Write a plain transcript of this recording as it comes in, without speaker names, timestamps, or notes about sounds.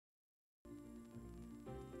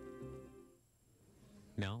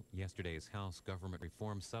yesterday's House Government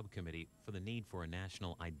Reform Subcommittee for the need for a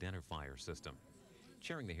national identifier system.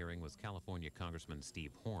 Chairing the hearing was California Congressman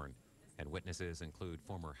Steve Horn, and witnesses include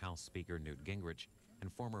former House Speaker Newt Gingrich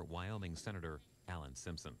and former Wyoming Senator Alan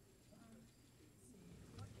Simpson.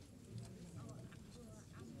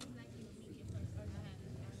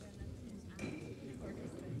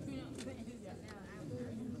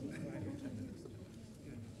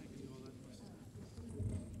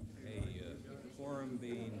 Quorum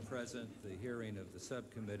being present, the hearing of the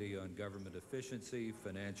Subcommittee on Government Efficiency,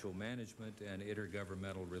 Financial Management, and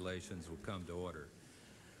Intergovernmental Relations will come to order.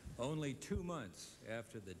 Only 2 months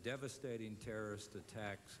after the devastating terrorist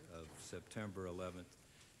attacks of September 11th,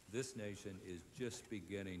 this nation is just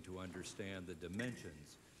beginning to understand the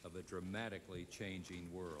dimensions of a dramatically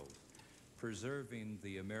changing world. Preserving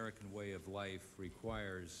the American way of life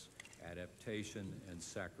requires adaptation and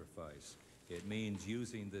sacrifice. It means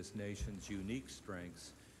using this nation's unique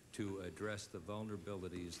strengths to address the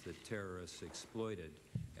vulnerabilities that terrorists exploited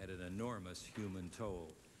at an enormous human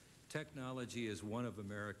toll. Technology is one of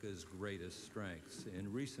America's greatest strengths.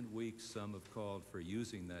 In recent weeks, some have called for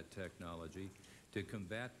using that technology to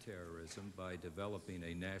combat terrorism by developing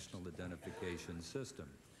a national identification system.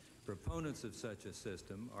 Proponents of such a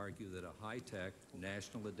system argue that a high-tech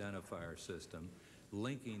national identifier system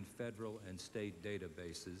linking federal and state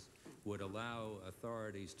databases would allow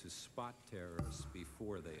authorities to spot terrorists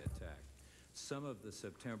before they attack. Some of the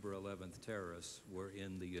September 11th terrorists were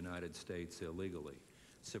in the United States illegally.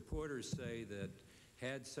 Supporters say that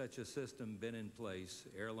had such a system been in place,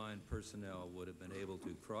 airline personnel would have been able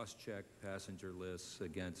to cross-check passenger lists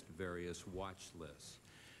against various watch lists.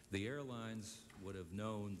 The airlines would have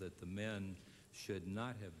known that the men should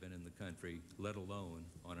not have been in the country, let alone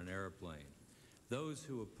on an airplane. Those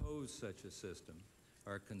who oppose such a system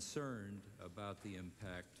are concerned about the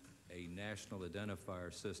impact a national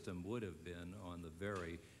identifier system would have been on the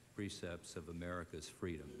very precepts of America's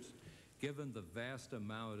freedoms. Given the vast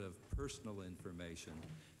amount of personal information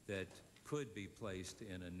that could be placed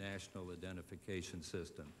in a national identification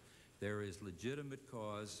system, there is legitimate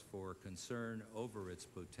cause for concern over its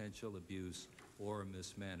potential abuse or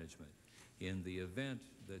mismanagement. In the event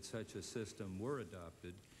that such a system were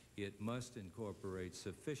adopted, it must incorporate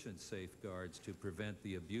sufficient safeguards to prevent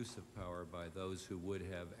the abuse of power by those who would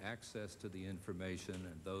have access to the information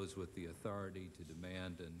and those with the authority to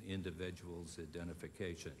demand an individual's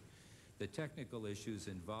identification. The technical issues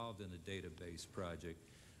involved in a database project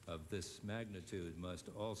of this magnitude must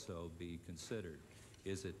also be considered.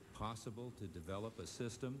 Is it possible to develop a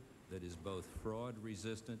system that is both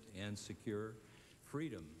fraud-resistant and secure?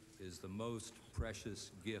 Freedom is the most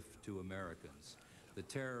precious gift to Americans. The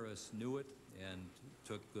terrorists knew it and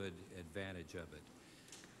took good advantage of it.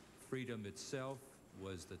 Freedom itself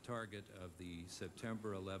was the target of the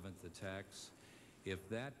September 11th attacks. If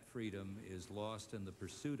that freedom is lost in the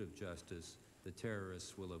pursuit of justice, the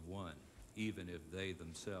terrorists will have won, even if they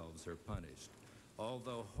themselves are punished.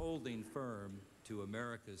 Although holding firm to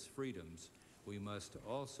America's freedoms, we must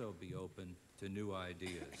also be open to new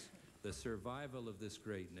ideas. The survival of this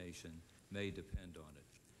great nation may depend on it.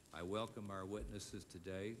 I welcome our witnesses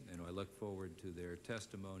today, and I look forward to their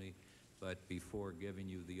testimony. But before giving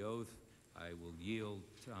you the oath, I will yield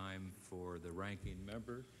time for the ranking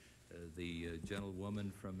member, the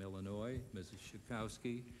gentlewoman from Illinois, Mrs.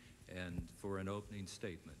 Schakowsky, and for an opening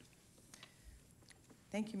statement.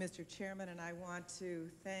 Thank you, Mr. Chairman, and I want to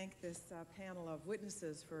thank this panel of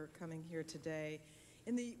witnesses for coming here today.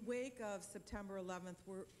 In the wake of September 11th,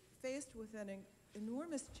 we're faced with an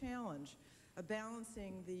enormous challenge of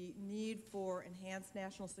balancing the need for enhanced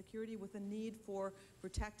national security with the need for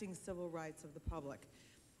protecting civil rights of the public.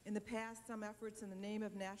 In the past, some efforts in the name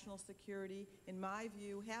of national security, in my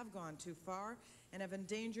view, have gone too far and have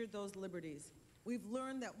endangered those liberties. We've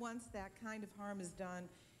learned that once that kind of harm is done,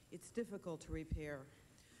 it's difficult to repair.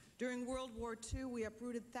 During World War II, we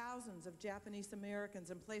uprooted thousands of Japanese Americans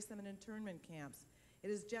and placed them in internment camps. It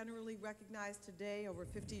is generally recognized today, over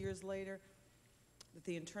 50 years later, that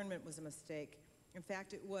the internment was a mistake. In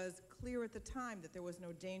fact, it was clear at the time that there was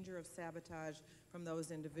no danger of sabotage from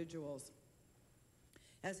those individuals.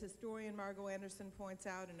 As historian Margot Anderson points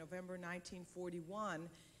out, in November 1941,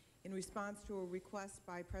 in response to a request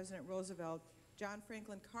by President Roosevelt, John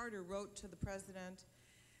Franklin Carter wrote to the president,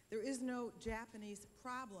 "There is no Japanese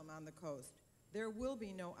problem on the coast. There will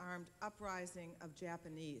be no armed uprising of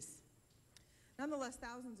Japanese." Nonetheless,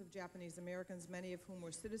 thousands of Japanese Americans, many of whom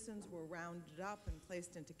were citizens, were rounded up and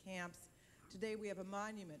placed into camps. Today we have a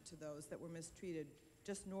monument to those that were mistreated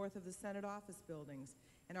just north of the Senate office buildings,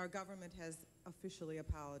 and our government has officially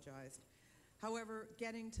apologized. However,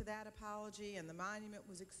 getting to that apology and the monument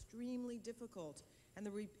was extremely difficult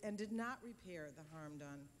and did not repair the harm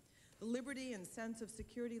done. The liberty and sense of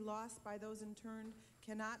security lost by those interned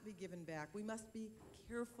cannot be given back. We must be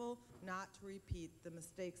careful not to repeat the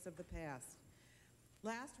mistakes of the past.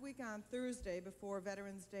 Last week on Thursday, before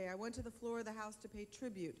Veterans Day, I went to the floor of the House to pay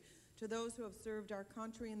tribute to those who have served our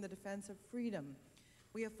country in the defense of freedom.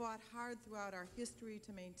 We have fought hard throughout our history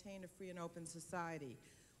to maintain a free and open society.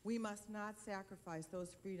 We must not sacrifice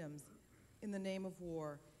those freedoms in the name of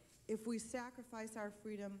war. If we sacrifice our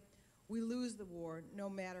freedom, we lose the war, no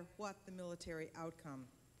matter what the military outcome.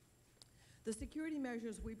 The security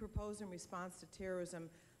measures we propose in response to terrorism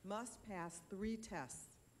must pass 3 tests.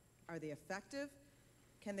 Are they effective?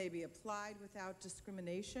 Can they be applied without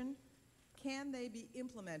discrimination? Can they be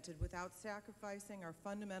implemented without sacrificing our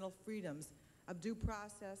fundamental freedoms of due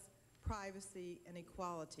process, privacy, and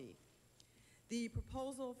equality? The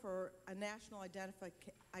proposal for a national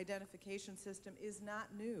identification system is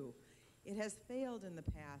not new. It has failed in the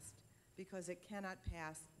past because it cannot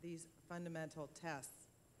pass these fundamental tests.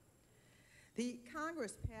 The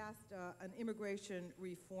Congress passed an Immigration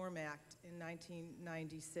Reform Act in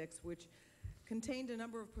 1996, which contained a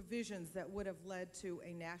number of provisions that would have led to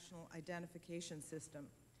a national identification system.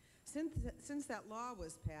 Since that law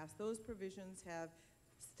was passed, those provisions have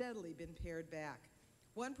steadily been pared back.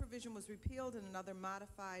 One provision was repealed and another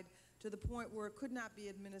modified to the point where it could not be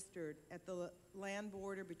administered at the land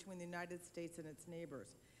border between the United States and its neighbors.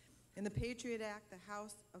 In the Patriot Act, the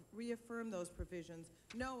House reaffirmed those provisions,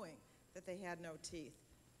 knowing that they had no teeth.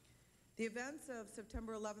 The events of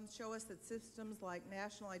September 11th show us that systems like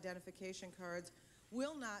national identification cards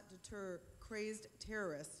will not deter crazed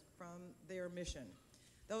terrorists from their mission.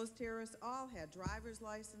 Those terrorists all had driver's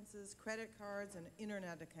licenses, credit cards, and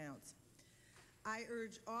internet accounts. I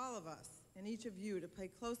urge all of us and each of you to pay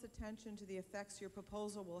close attention to the effects your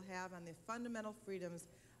proposal will have on the fundamental freedoms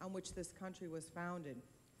on which this country was founded: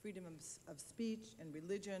 freedom of speech and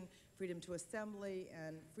religion, freedom to assembly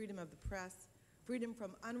and freedom of the press, freedom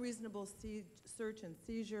from unreasonable search and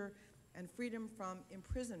seizure, and freedom from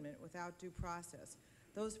imprisonment without due process.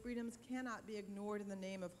 Those freedoms cannot be ignored in the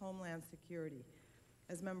name of Homeland Security.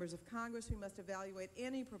 As members of Congress, we must evaluate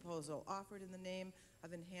any proposal offered in the name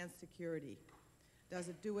of enhanced security. Does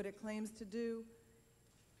it do what it claims to do?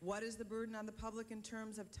 What is the burden on the public in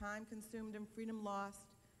terms of time consumed and freedom lost?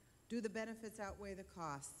 Do the benefits outweigh the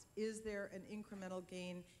costs? Is there an incremental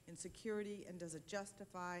gain in security, and does it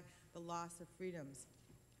justify the loss of freedoms?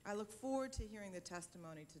 I look forward to hearing the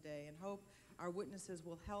testimony today and hope our witnesses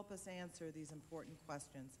will help us answer these important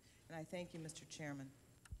questions. And I thank you, Mr. Chairman.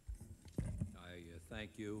 I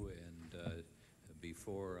thank you, and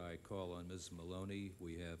before I call on Ms. Maloney,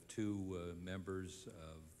 we have 2 members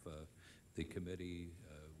of the committee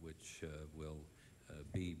which will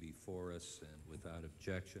be before us, and without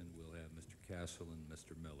objection, we'll have Mr. Castle and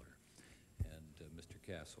Mr. Miller. And Mr.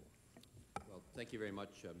 Castle. Well, thank you very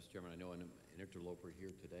much, Mr. Chairman. I know I'm an interloper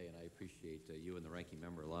here today, and I appreciate you and the ranking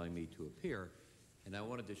member allowing me to appear. And I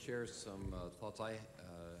wanted to share some thoughts I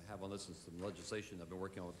have on this and some legislation I've been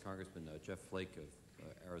working on with Congressman Jeff Flake of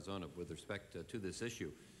Arizona with respect to this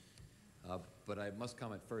issue. But I must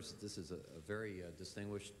comment first that this is a very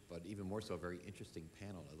distinguished, but even more so, a very interesting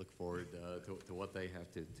panel. I look forward to what they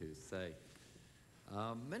have to say.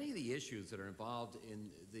 Many of the issues that are involved in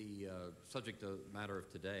the subject matter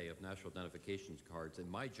of today of national identification cards, in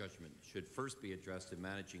my judgment, should first be addressed in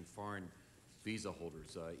managing foreign visa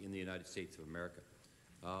holders in the United States of America.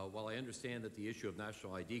 While I understand that the issue of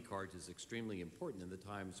national ID cards is extremely important in the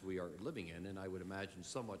times we are living in, and I would imagine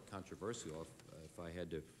somewhat controversial if I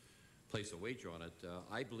had to place a wager on it,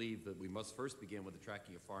 I believe that we must first begin with the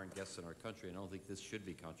tracking of foreign guests in our country, and I don't think this should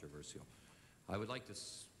be controversial. I would like to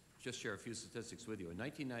just share a few statistics with you. In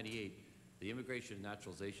 1998, the Immigration and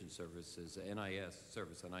Naturalization Services,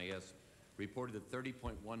 NIS, reported that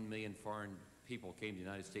 30.1 million foreign people came to the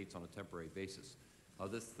United States on a temporary basis.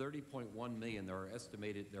 Of this 30.1 million, there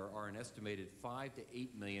are an estimated 5 to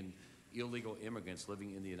 8 million illegal immigrants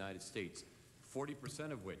living in the United States,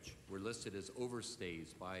 40% of which were listed as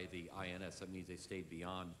overstays by the INS. That means they stayed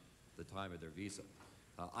beyond the time of their visa.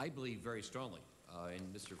 I believe very strongly, and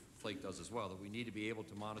Mr. Flake does as well, that we need to be able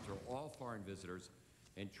to monitor all foreign visitors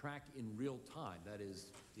and track in real time, that is,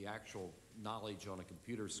 the actual knowledge on a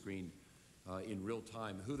computer screen in real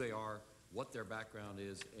time, who they are, what their background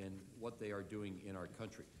is, and what they are doing in our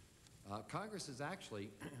country. Congress has actually,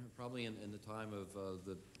 probably in the time of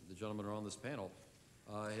the gentlemen who are on this panel,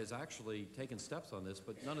 has actually taken steps on this,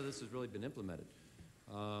 but none of this has really been implemented.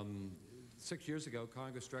 6 years ago,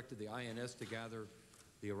 Congress directed the INS to gather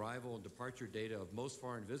the arrival and departure data of most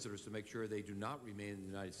foreign visitors to make sure they do not remain in the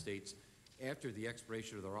United States after the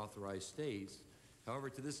expiration of their authorized stays. However,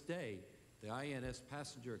 to this day, the INS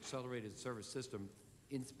Passenger Accelerated Service System,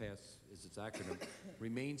 INSPAS is its acronym,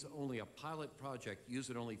 remains only a pilot project used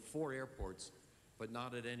at only 4 airports, but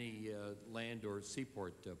not at any land or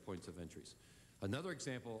seaport points of entries. Another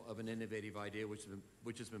example of an innovative idea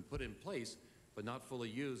which has been put in place but not fully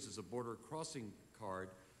used is a border crossing card,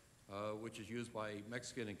 which is used by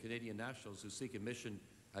Mexican and Canadian nationals who seek admission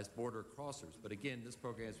as border crossers. But again, this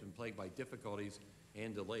program has been plagued by difficulties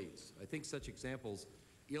and delays. I think such examples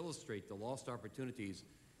illustrate the lost opportunities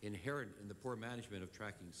inherent in the poor management of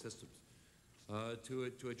tracking systems.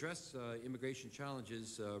 To address immigration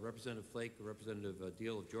challenges, Representative Flake, Representative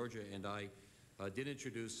Deal of Georgia, and I did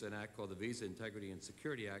introduce an act called the Visa Integrity and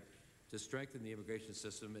Security Act to strengthen the immigration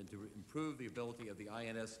system and to improve the ability of the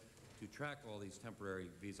INS to track all these temporary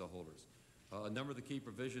visa holders. A number of the key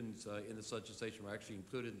provisions in this legislation were actually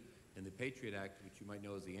included in the Patriot Act, which you might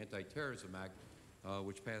know as the Anti-Terrorism Act,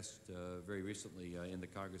 which passed very recently in the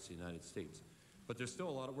Congress of the United States. But there's still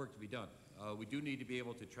a lot of work to be done. We do need to be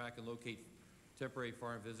able to track and locate temporary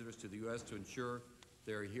foreign visitors to the U.S. to ensure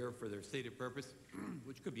they're here for their stated purpose,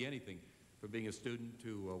 which could be anything from being a student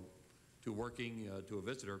to working to a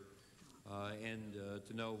visitor, and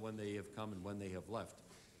to know when they have come and when they have left.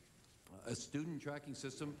 A student tracking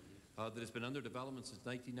system that has been under development since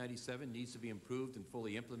 1997 needs to be improved and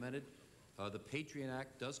fully implemented. The Patriot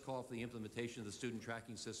Act does call for the implementation of the student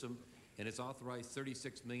tracking system, and it's authorized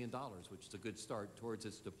 $36 million, which is a good start towards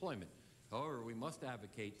its deployment. However, we must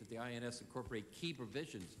advocate that the INS incorporate key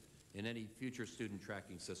provisions in any future student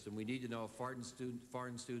tracking system. We need to know if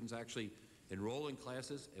foreign students actually enroll in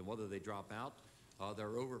classes and whether they drop out. There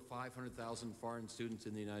are over 500,000 foreign students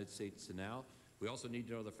in the United States now. We also need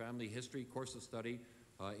to know their family history, course of study,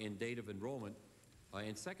 and date of enrollment.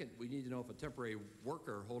 And second, we need to know if a temporary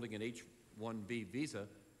worker holding an H-1B visa,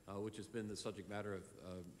 which has been the subject matter of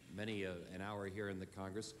many an hour here in the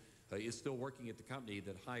Congress, is still working at the company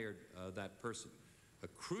that hired that person. A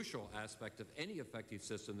crucial aspect of any effective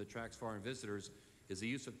system that tracks foreign visitors is the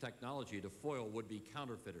use of technology to foil would-be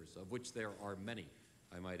counterfeiters, of which there are many,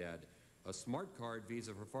 I might add. A smart card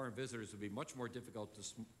visa for foreign visitors would be much more difficult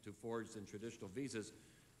to forge than traditional visas.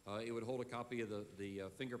 It would hold a copy of the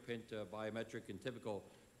fingerprint, biometric, and typical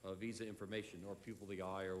visa information, or pupil of the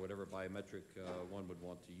eye, or whatever biometric one would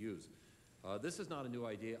want to use. This is not a new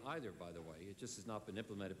idea either, by the way. It just has not been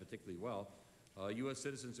implemented particularly well. U.S.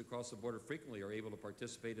 citizens who cross the border frequently are able to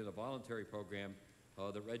participate in a voluntary program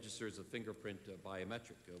that registers a fingerprint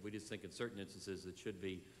biometric. We just think in certain instances it should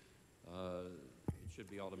be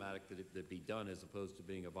automatic that it be done as opposed to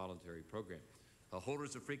being a voluntary program.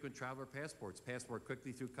 Holders of frequent traveler passports pass more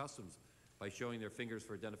quickly through customs by showing their fingers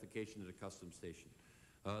for identification at a customs station.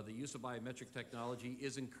 The use of biometric technology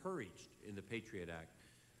is encouraged in the Patriot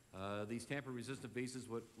Act. These tamper-resistant visas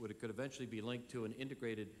could eventually be linked to an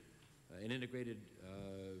integrated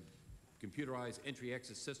computerized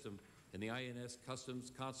entry-exit system, and the INS,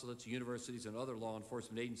 customs, consulates, universities, and other law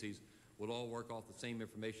enforcement agencies would all work off the same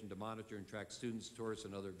information to monitor and track students, tourists,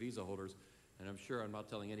 and other visa holders. And I'm sure I'm not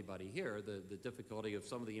telling anybody here the difficulty of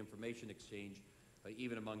some of the information exchange,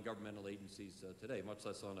 even among governmental agencies today, much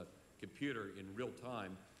less on a computer in real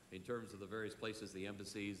time in terms of the various places, the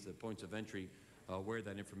embassies, the points of entry, where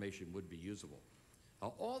that information would be usable.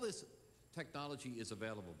 All this technology is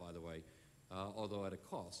available, by the way, although at a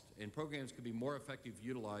cost, and programs can be more effectively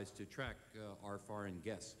utilized to track our foreign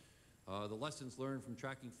guests. The lessons learned from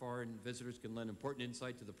tracking foreign visitors can lend important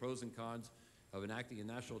insight to the pros and cons of enacting a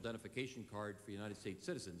national identification card for United States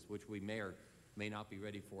citizens, which we may or may not be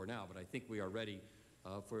ready for now, but I think we are ready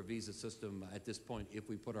for a visa system at this point if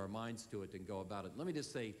we put our minds to it and go about it. Let me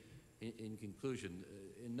just say, in conclusion,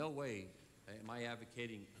 in no way am I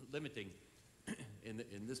advocating limiting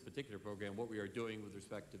in this particular program what we are doing with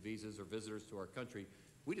respect to visas or visitors to our country.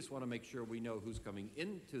 We just want to make sure we know who's coming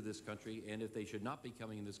into this country, and if they should not be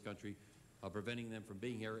coming in this country, preventing them from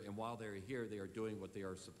being here, and while they're here, they are doing what they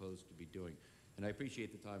are supposed to be doing. And I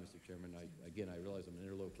appreciate the time, Mr. Chairman. Again, I realize I'm an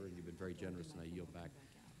interloper, and you've been very generous, and I yield back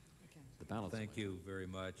the balance. Thank you very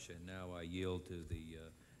much, and now I yield to the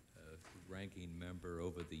ranking member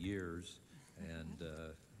over the years, and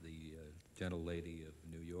the gentlelady of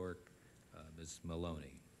New York, Ms.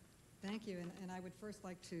 Maloney. Thank you, and I would first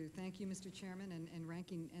like to thank you, Mr. Chairman,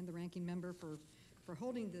 and the ranking member for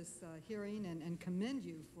holding this hearing, and commend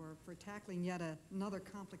you for tackling yet another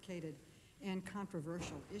complicated and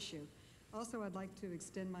controversial issue. Also, I'd like to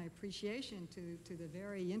extend my appreciation to the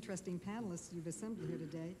very interesting panelists you've assembled here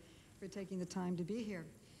today for taking the time to be here.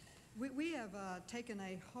 We have taken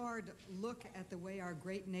a hard look at the way our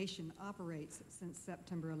great nation operates since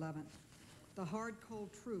September 11th. The hard, cold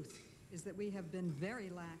truth is that we have been very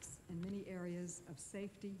lax in many areas of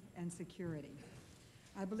safety and security.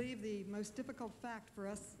 I believe the most difficult fact for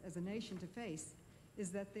us as a nation to face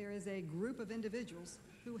is that there is a group of individuals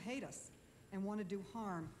who hate us and want to do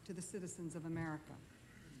harm to the citizens of America.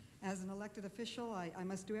 As an elected official, I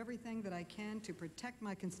must do everything that I can to protect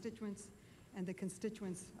my constituents and the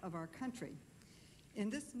constituents of our country. In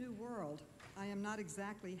this new world, I am not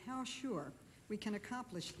exactly how sure we can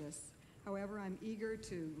accomplish this. However, I'm eager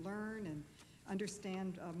to learn and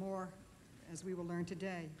understand more, as we will learn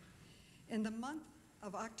today. In the month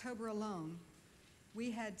of October alone,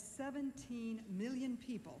 we had 17 million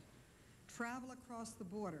people travel across the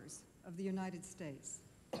borders of the United States.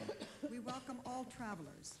 We welcome all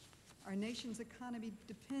travelers. Our nation's economy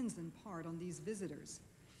depends in part on these visitors.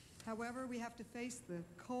 However, we have to face the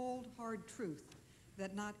cold, hard truth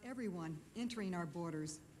that not everyone entering our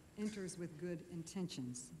borders enters with good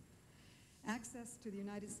intentions. Access to the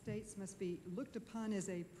United States must be looked upon as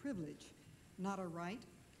a privilege, not a right.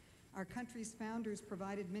 Our country's founders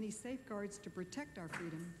provided many safeguards to protect our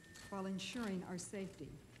freedom while ensuring our safety.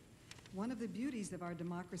 One of the beauties of our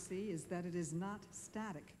democracy is that it is not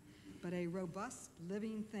static, but a robust,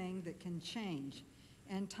 living thing that can change,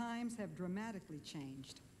 and times have dramatically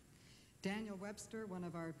changed. Daniel Webster, one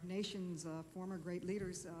of our nation's former great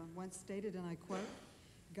leaders, once stated, and I quote,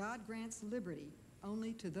 "God grants liberty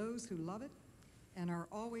only to those who love it and are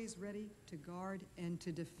always ready to guard and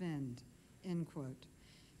to defend," end quote.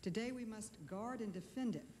 Today we must guard and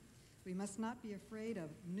defend it. We must not be afraid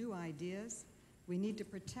of new ideas. We need to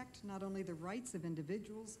protect not only the rights of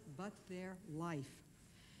individuals, but their life.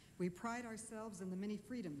 We pride ourselves in the many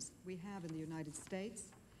freedoms we have in the United States.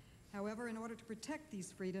 However, in order to protect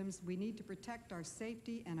these freedoms, we need to protect our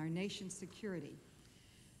safety and our nation's security.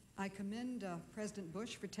 I commend President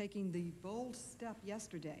Bush for taking the bold step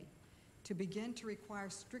yesterday to begin to require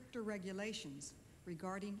stricter regulations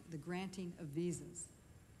regarding the granting of visas.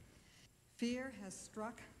 Fear has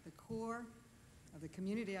struck the core of the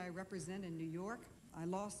community I represent in New York. I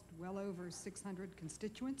lost well over 600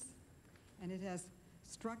 constituents, and it has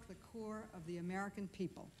struck the core of the American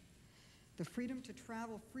people. The freedom to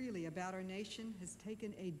travel freely about our nation has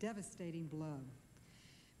taken a devastating blow.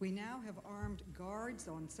 We now have armed guards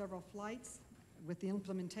on several flights with the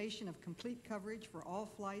implementation of complete coverage for all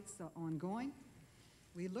flights ongoing.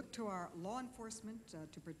 We look to our law enforcement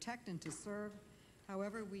to protect and to serve.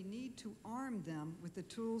 However, we need to arm them with the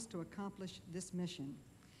tools to accomplish this mission.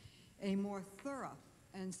 A more thorough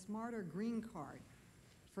and smarter green card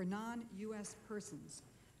for non-U.S. persons,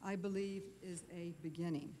 I believe, is a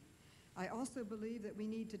beginning. I also believe that we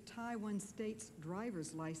need to tie one state's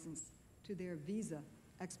driver's license to their visa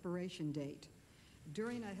expiration date.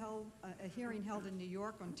 During a hearing held in New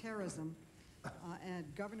York on terrorism,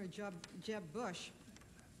 and Governor Jeb Bush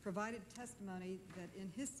provided testimony that in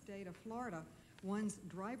his state of Florida, one's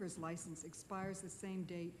driver's license expires the same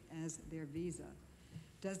date as their visa.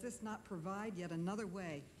 Does this not provide yet another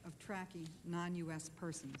way of tracking non-U.S.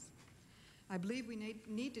 persons? I believe we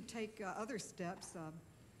need to take other steps,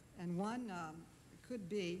 and one could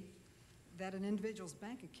be that an individual's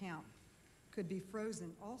bank account could be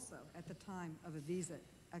frozen also at the time of a visa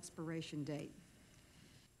expiration date.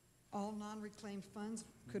 All non-reclaimed funds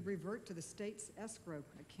could revert to the state's escrow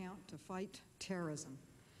account to fight terrorism.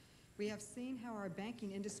 We have seen how our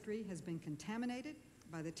banking industry has been contaminated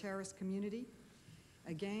by the terrorist community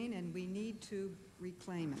again, and we need to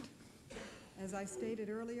reclaim it. As I stated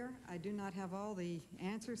earlier, I do not have all the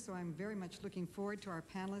answers, so I'm very much looking forward to our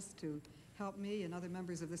panelists to help me and other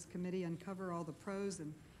members of this committee uncover all the pros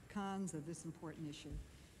and cons of this important issue.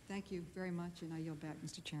 Thank you very much, and I yield back,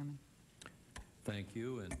 Mr. Chairman. Thank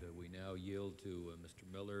you, and we now yield to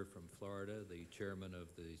Mr. Miller from Florida, the chairman of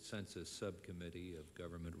the Census Subcommittee of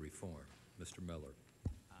Government Reform. Mr. Miller.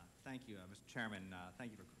 Thank you, Mr. Chairman.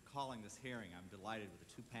 Thank you for calling this hearing. I'm delighted with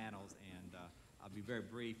the two panels, and I'll be very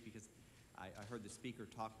brief because I heard the speaker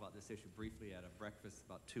talk about this issue briefly at a breakfast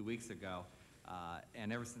about 2 weeks ago,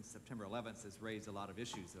 and ever since September 11th has raised a lot of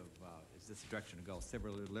issues of is this the direction to go?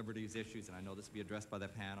 Civil liberties issues, and I know this will be addressed by the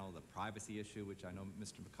panel, the privacy issue, which I know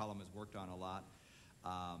Mr. McCollum has worked on a lot,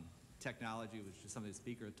 technology, which is something the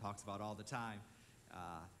speaker talks about all the time,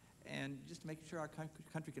 and just making sure our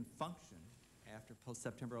country can function after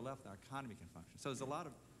post-September 11th, our economy can function. So there's a lot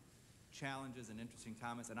of challenges and interesting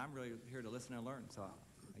comments, and I'm really here to listen and learn, so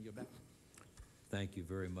I yield back. Thank you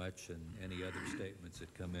very much, and any other statements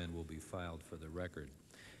that come in will be filed for the record.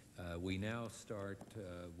 We now start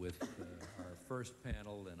with our first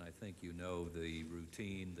panel, and I think you know the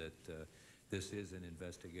routine that this is an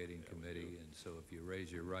investigating committee, and so if you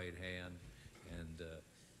raise your right hand and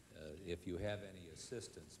if you have any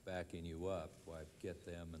assistants backing you up, why, get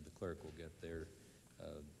them, and the clerk will get their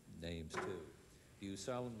names too. Do you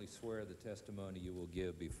solemnly swear the testimony you will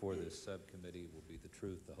give before this subcommittee will be the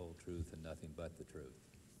truth, the whole truth, and nothing but the truth?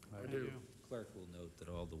 I do. Clerk will note that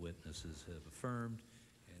all the witnesses have affirmed.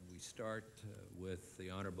 And we start with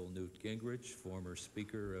the Honorable Newt Gingrich, former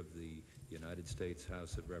Speaker of the United States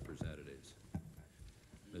House of Representatives.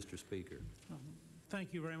 Mr. Speaker.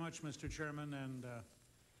 Thank you very much, Mr. Chairman, and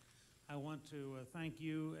I want to thank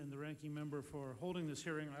you and the ranking member for holding this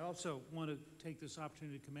hearing. I also want to take this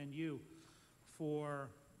opportunity to commend you for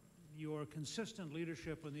your consistent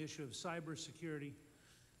leadership on the issue of cybersecurity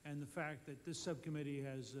and the fact that this subcommittee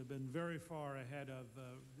has been very far ahead of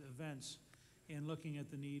events in looking at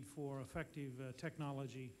the need for effective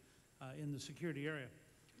technology in the security area.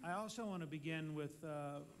 I also want to begin with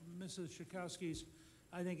Mrs. Schakowsky's,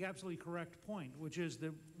 I think, absolutely correct point, which is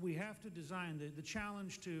that we have to design, the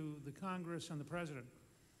challenge to the Congress and the President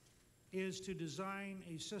is to design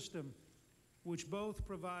a system which both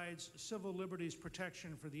provides civil liberties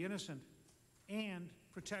protection for the innocent and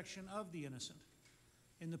protection of the innocent.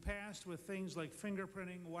 In the past, with things like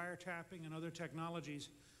fingerprinting, wiretapping, and other technologies,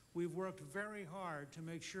 we've worked very hard to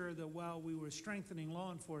make sure that while we were strengthening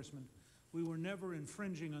law enforcement, we were never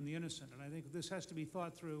infringing on the innocent. And I think this has to be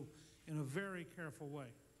thought through in a very careful way.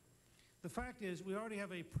 The fact is, we already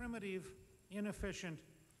have a primitive, inefficient,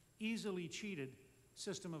 easily cheated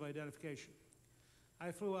system of identification.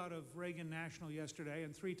 I flew out of Reagan National yesterday,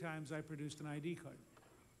 and 3 times I produced an ID card.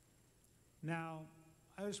 Now,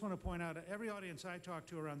 I just want to point out, every audience I talk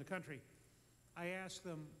to around the country, I ask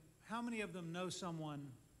them, how many of them know someone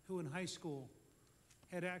who in high school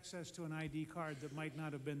had access to an ID card that might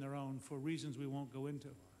not have been their own for reasons we won't go into?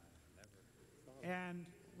 And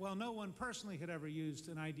while no one personally had ever used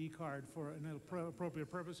an ID card for an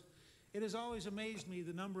appropriate purpose, it has always amazed me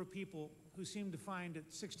the number of people who seem to find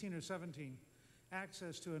at 16 or 17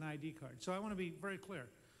 access to an ID card. So I want to be very clear.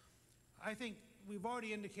 I think we've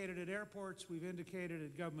already indicated at airports, we've indicated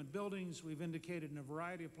at government buildings, we've indicated in a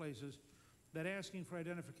variety of places that asking for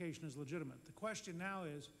identification is legitimate. The question now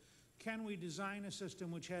is, can we design a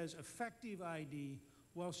system which has effective ID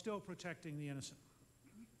while still protecting the innocent?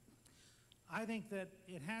 I think that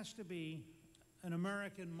it has to be an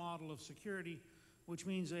American model of security, which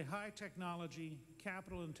means a high technology,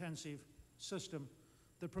 capital intensive system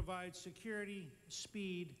that provides security,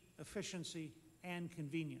 speed, efficiency, and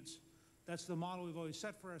convenience. That's the model we've always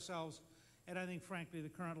set for ourselves, and I think, frankly, the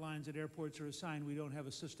current lines at airports are a sign we don't have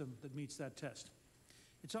a system that meets that test.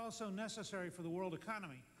 It's also necessary for the world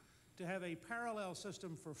economy to have a parallel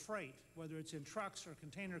system for freight, whether it's in trucks or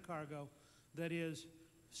container cargo, that is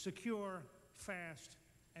secure, fast,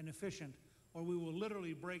 and efficient, or we will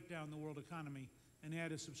literally break down the world economy and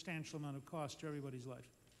add a substantial amount of cost to everybody's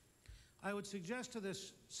life. I would suggest to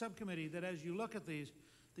this subcommittee that as you look at these,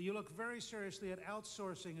 that you look very seriously at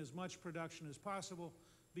outsourcing as much production as possible,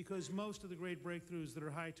 because most of the great breakthroughs that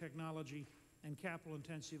are high technology and capital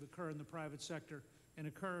intensive occur in the private sector and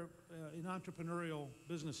occur in entrepreneurial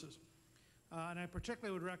businesses. And I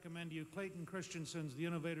particularly would recommend you Clayton Christensen's The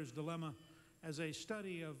Innovator's Dilemma as a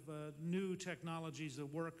study of new technologies that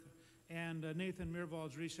work, and Nathan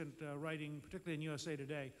Myhrvold's recent writing, particularly in USA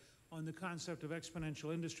Today, on the concept of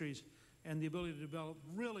exponential industries and the ability to develop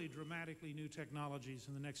really dramatically new technologies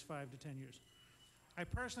in the next 5 to 10 years. I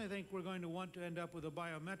personally think we're going to want to end up with a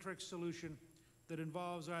biometric solution that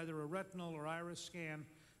involves either a retinal or iris scan,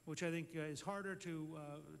 which I think is harder to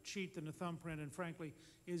cheat than a thumbprint, and frankly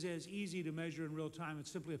is as easy to measure in real time.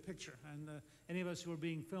 It's simply a picture, and any of us who are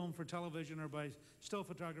being filmed for television or by still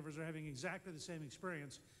photographers are having exactly the same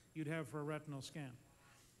experience you'd have for a retinal scan.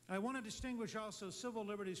 I want to distinguish also civil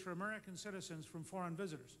liberties for American citizens from foreign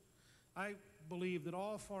visitors. I believe that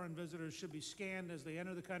all foreign visitors should be scanned as they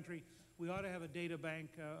enter the country. We ought to have a data bank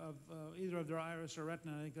of either of their iris or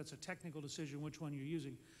retina. I think that's a technical decision which one you're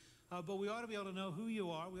using. But we ought to be able to know who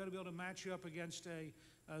you are. We ought to be able to match you up against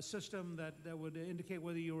a system that would indicate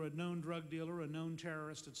whether you were a known drug dealer, a known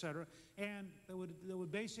terrorist, et cetera, and that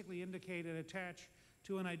would basically indicate and attach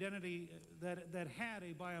to an identity that had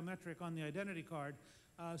a biometric on the identity card,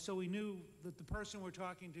 so we knew that the person we're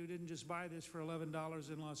talking to didn't just buy this for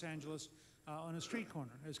 $11 in Los Angeles on a street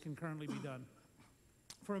corner, as can currently be done.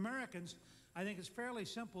 For Americans, I think it's fairly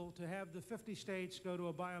simple to have the 50 states go to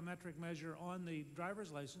a biometric measure on the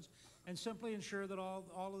driver's license and simply ensure that all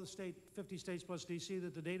of the 50 states plus D.C.,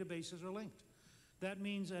 that the databases are linked. That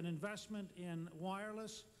means an investment in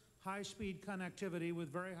wireless, high-speed connectivity with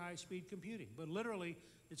very high-speed computing. But literally,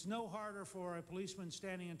 it's no harder for a policeman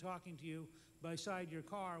standing and talking to you beside your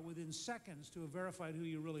car within seconds to have verified who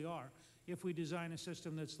you really are if we design a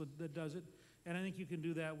system that does it. And I think you can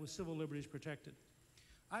do that with civil liberties protected.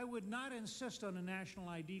 I would not insist on a national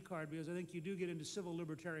ID card because I think you do get into civil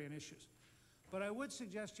libertarian issues. But I would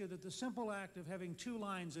suggest to you that the simple act of having 2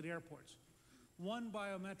 lines at airports, one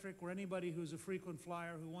biometric where anybody who's a frequent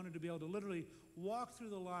flyer who wanted to be able to literally walk through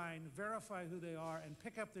the line, verify who they are, and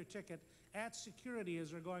pick up their ticket at security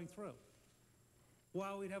as they're going through,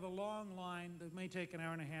 while we'd have a long line that may take an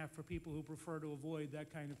hour and a half for people who prefer to avoid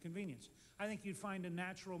that kind of convenience. I think you'd find a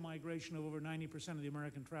natural migration of over 90% of the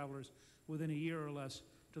American travelers within a year or less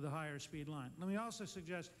to the higher speed line. Let me also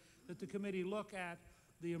suggest that the committee look at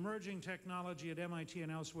the emerging technology at MIT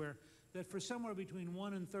and elsewhere that for somewhere between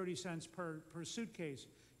 1 and 30 cents per suitcase,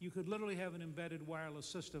 you could literally have an embedded wireless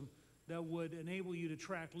system that would enable you to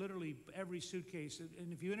track literally every suitcase.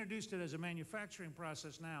 And if you introduced it as a manufacturing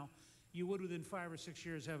process now, you would within 5 or 6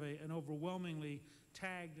 years have an overwhelmingly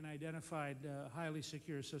tagged and identified highly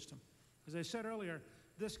secure system. As I said earlier,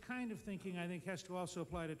 this kind of thinking I think has to also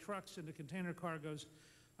apply to trucks and to container cargoes.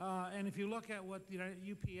 And if you look at what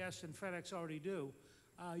UPS and FedEx already do,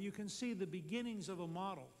 you can see the beginnings of a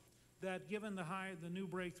model that, given the new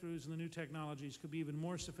breakthroughs and the new technologies, could be even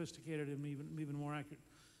more sophisticated and even more accurate.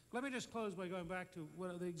 Let me just close by going back to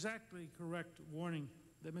the exactly correct warning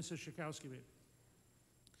that Mrs. Schakowsky made.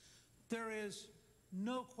 There is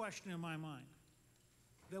no question in my mind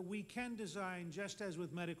that we can design, just as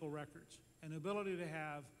with medical records, an ability to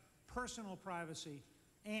have personal privacy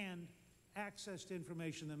and access to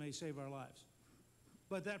information that may save our lives.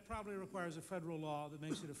 But that probably requires a federal law that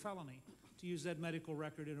makes it a felony to use that medical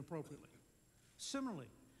record inappropriately. Similarly,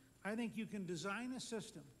 I think you can design a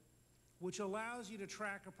system which allows you to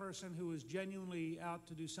track a person who is genuinely out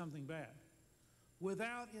to do something bad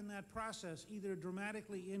without, in that process, either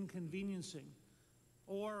dramatically inconveniencing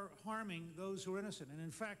or harming those who are innocent. And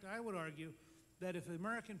in fact, I would argue that if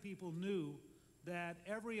American people knew that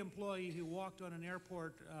every employee who walked on an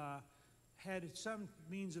airport had some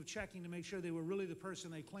means of checking to make sure they were really the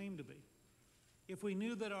person they claimed to be, if we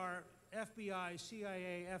knew that our FBI,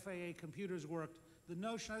 CIA, FAA computers worked, the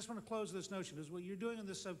notion, I just want to close this notion, because what you're doing in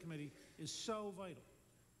this subcommittee is so vital.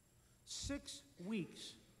 6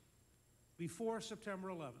 weeks before September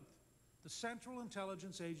 11th, the Central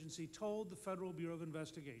Intelligence Agency told the Federal Bureau of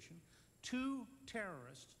Investigation 2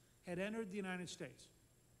 terrorists had entered the United States.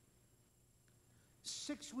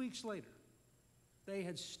 6 weeks later, they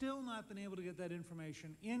had still not been able to get that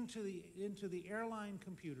information into the airline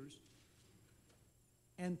computers,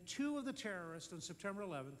 and 2 of the terrorists on September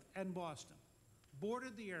 11th in Boston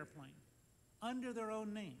boarded the airplane under their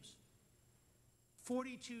own names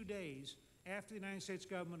 42 days after the United States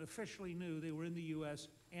government officially knew they were in the U.S.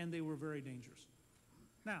 and they were very dangerous.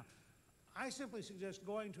 Now, I simply suggest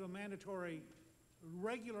going to a mandatory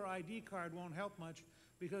regular ID card won't help much,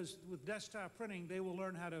 because with desktop printing, they will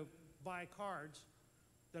learn how to buy cards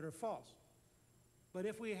that are false. But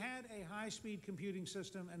if we had a high-speed computing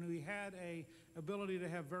system and we had an ability to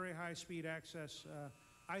have very high-speed access,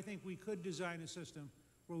 I think we could design a system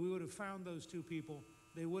where we would have found those 2 people,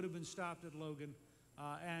 they would have been stopped at Logan,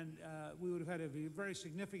 and we would have had a very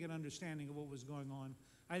significant understanding of what was going on.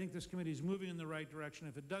 I think this committee is moving in the right direction.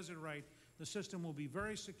 If it does it right, the system will be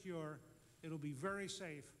very secure, it'll be very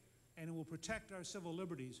safe, and it will protect our civil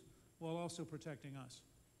liberties while also protecting us.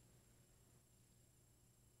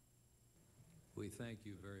 We thank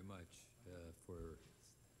you very much for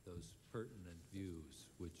those pertinent views,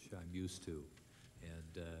 which I'm used to,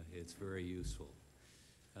 and it's very useful.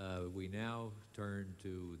 We now turn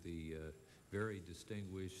to the very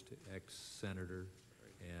distinguished ex-senator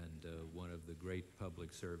and one of the great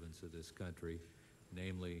public servants of this country,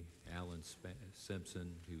 namely Alan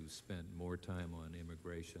Simpson, who spent more time on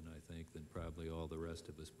immigration, I think, than probably all the rest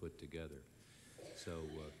of us put together. So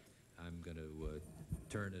I'm going to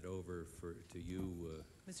turn it over to you,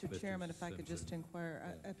 Mr. Chairman, if I could just inquire,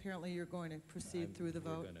 apparently you're going to proceed through the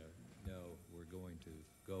vote? We're going to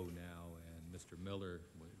go now, and Mr. Miller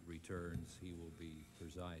returns. He will be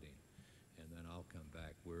presiding, and then I'll come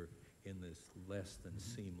back. We're in this less than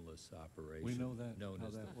seamless operation. We know that. Known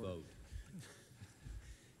as the vote.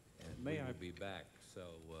 And we will be back, so...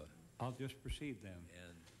 I'll just proceed then.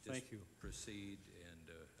 And Thank you. Proceed,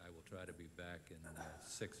 and I will try to be back in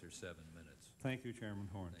 6 or 7 minutes. Thank you, Chairman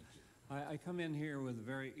Horn. Thank you. I come in here with a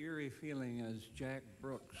very eerie feeling as Jack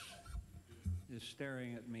Brooks is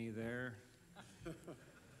staring at me there.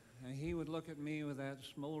 And he would look at me with that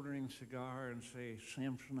smoldering cigar and say,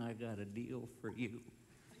 "Simpson, I got a deal for you."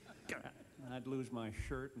 I'd lose my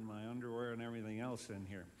shirt and my underwear and everything else in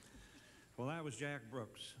here. Well, that was Jack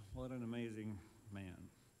Brooks. What an amazing man.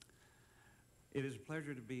 It is a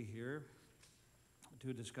pleasure to be here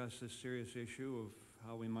to discuss this serious issue of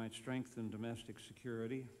how we might strengthen domestic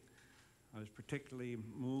security. I was particularly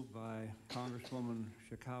moved by Congresswoman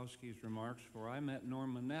Schakowsky's remarks, for I met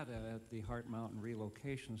Norm Mineta at the Heart Mountain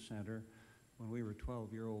Relocation Center when we were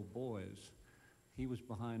 12-year-old boys. He was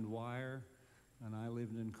behind wire, and I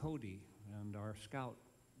lived in Cody, and our scout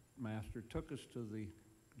master took us to the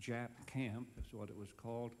Jap camp, is what it was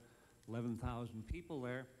called, 11,000 people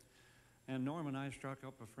there, and Norm and I struck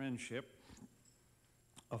up a friendship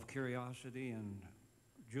of curiosity and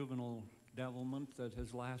juvenile devilment that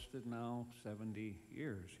has lasted now 70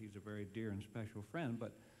 years. He's a very dear and special friend,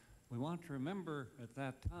 but we want to remember at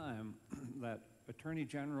that time that Attorney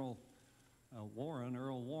General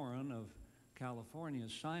Earl Warren of California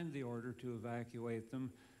signed the order to evacuate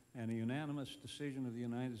them, and a unanimous decision of the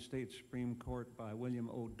United States Supreme Court by William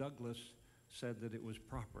O. Douglas said that it was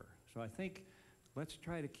proper. So I think let's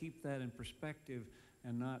try to keep that in perspective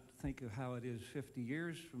and not think of how it is 50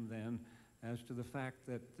 years from then as to the fact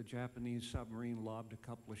that the Japanese submarine lobbed a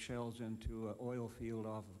couple of shells into an oil field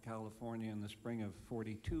off of California in the spring of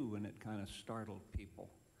 '42, and it kind of startled people.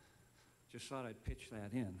 Just thought I'd pitch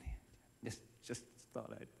that in. Just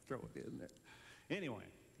thought I'd throw it in there. Anyway,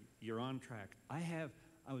 you're on track.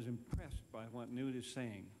 I was impressed by what Newt is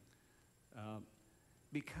saying,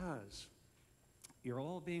 because you're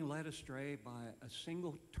all being led astray by a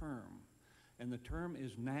single term, and the term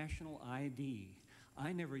is national ID.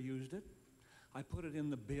 I never used it. I put it in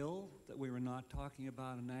the bill that we were not talking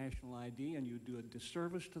about a national ID, and you do a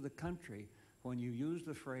disservice to the country when you use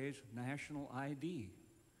the phrase national ID.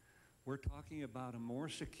 We're talking about a more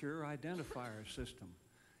secure identifier system.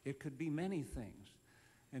 It could be many things.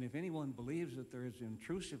 And if anyone believes that there is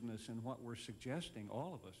intrusiveness in what we're suggesting,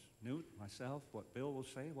 all of us, Newt, myself, what Bill will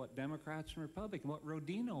say, what Democrats and Republicans, what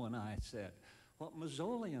Rodino and I said, what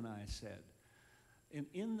Mazzoli and I said, and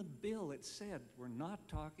in the bill it said we're not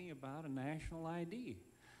talking about a national ID.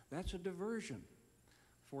 That's a diversion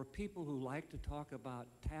for people who like to talk about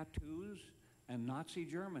tattoos and Nazi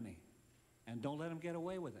Germany, and don't let them get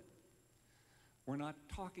away with it. We're not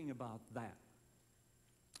talking about that.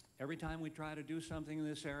 Every time we try to do something in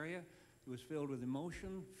this area, it was filled with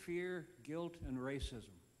emotion, fear, guilt, and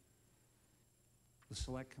racism. The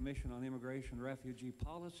Select Commission on Immigration and Refugee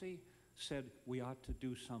Policy said we ought to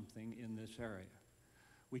do something in this area.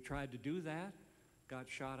 We tried to do that, got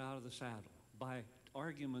shot out of the saddle by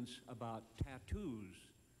arguments about tattoos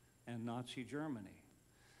and Nazi Germany.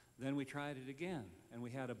 Then we tried it again, and we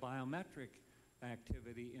had a biometric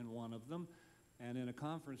activity in one of them, and in a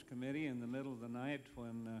conference committee in the middle of the night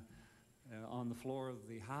when on the floor of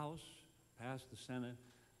the House, past the Senate,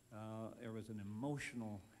 there was an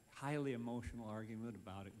emotional, highly emotional argument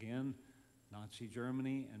about, again, Nazi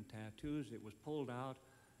Germany and tattoos. It was pulled out,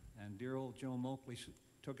 and dear old Joe Moakley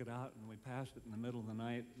took it out, and we passed it in the middle of the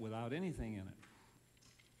night without anything in it.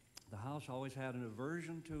 The House always had an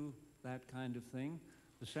aversion to that kind of thing.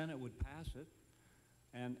 The Senate would pass it,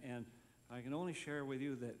 and I can only share with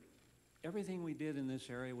you that everything we did in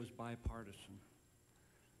this area was bipartisan.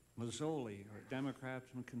 Mazzoli, or Democrats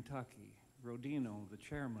from Kentucky, Rodino, the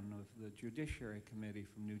chairman of the Judiciary Committee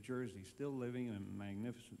from New Jersey, still living, and a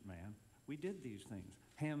magnificent man. We did these things.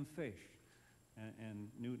 Ham Fish,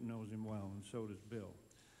 and Newton knows him well, and so does Bill.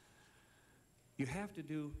 You have to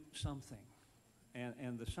do something,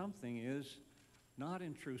 and the something is not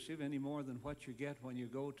intrusive any more than what you get when you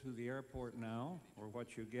go to the airport now, or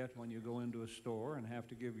what you get when you go into a store and have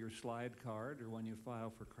to give your slide card, or when you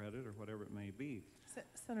file for credit, or whatever it may be.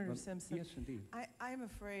 Senator Simpson. Yes, indeed. I'm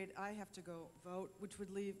afraid I have to go vote, which would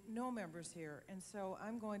leave no members here, and so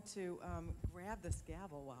I'm going to grab this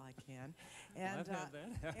gavel while I can, and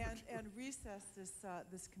and recess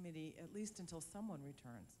this committee at least until someone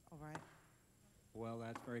returns. All right. Well,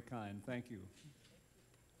 that's very kind. Thank you.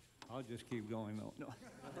 I'll just keep going, though. No.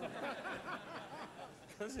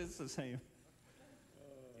 Because it's the same.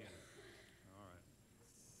 Yeah.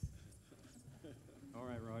 All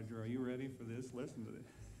right, Roger, are you ready for this? Listen to this.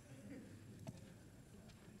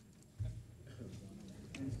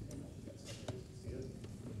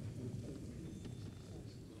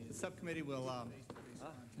 The subcommittee will come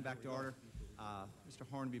back to order. Mr.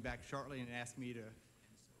 Horn will be back shortly and ask me to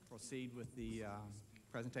proceed with the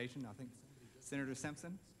presentation. I think Senator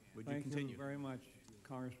Simpson, would you continue? Thank you very much,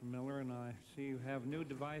 Congressman Miller, and I see you have new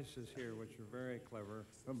devices here, which are very clever.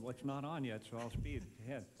 It's not on yet, so I'll speed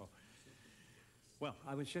ahead. Well,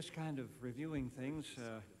 I was just kind of reviewing things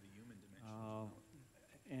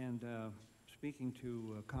and speaking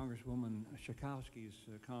to Congresswoman Schakowsky's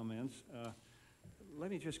comments,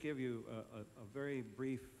 let me just give you a very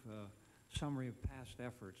brief summary of past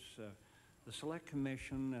efforts. The Select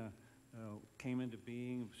Commission came into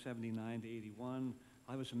being 79 to 81.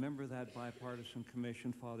 I was a member of that bipartisan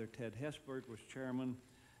commission. Father Ted Hesburgh was chairman,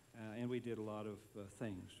 and we did a lot of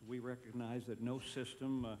things. We recognized that no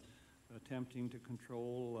system attempting to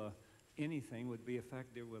control anything would be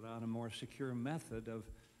effective without a more secure method of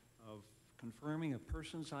confirming a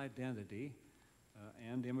person's identity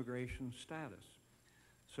and immigration status.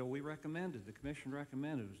 So we recommended, the commission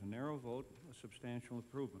recommended, it was a narrow vote, a substantial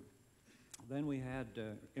improvement. Then we had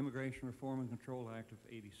Immigration Reform and Control Act of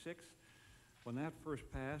 '86. When that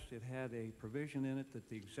first passed, it had a provision in it that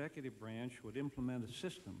the executive branch would implement a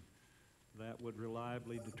system that would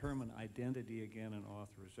reliably determine identity again and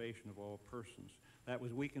authorization of all persons. That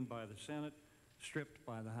was weakened by the Senate, stripped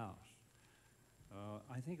by the House.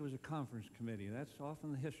 I think it was a conference committee. That's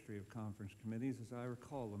often the history of conference committees, as I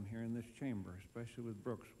recall them here in this chamber, especially with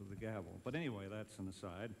Brooks with the gavel. But anyway, that's an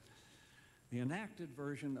aside. The enacted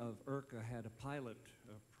version of IRCA had a pilot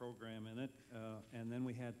program in it, and then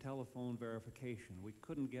we had telephone verification. We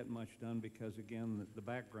couldn't get much done because, again, the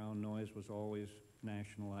background noise was always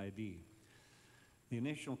national ID. The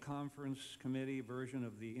initial conference committee version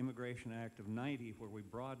of the Immigration Act of '90, where we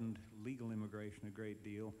broadened legal immigration a great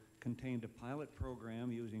deal, contained a pilot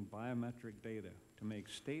program using biometric data to make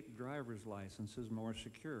state driver's licenses more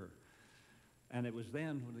secure. And it was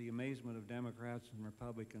then, with the amazement of Democrats and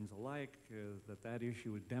Republicans alike, that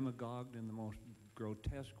issue was demagogued in the most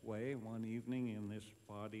grotesque way one evening in this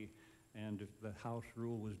body, and the House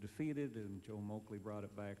rule was defeated, and Joe Moakley brought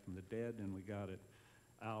it back from the dead, and we got it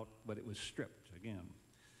out, but it was stripped again.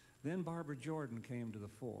 Then Barbara Jordan came to the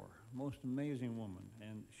fore, most amazing woman,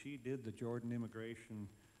 and she did the Jordan Immigration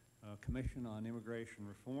Commission on Immigration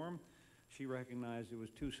Reform. She recognized it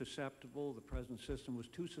was too susceptible, the present system was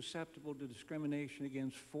too susceptible to discrimination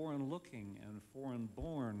against foreign-looking and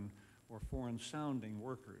foreign-born or foreign-sounding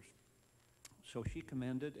workers. So she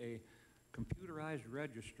commended a computerized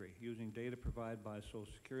registry using data provided by Social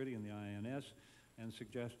Security and the INS, and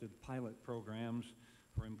suggested pilot programs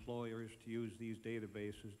for employers to use these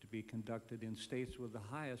databases to be conducted in states with the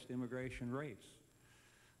highest immigration rates.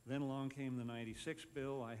 Then along came the '96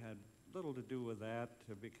 bill. I had little to do with that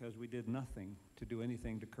because we did nothing to do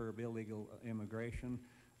anything to curb illegal immigration,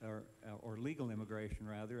 or legal immigration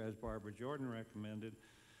rather, as Barbara Jordan recommended.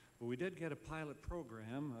 But we did get a pilot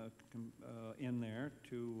program in there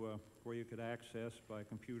to where you could access by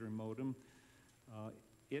computer modem.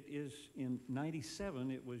 It is in '97,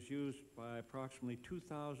 it was used by approximately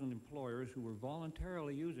 2,000 employers who were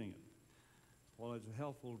voluntarily using it. While it's a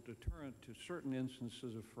helpful deterrent to certain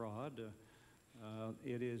instances of fraud,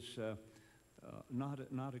 it is not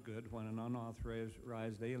a good when an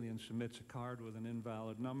unauthorized alien submits a card with an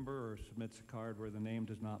invalid number or submits a card where the name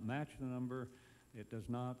does not match the number. It does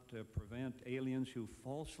not prevent aliens who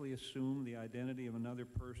falsely assume the identity of another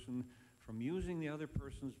person from using the other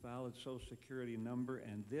person's valid Social Security number,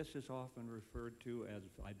 and this is often referred to as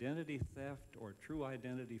identity theft or true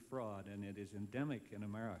identity fraud, and it is endemic in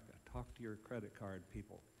America. Talk to your credit card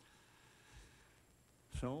people.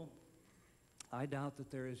 So, I doubt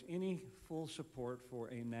that there is any full support for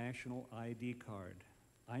a national ID card.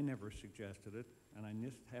 I never suggested it, and I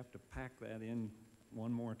just have to pack that in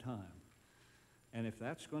one more time. And if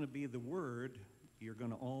that's going to be the word, you're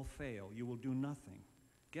going to all fail. You will do nothing.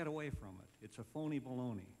 Get away from it. It's a phony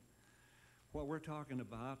baloney. What we're talking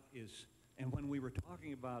about is, and when we were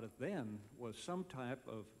talking about it then, was some type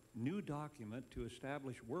of new document to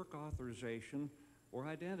establish work authorization or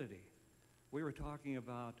identity. We were talking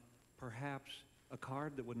about perhaps a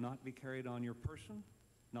card that would not be carried on your person,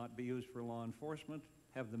 not be used for law enforcement,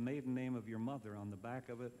 have the maiden name of your mother on the back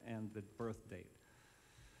of it and the birth date.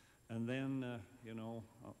 And then, you know,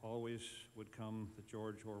 always would come the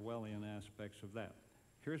George Orwellian aspects of that.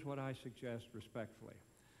 Here's what I suggest respectfully.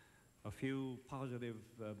 A few positive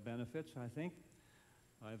benefits, I think.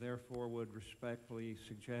 I therefore would respectfully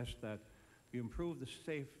suggest that you improve the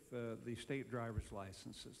state driver's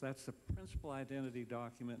licenses. That's the principal identity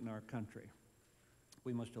document in our country.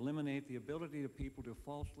 We must eliminate the ability of people to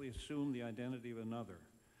falsely assume the identity of another.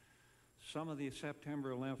 Some of the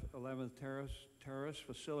September 11th terrorists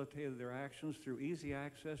facilitated their actions through easy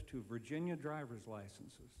access to Virginia driver's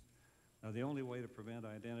licenses. Now, the only way to prevent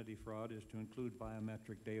identity fraud is to include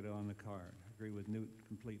biometric data on the card. I agree with Newt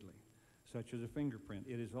completely, such as a fingerprint.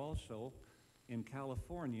 It is also, in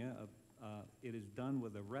California, it is done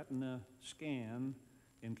with a retina scan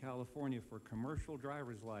in California for commercial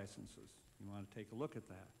driver's licenses. You want to take a look at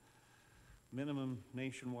that. Minimum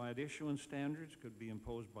nationwide issuance standards could be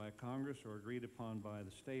imposed by Congress or agreed upon by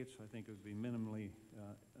the states. I think it would be minimally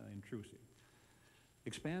intrusive.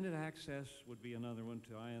 Expanded access would be another one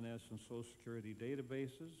to INS and Social Security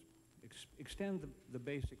databases. Extend the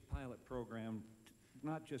basic pilot program to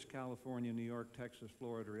not just California, New York, Texas,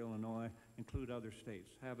 Florida, or Illinois, include other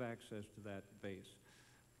states. Have access to that base.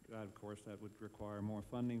 Of course, that would require more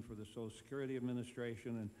funding for the Social Security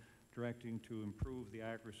Administration and directing to improve the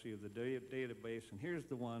accuracy of the database. And here's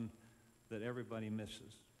the one that everybody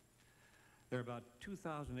misses. There are about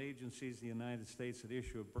 2,000 agencies in the United States that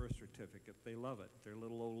issue a birth certificate. They love it. They're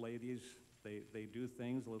little old ladies. They do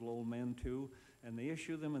things, little old men too, and they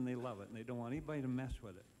issue them and they love it, and they don't want anybody to mess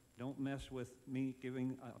with it. Don't mess with me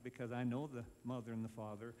giving, because I know the mother and the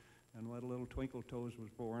father, and when little Twinkle Toes was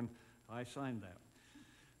born, I signed that.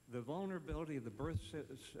 The vulnerability of the birth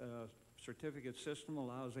certificate system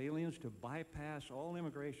allows aliens to bypass all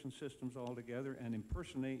immigration systems altogether and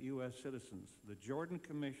impersonate U.S. citizens. The Jordan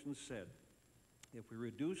Commission said, if we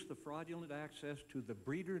reduce the fraudulent access to the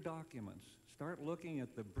breeder documents, start looking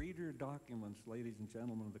at the breeder documents, ladies and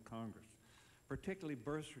gentlemen of the Congress, particularly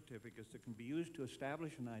birth certificates that can be used to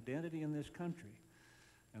establish an identity in this country.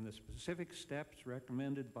 And the specific steps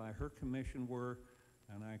recommended by her commission were,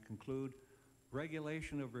 and I conclude,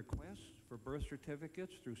 regulation of requests for birth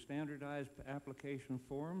certificates through standardized application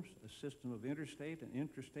forms, a system of interstate and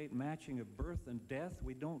interstate matching of birth and death.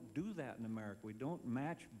 We don't do that in America. We don't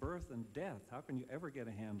match birth and death. How can you ever get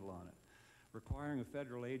a handle on it? Requiring a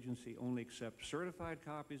federal agency only accept certified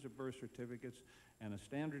copies of birth certificates and a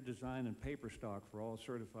standard design and paper stock for all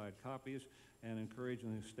certified copies, and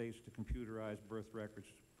encouraging the states to computerize birth records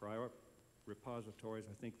repositories.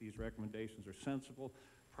 I think these recommendations are sensible,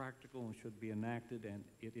 practical, and should be enacted, and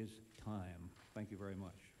it is time. Thank you very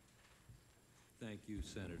much. Thank you,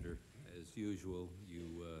 Senator. As usual,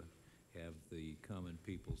 you have the common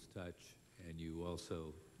people's touch, and you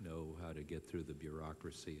also know how to get through the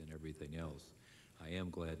bureaucracy and everything else. I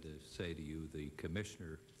am glad to say to you, the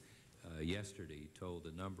commissioner yesterday told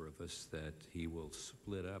a number of us that he will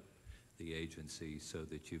split up the agency so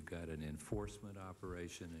that you've got an enforcement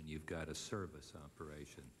operation and you've got a service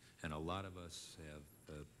operation. And a lot of us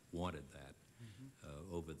have wanted that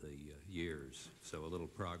over the years. So a little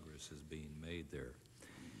progress is being made there.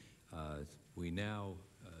 We now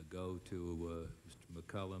go to Mr.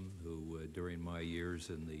 McCollum, who during my years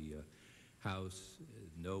in the House,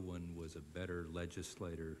 no one was a better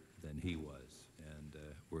legislator than he was. And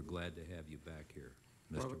we're glad to have you back here,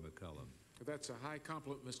 Mr. McCollum. That's a high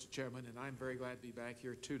compliment, Mr. Chairman, and I'm very glad to be back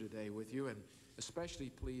here too today with you, and especially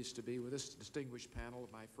pleased to be with this distinguished panel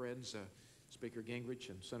of my friends, Speaker Gingrich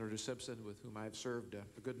and Senator Simpson, with whom I've served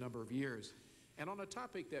a good number of years, and on a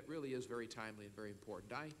topic that really is very timely and very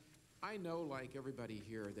important. I know, like everybody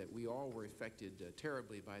here, that we all were affected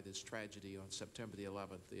terribly by this tragedy on September the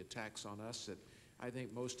 11th, the attacks on us that I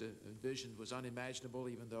think most envisioned was unimaginable,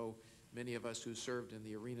 even though many of us who served in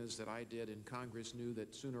the arenas that I did in Congress knew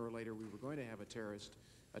that sooner or later we were going to have a terrorist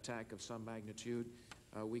attack of some magnitude.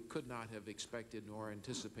 We could not have expected nor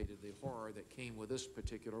anticipated the horror that came with this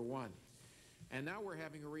particular one. And now we're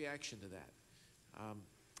having a reaction to that.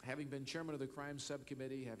 Having been chairman of the Crime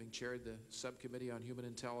Subcommittee, having chaired the Subcommittee on Human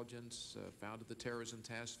Intelligence, founded the Terrorism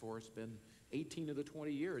Task Force, been 18 of the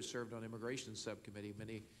 20 years served on Immigration Subcommittee,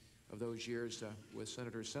 many of those years with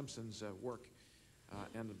Senator Simpson's work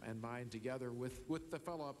and mine together with the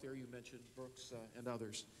fellow up there you mentioned, Brooks, and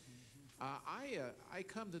others. I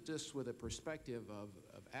come to this with a perspective of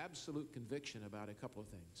absolute conviction about a couple of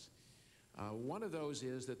things. One of those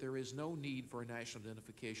is that there is no need for a national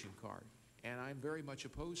identification card, and I'm very much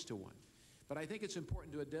opposed to one. But I think it's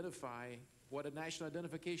important to identify what a national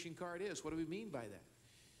identification card is. What do we mean by that?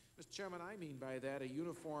 Mr. Chairman, I mean by that a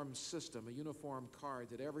uniform system, a uniform card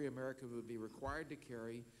that every American would be required to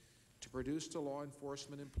carry to produce to law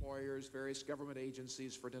enforcement, employers, various government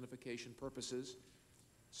agencies for identification purposes.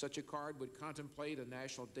 Such a card would contemplate a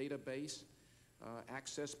national database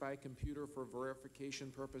accessed by a computer for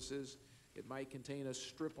verification purposes. It might contain a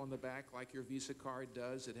strip on the back like your Visa card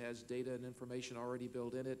does. It has data and information already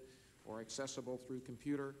built in it or accessible through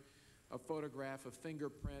computer. A photograph, a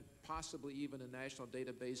fingerprint, possibly even a national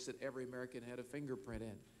database that every American had a fingerprint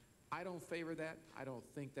in. I don't favor that. I don't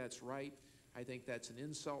think that's right. I think that's an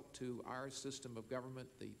insult to our system of government,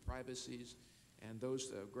 the privacies, and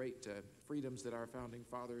those great freedoms that our founding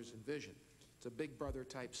fathers envisioned. It's a big brother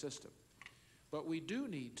type system. But we do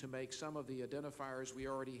need to make some of the identifiers we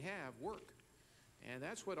already have work. And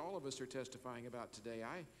that's what all of us are testifying about today.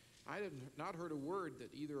 I have not heard a word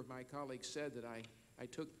that either of my colleagues said that I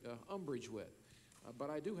took umbrage with. but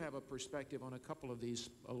I do have a perspective on a couple of these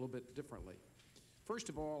a little bit differently. First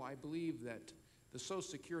of all, I believe that the Social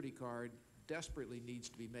Security card desperately needs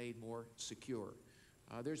to be made more secure.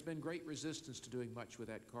 There's been great resistance to doing much with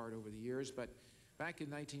that card over the years, but back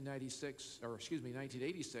in 1986,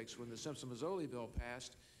 when the Simpson-Mazzoli bill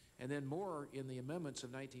passed, and then more in the amendments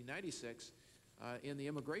of 1996, in the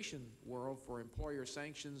immigration world for employer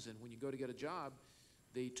sanctions and when you go to get a job,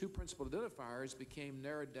 the two principal identifiers became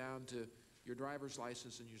narrowed down to your driver's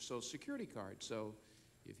license and your Social Security card. So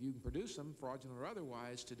if you can produce them, fraudulent or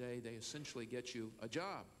otherwise, today they essentially get you a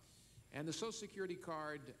job. And the Social Security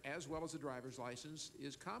card, as well as the driver's license,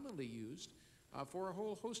 is commonly used for a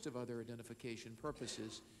whole host of other identification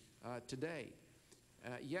purposes today.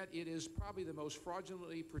 Yet it is probably the most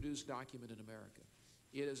fraudulently produced document in America.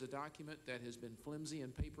 It is a document that has been flimsy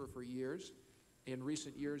in paper for years. In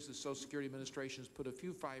recent years, the Social Security Administration has put a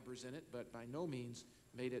few fibers in it, but by no means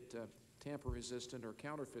made it tamper-resistant or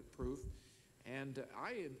counterfeit-proof. And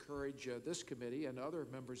I encourage this committee and other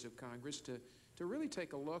members of Congress to really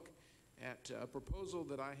take a look at a proposal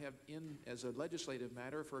that I have in as a legislative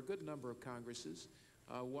matter for a good number of Congresses.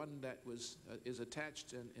 One that is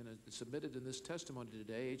attached and submitted in this testimony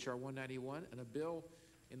today, H.R. 191, and a bill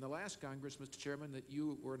in the last Congress, Mr. Chairman, that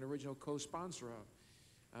you were an original co-sponsor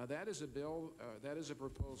of. That is a bill, that is a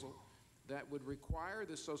proposal that would require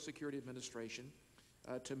the Social Security Administration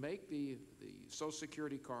to make the Social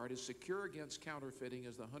Security card as secure against counterfeiting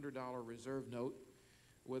as the $100 reserve note,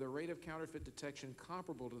 with a rate of counterfeit detection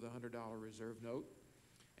comparable to the $100 reserve note,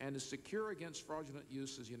 and as secure against fraudulent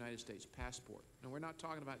use as the United States passport. Now, we're not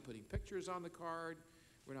talking about putting pictures on the card.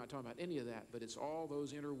 We're not talking about any of that, but it's all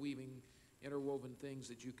those interwoven things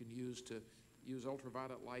that you can use to use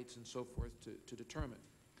ultraviolet lights and so forth to determine.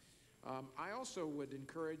 I also would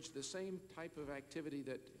encourage the same type of activity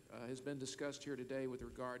that has been discussed here today with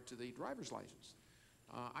regard to the driver's license.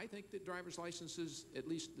 I think that driver's licenses, at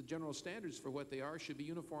least the general standards for what they are, should be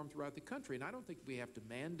uniform throughout the country. And I don't think we have to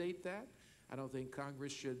mandate that. I don't think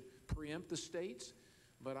Congress should preempt the states.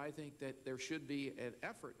 But I think that there should be an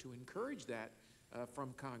effort to encourage that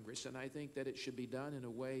from Congress. And I think that it should be done in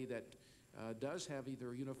a way that does have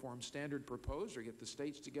either a uniform standard proposed or get the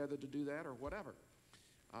states together to do that or whatever.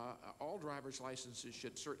 All driver's licenses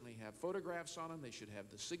should certainly have photographs on them. They should have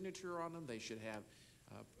the signature on them. They should have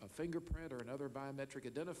a fingerprint or another biometric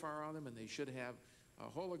identifier on them, and they should have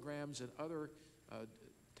holograms and other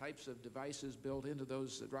types of devices built into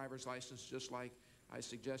those driver's licenses, just like I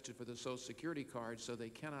suggested for the Social Security card, so they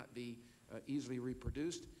cannot be easily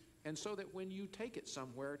reproduced, and so that when you take it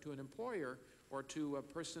somewhere to an employer or to a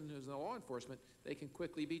person who's in law enforcement, they can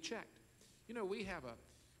quickly be checked. You know, we have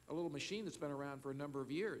a little machine that's been around for a number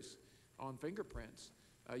of years on fingerprints.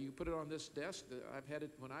 You put it on this desk. I've had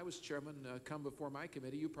it when I was chairman come before my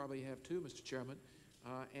committee. You probably have too, Mr. Chairman.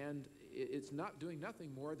 And it's not doing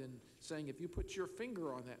nothing more than saying if you put your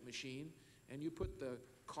finger on that machine and you put the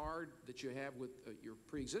card that you have with your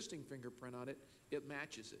pre-existing fingerprint on it, it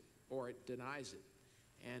matches it or it denies it.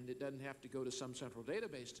 And it doesn't have to go to some central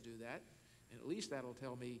database to do that. And at least that'll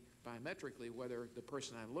tell me biometrically whether the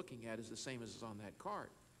person I'm looking at is the same as is on that card.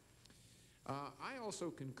 I also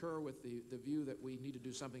concur with the view that we need to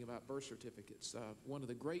do something about birth certificates. One of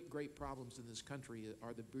the great problems in this country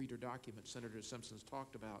are the breeder documents Senator Simpson's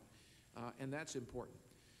talked about, and that's important.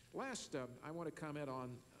 Last, I want to comment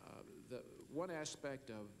on the one aspect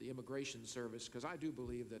of the Immigration Service, because I do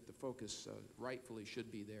believe that the focus rightfully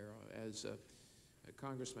should be there. As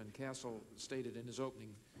Congressman Castle stated in his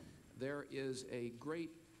opening, there is a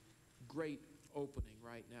great opening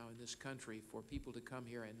right now in this country for people to come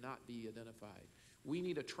here and not be identified. We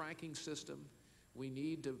need a tracking system. We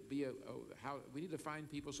need to we need to find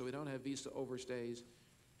people so we don't have visa overstays,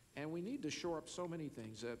 and we need to shore up so many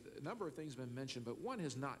things. A number of things have been mentioned, but one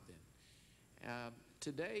has not been.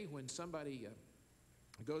 Today, when somebody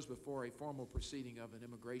goes before a formal proceeding of an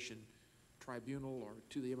immigration tribunal or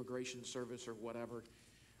to the Immigration Service or whatever,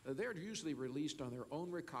 they're usually released on their own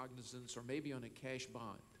recognizance or maybe on a cash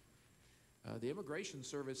bond. The Immigration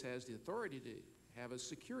Service has the authority to have a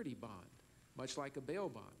security bond, much like a bail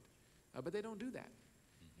bond, but they don't do that.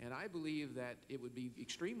 And I believe that it would be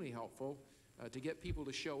extremely helpful to get people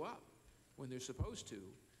to show up when they're supposed to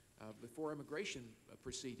before immigration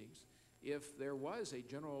proceedings if there was a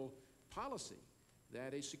general policy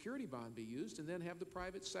that a security bond be used, and then have the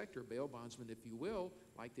private sector, bail bondsmen, if you will,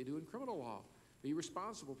 like they do in criminal law, be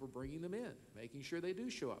responsible for bringing them in, making sure they do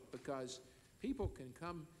show up, because people can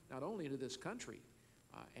come not only into this country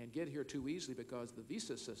and get here too easily because of the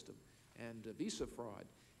visa system and visa fraud,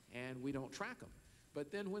 and we don't track them.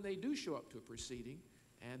 But then when they do show up to a proceeding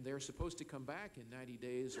and they're supposed to come back in 90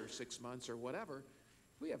 days or 6 months or whatever.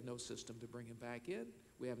 We have no system to bring them back in.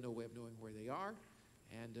 We have no way of knowing where they are,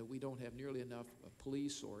 and we don't have nearly enough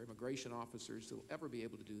police or immigration officers that will ever be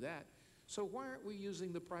able to do that. So why aren't we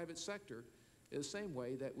using the private sector the same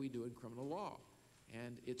way that we do in criminal law?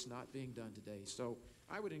 And it's not being done today. So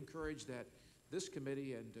I would encourage that this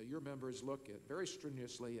committee and your members look at very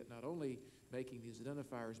strenuously at not only making these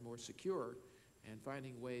identifiers more secure and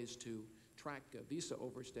finding ways to track visa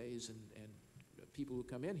overstays and people who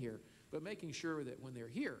come in here, but making sure that when they're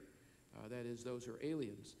here, that is, those who are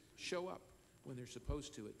aliens, show up when they're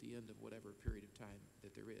supposed to at the end of whatever period of time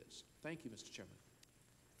that there is. Thank you, Mr. Chairman.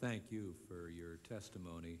 Thank you for your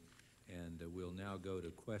testimony. And we'll now go to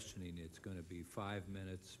questioning. It's going to be 5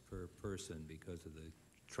 minutes per person because of the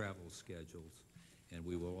travel schedules. And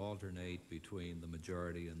we will alternate between the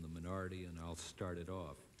majority and the minority, and I'll start it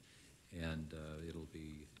off. And it'll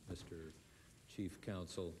be Mr. Chief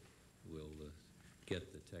Counsel will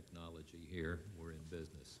get the technology here. We're in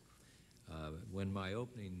business. When my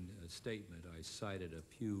opening statement, I cited a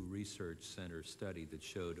Pew Research Center study that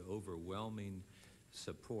showed overwhelming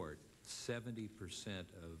support. 70%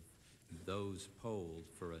 of those polled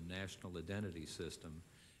for a national identity system.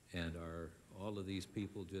 And are all of these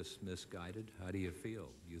people just misguided? How do you feel?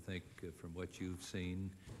 You think from what you've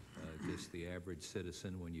seen, just the average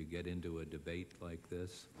citizen, when you get into a debate like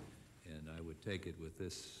this, and I would take it with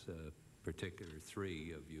this particular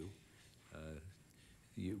three of you,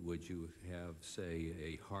 would you have, say,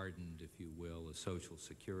 a hardened, if you will, a Social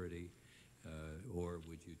Security, or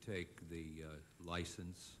would you take the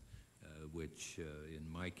license, which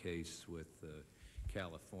in my case with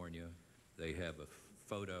California, they have a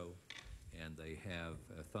photo and they have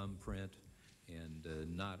a thumbprint, and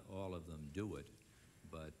not all of them do it,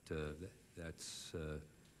 but that's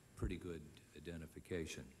pretty good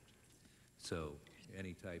identification. So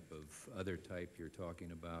any type of other type you're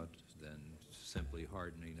talking about, then simply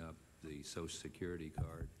hardening up the Social Security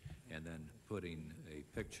card and then putting a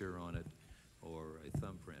picture on it or a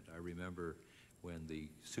thumbprint. I remember when the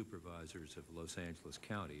supervisors of Los Angeles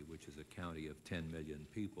County, which is a county of 10 million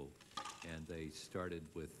people, and they started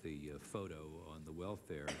with the photo on the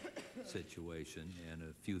welfare situation, and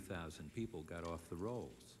a few thousand people got off the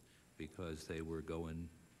rolls because they were going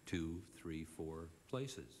 2, 3, 4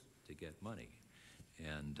 places to get money.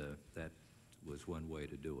 And that was one way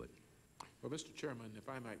to do it. Well, Mr. Chairman, if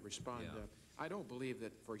I might respond, Yeah. I don't believe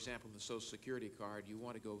that, for example, in the Social Security card, you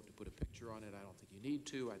want to go to put a picture on it. I don't think you need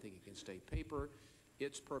to. I think it can stay paper.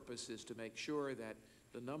 Its purpose is to make sure that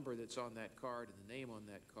the number that's on that card and the name on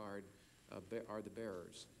that card are the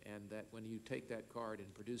bearers, and that when you take that card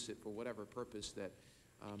and produce it for whatever purpose, that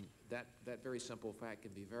that very simple fact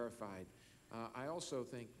can be verified. I also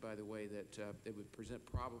think, by the way, that it would present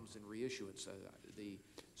problems in reissuance. The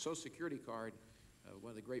Social Security card,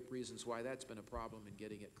 one of the great reasons why that's been a problem in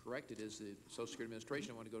getting it corrected is the Social Security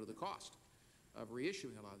Administration want to go to the cost of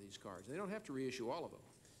reissuing a lot of these cards. They don't have to reissue all of them,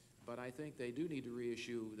 but I think they do need to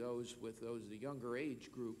reissue those with the younger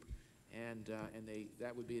age group, and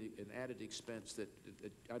that would be an added expense that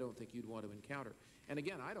I don't think you'd want to encounter. And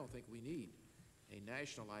again, I don't think we need a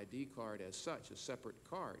national ID card as such, a separate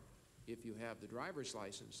card. If you have the driver's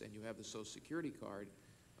license and you have the Social Security card,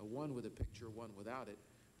 one with a picture, one without it,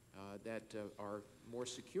 that are more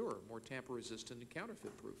secure, more tamper-resistant and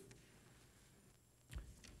counterfeit-proof.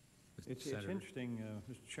 It's interesting,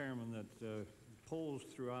 Mr. Chairman, that polls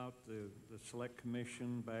throughout the Select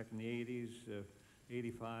Commission back in the 80s,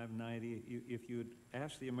 85, 90, if you would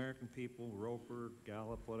ask the American people, Roper,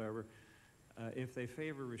 Gallup, whatever, if they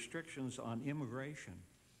favor restrictions on immigration,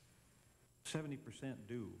 70%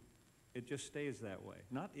 do. It just stays that way.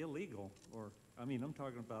 Not illegal, or, I mean, I'm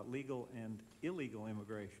talking about legal and illegal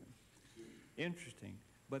immigration. Interesting.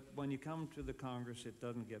 But when you come to the Congress, it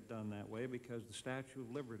doesn't get done that way because the Statue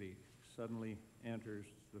of Liberty suddenly enters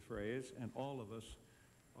the phrase, and all of us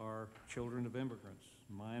are children of immigrants.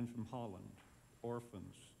 Mine from Holland,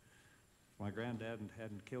 orphans. If my granddad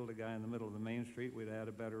hadn't killed a guy in the middle of the main street, we'd had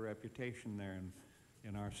a better reputation there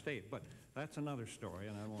in our state. But that's another story,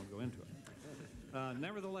 and I won't go into it.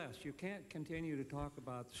 Nevertheless, you can't continue to talk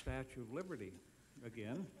about the Statue of Liberty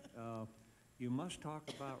again. You must talk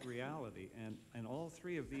about reality, and all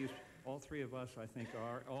three of us, I think,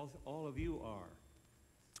 are. All of you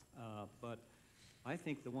are. But I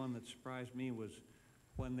think the one that surprised me was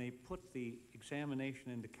when they put the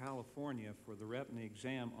examination into California for the retina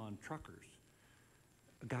exam on truckers.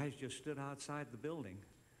 The guys just stood outside the building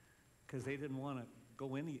because they didn't want to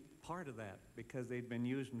go any part of that because they'd been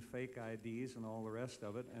using fake IDs and all the rest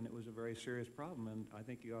of it, and it was a very serious problem. And I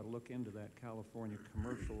think you ought to look into that California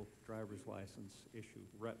commercial driver's license issue,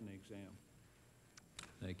 retina exam.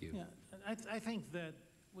 Thank you. Yeah, I think that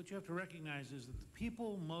what you have to recognize is that the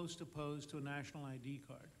people most opposed to a national ID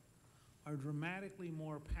card are dramatically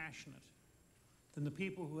more passionate than the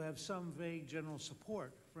people who have some vague general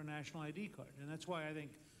support for a national ID card. And that's why I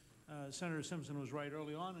think Senator Simpson was right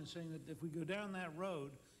early on in saying that if we go down that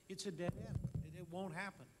road, it's a dead end. It won't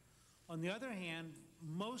happen. On the other hand,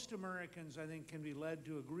 most Americans, I think, can be led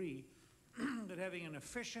to agree that having an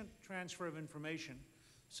efficient transfer of information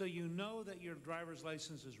so you know that your driver's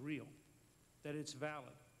license is real, that it's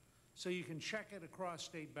valid, so you can check it across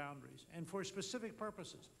state boundaries and for specific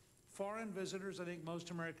purposes. Foreign visitors, I think most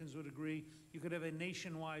Americans would agree, you could have a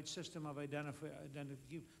nationwide system of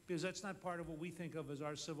identification, because that's not part of what we think of as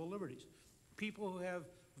our civil liberties. People who have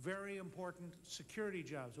very important security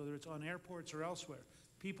jobs, whether it's on airports or elsewhere,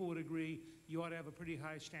 people would agree you ought to have a pretty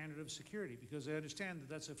high standard of security because they understand that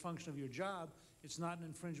that's a function of your job. It's not an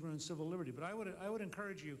infringement on civil liberty. But I would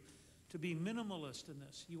encourage you to be minimalist in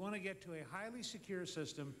this. You want to get to a highly secure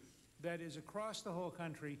system that is across the whole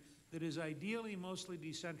country, that is ideally mostly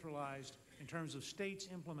decentralized in terms of states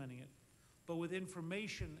implementing it, but with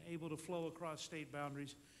information able to flow across state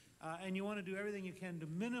boundaries. And you want to do everything you can to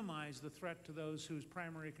minimize the threat to those whose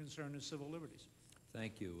primary concern is civil liberties.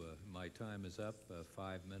 Thank you. My time is up.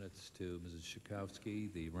 5 minutes to Mrs.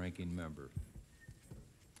 Schakowsky, the ranking member.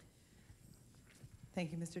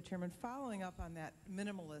 Thank you, Mr. Chairman. Following up on that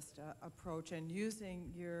minimalist approach and using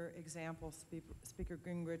your example, Speaker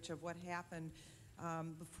Gingrich, of what happened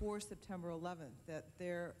before September 11th, that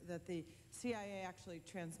the CIA actually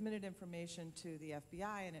transmitted information to the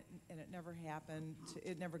FBI and it never happened.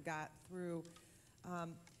 It never got through.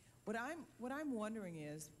 What I'm wondering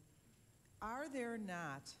is, are there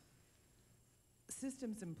not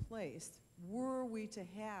systems in place, were we to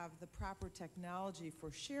have the proper technology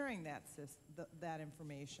for sharing that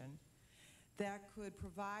information, that could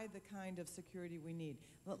provide the kind of security we need?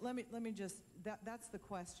 Let me just, that's the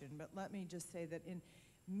question, but let me just say that in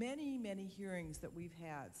many, many hearings that we've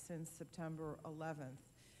had since September 11th,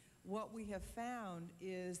 what we have found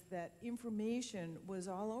is that information was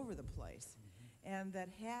all over the place, and that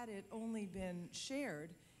had it only been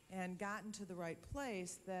shared and gotten to the right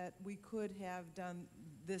place, that we could have done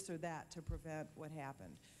this or that to prevent what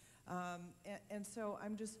happened. And so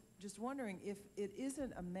I'm just wondering if it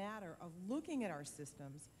isn't a matter of looking at our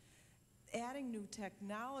systems, adding new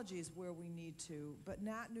technologies where we need to, but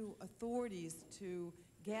not new authorities to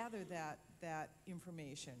gather that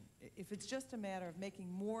information. If it's just a matter of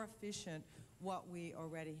making more efficient what we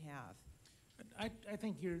already have. I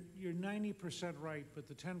think you're 90% right, but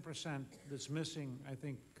the 10% that's missing, I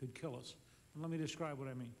think, could kill us. And let me describe what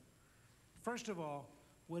I mean. First of all,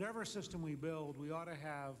 whatever system we build, we ought to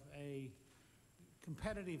have a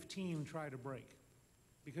competitive team try to break.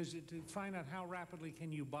 Because to find out how rapidly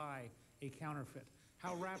can you buy a counterfeit,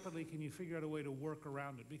 how rapidly can you figure out a way to work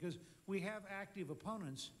around it. Because we have active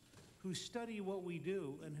opponents who study what we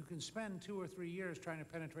do and who can spend 2 or 3 years trying to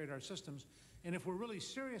penetrate our systems. And if we're really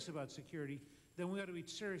serious about security, then we ought to be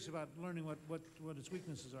serious about learning what its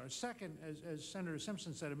weaknesses are. Second, as Senator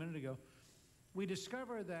Simpson said a minute ago, we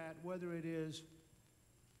discover that whether it is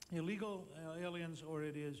illegal aliens or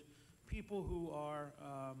it is people who are,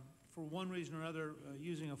 for one reason or another,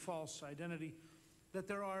 using a false identity, that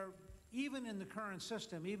there are, even in the current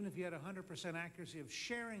system, even if you had 100% accuracy of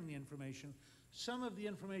sharing the information, some of the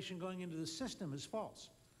information going into the system is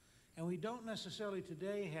false. And we don't necessarily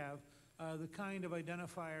today have the kind of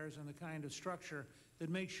identifiers and the kind of structure that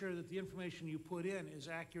makes sure that the information you put in is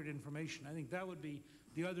accurate information. I think that would be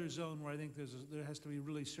the other zone where I think there has to be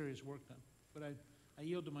really serious work done. But I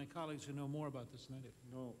yield to my colleagues who know more about this than I do.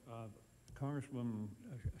 No, Congresswoman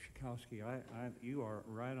Schakowsky, you are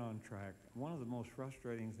right on track. One of the most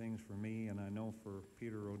frustrating things for me, and I know for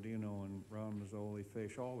Peter Rodino and Ron Mazzoli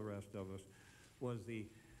Fish, all the rest of us, was the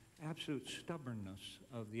absolute stubbornness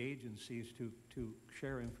of the agencies to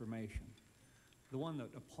share information. The one that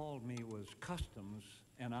appalled me was Customs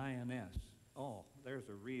and INS. Oh, there's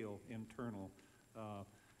a real internal,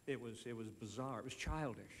 it was bizarre, it was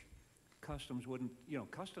childish. Customs wouldn't,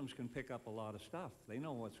 Customs can pick up a lot of stuff. They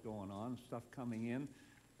know what's going on, stuff coming in,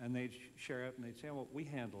 and they'd share it and they'd say, well, we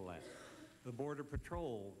handle that. The Border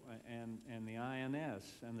Patrol and the INS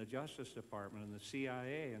and the Justice Department and the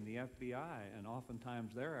CIA and the FBI, and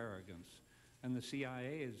oftentimes their arrogance, and the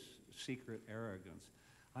CIA's secret arrogance.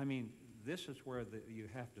 I mean, this is where you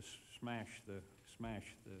have to smash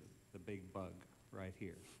the big bug right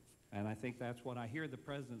here. And I think that's what I hear the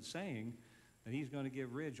President saying, and he's going to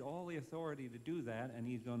give Ridge all the authority to do that, and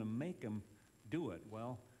he's going to make him do it.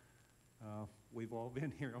 Well, we've all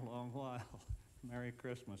been here a long while. Merry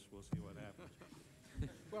Christmas. We'll see what happens.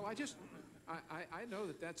 Well, I know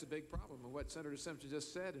that that's a big problem, and what Senator Simpson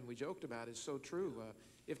just said and we joked about is so true.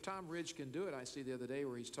 If Tom Ridge can do it, I see the other day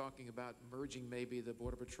where he's talking about merging maybe the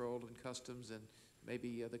Border Patrol and Customs and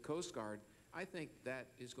maybe the Coast Guard, I think that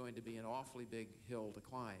is going to be an awfully big hill to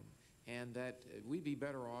climb, and that we'd be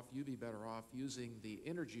better off, you'd be better off using the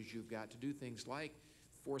energies you've got to do things like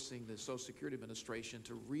forcing the Social Security Administration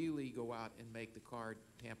to really go out and make the card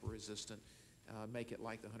tamper resistant, make it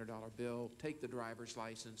like the $100 bill, take the driver's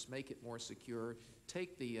license, make it more secure,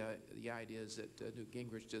 take the ideas that Newt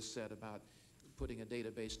Gingrich just said about putting a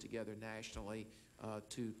database together nationally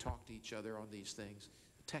to talk to each other on these things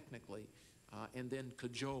technically, and then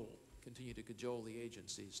continue to cajole the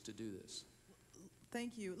agencies to do this.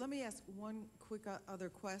 Thank you. Let me ask one quick other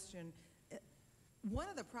question. One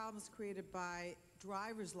of the problems created by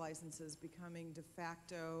driver's licenses becoming de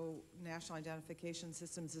facto national identification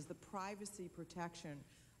systems is the privacy protection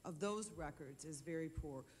of those records is very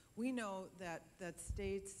poor. We know that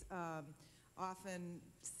states often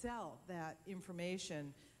sell that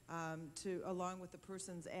information along with the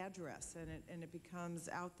person's address, and it becomes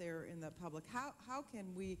out there in the public. How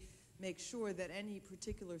can we make sure that any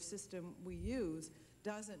particular system we use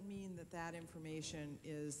doesn't mean that that information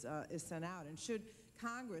is sent out? And should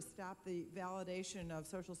Congress stop the validation of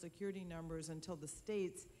Social Security numbers until the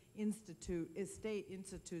state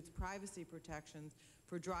institutes privacy protections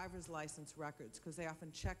for driver's license records, because they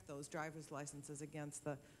often check those driver's licenses against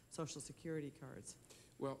the Social Security cards?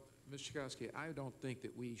 Well, Ms. Tchaikovsky, I don't think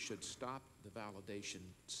that we should stop the validation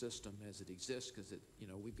system as it exists, because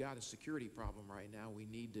we've got a security problem right now. We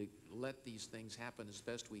need to let these things happen as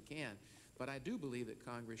best we can. But I do believe that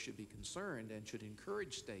Congress should be concerned and should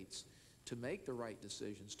encourage states to make the right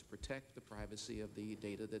decisions to protect the privacy of the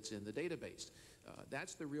data that's in the database.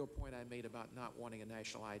 That's the real point I made about not wanting a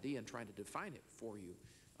national ID and trying to define it for you.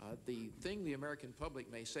 The thing the American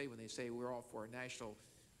public may say when they say we're all for a national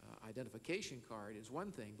identification card is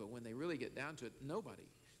one thing, but when they really get down to it, nobody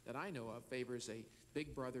that I know of favors a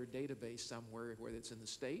big brother database somewhere, whether it's in the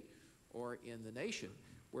state or in the nation,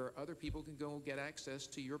 where other people can go get access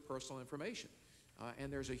to your personal information.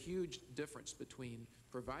 And there's a huge difference between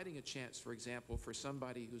providing a chance, for example, for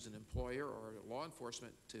somebody who's an employer or law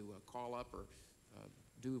enforcement to call up or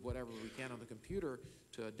do whatever we can on the computer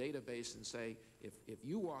to a database and say, if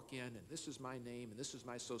you walk in and this is my name and this is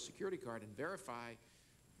my Social Security card, and verify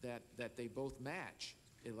that they both match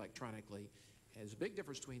electronically. And there's a big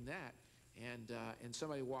difference between that and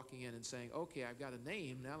somebody walking in and saying, okay, I've got a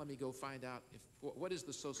name, now let me go find out what is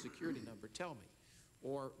the Social Security number, tell me.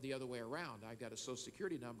 Or the other way around, I've got a Social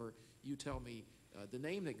Security number, you tell me the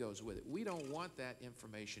name that goes with it. We don't want that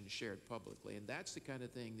information shared publicly, and that's the kind of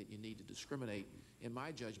thing that you need to discriminate, in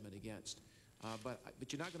my judgment, against. But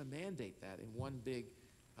you're not going to mandate that in one big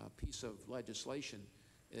piece of legislation.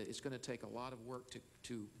 It's going to take a lot of work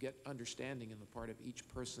to get understanding on the part of each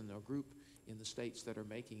person or group in the states that are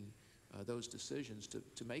making those decisions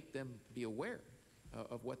to make them be aware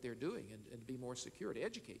of what they're doing and be more secure, to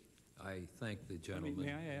educate. I thank the gentleman.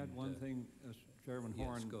 May I add one thing, Chairman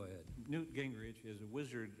Horn? Yes, go ahead. Newt Gingrich is a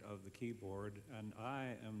wizard of the keyboard, and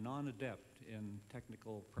I am non-adept in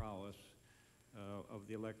technical prowess of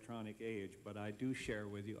the electronic age, but I do share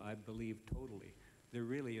with you, I believe totally, there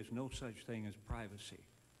really is no such thing as privacy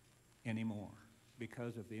anymore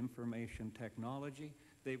because of the information technology.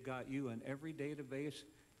 They've got you in every database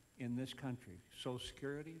in this country: Social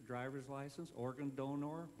Security, driver's license, organ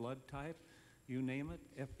donor, blood type, you name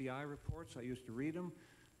it, FBI reports, I used to read them,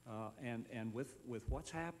 and with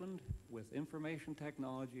what's happened with information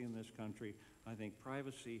technology in this country, I think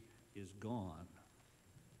privacy is gone.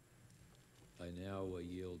 I now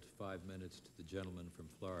yield 5 minutes to the gentleman from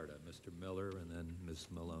Florida, Mr. Miller, and then Ms.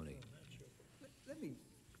 Maloney. Let me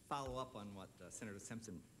follow up on what Senator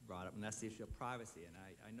Simpson brought up, and that's the issue of privacy. And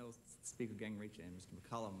I know Speaker Gingrich and Mr.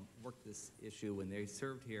 McCollum worked this issue when they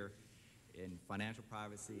served here in financial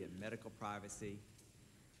privacy and medical privacy,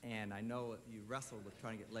 and I know you wrestled with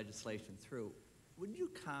trying to get legislation through. Would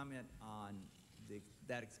you comment on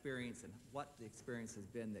that experience and what the experience has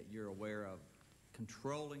been that you're aware of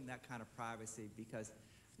controlling that kind of privacy? Because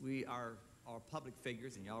we are public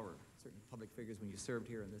figures, and y'all were certainly public figures when you served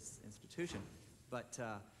here in this institution, but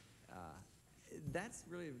that's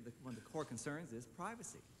really one of the core concerns is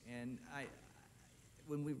privacy. And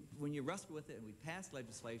when you wrestle with it and we pass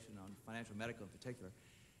legislation on financial medical in particular,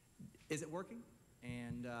 is it working?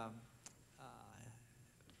 And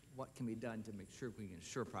what can be done to make sure we can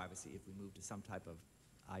ensure privacy if we move to some type of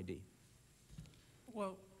ID?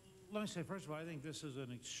 Well, let me say, first of all, I think this is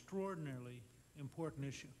an extraordinarily important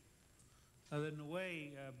issue. In a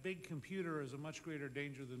way, big computer is a much greater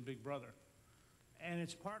danger than Big Brother. And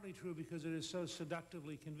it's partly true because it is so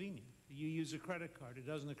seductively convenient. You use a credit card. It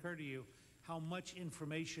doesn't occur to you how much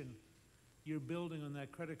information you're building on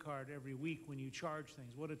that credit card every week when you charge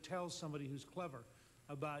things, what it tells somebody who's clever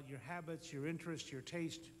about your habits, your interests, your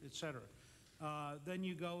taste, etc. Then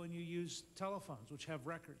you go and you use telephones, which have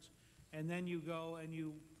records. And then you go and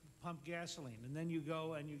you pump gasoline. And then you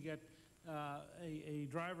go and you get a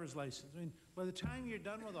driver's license. I mean, by the time you're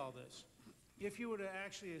done with all this, if you were to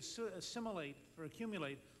actually assimilate or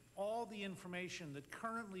accumulate all the information that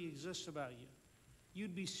currently exists about you,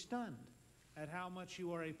 you'd be stunned at how much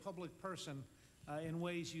you are a public person in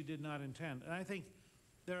ways you did not intend. And I think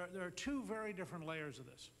there are two very different layers of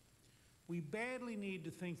this. We badly need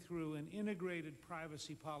to think through an integrated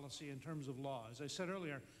privacy policy in terms of law. As I said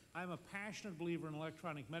earlier, I'm a passionate believer in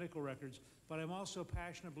electronic medical records, but I'm also a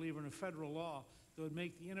passionate believer in a federal law that would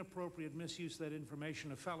make the inappropriate misuse of that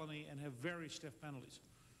information a felony and have very stiff penalties.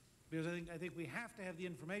 Because I think we have to have the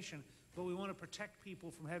information, but we want to protect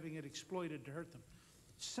people from having it exploited to hurt them.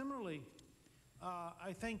 Similarly,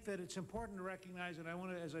 I think that it's important to recognize, and I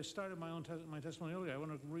want to, as I started my testimony earlier, I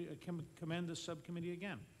want to commend this subcommittee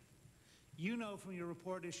again. You know from your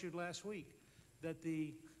report issued last week that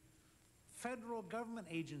the federal government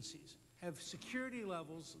agencies have security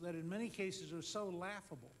levels that in many cases are so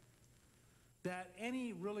laughable that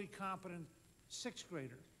any really competent sixth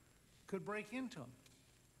grader could break into them.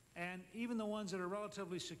 And even the ones that are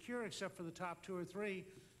relatively secure, except for the top 2 or 3,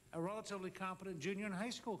 a relatively competent junior in high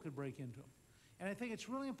school could break into them. And I think it's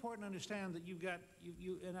really important to understand that you've got,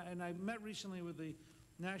 and I met recently with the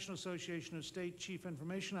National Association of State Chief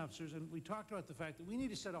Information Officers, and we talked about the fact that we need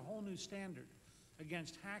to set a whole new standard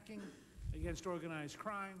against hacking, against organized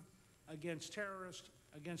crime, against terrorists,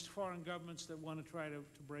 against foreign governments that want to try to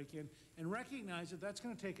break in, and recognize that that's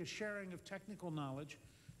going to take a sharing of technical knowledge.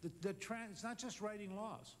 It's not just writing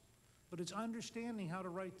laws, but it's understanding how to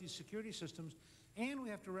write these security systems. And we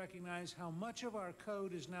have to recognize how much of our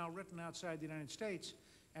code is now written outside the United States.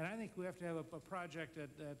 And I think we have to have a project at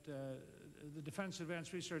the Defense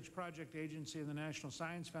Advanced Research Project Agency and the National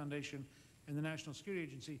Science Foundation and the National Security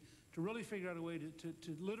Agency to really figure out a way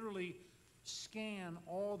to literally scan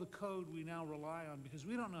all the code we now rely on, because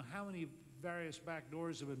we don't know how many various back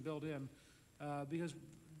doors have been built in, because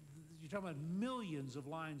you're talking about millions of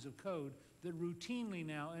lines of code that routinely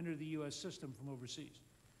now enter the U.S. system from overseas.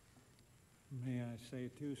 May I say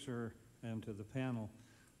too, sir, and to the panel,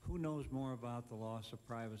 who knows more about the loss of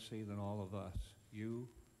privacy than all of us? You,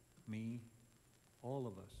 me, all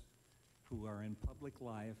of us who are in public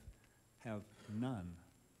life have none.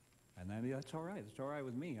 And that's all right. It's all right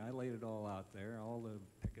with me. I laid it all out there, all the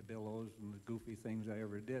peccadillos and the goofy things I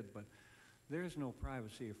ever did. But there's no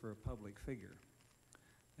privacy for a public figure.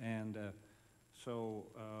 And so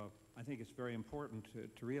I think it's very important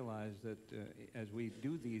to realize that as we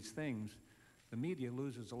do these things, the media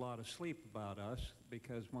loses a lot of sleep about us,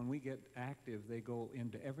 because when we get active, they go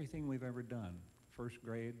into everything we've ever done, first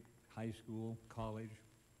grade, high school, college,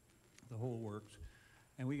 the whole works,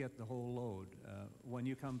 and we get the whole load. When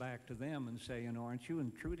you come back to them and say, you know, aren't you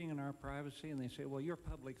intruding on our privacy? And they say, well, you're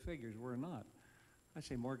public figures, we're not. I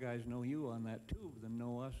say, more guys know you on that tube than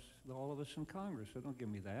know us, all of us in Congress, so don't give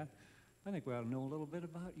me that. I think we ought to know a little bit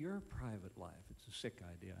about your private life. It's a sick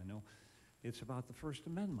idea, I know. It's about the First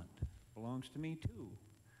Amendment. Belongs to me too.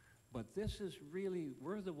 But this is really,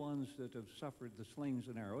 we're the ones that have suffered the slings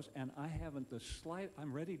and arrows, and I haven't the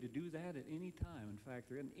I'm ready to do that at any time. In fact,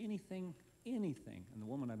 there isn't anything, and the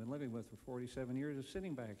woman I've been living with for 47 years is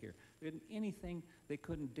sitting back here. There isn't anything they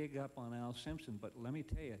couldn't dig up on Al Simpson, but let me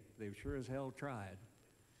tell you, they've sure as hell tried.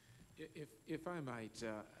 If I might,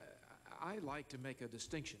 I like to make a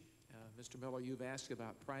distinction. Mr. Miller, you've asked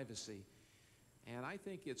about privacy. And I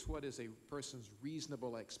think it's what is a person's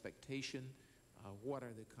reasonable expectation, what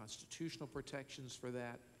are the constitutional protections for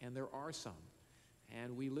that, and there are some.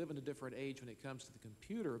 And we live in a different age when it comes to the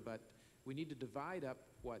computer, but we need to divide up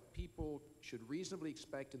what people should reasonably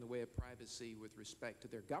expect in the way of privacy with respect to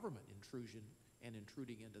their government intrusion and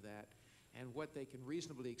intruding into that, and what they can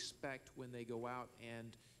reasonably expect when they go out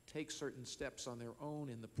and take certain steps on their own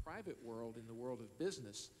in the private world, in the world of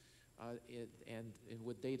business, and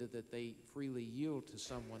with data that they freely yield to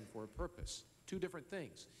someone for a purpose. Two different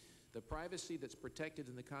things. The privacy that's protected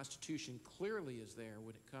in the Constitution clearly is there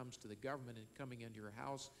when it comes to the government and coming into your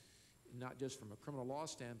house, not just from a criminal law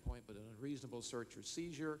standpoint, but an unreasonable search or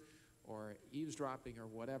seizure or eavesdropping or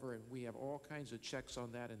whatever, and we have all kinds of checks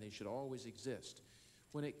on that, and they should always exist.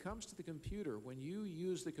 When it comes to the computer, when you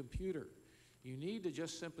use the computer, You need to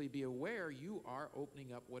just simply be aware you are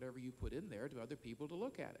opening up whatever you put in there to other people to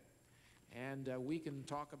look at it. And we can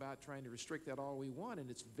talk about trying to restrict that all we want, and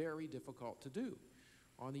it's very difficult to do.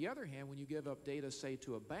 On the other hand, when you give up data, say,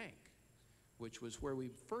 to a bank, which was where we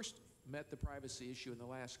first met the privacy issue in the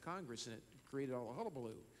last Congress, and it created all the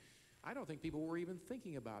hullabaloo, I don't think people were even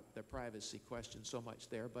thinking about the privacy question so much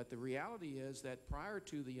there. But the reality is that prior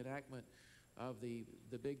to the enactment of the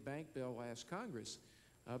big bank bill last Congress,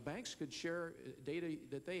 banks could share data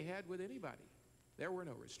that they had with anybody. There were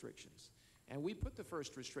no restrictions. And we put the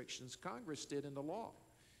first restrictions, Congress did, into law.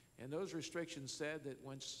 And those restrictions said that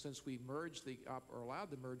since we merged or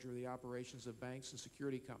allowed the merger of the operations of banks and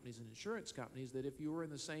security companies and insurance companies, that if you were in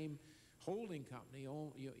the same holding company,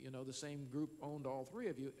 the same group owned all three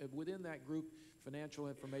of you, within that group, financial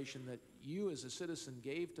information that you as a citizen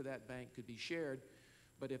gave to that bank could be shared.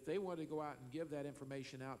 But if they wanted to go out and give that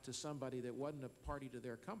information out to somebody that wasn't a party to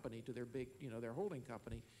their company, to their big, their holding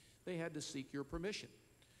company, they had to seek your permission.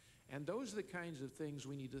 And those are the kinds of things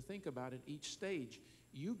we need to think about at each stage.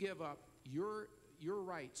 You give up your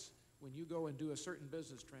rights when you go and do a certain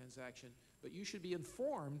business transaction, but you should be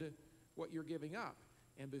informed what you're giving up.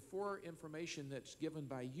 And before information that's given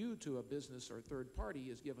by you to a business or third party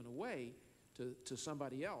is given away to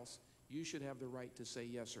somebody else, you should have the right to say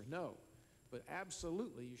yes or no. But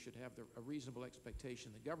absolutely, you should have a reasonable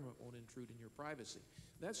expectation the government won't intrude in your privacy.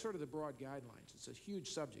 That's sort of the broad guidelines. It's a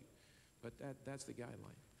huge subject, but that's the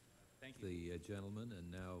guideline. Thank you. The gentleman,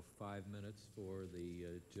 and now 5 minutes for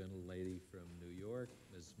the gentlelady from New York,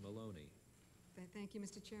 Ms. Maloney. Thank you,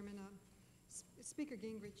 Mr. Chairman. Speaker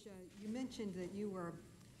Gingrich, you mentioned that you were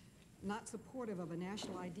not supportive of a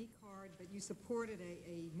national ID card, but you supported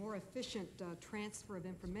a more efficient transfer of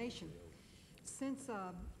information. Since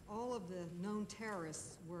all of the known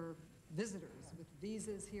terrorists were visitors with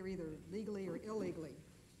visas here either legally or illegally,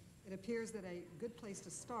 it appears that a good place to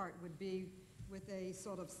start would be with a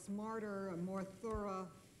sort of smarter, a more thorough,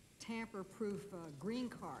 tamper-proof green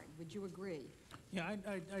card. Would you agree? Yeah,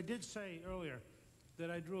 I did say earlier that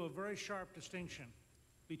I drew a very sharp distinction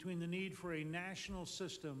between the need for a national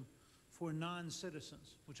system for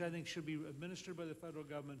non-citizens, which I think should be administered by the federal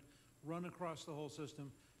government, run across the whole system,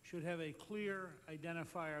 should have a clear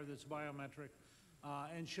identifier that's biometric,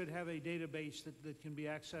 and should have a database that can be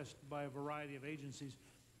accessed by a variety of agencies.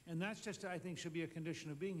 And that's just, I think, should be a condition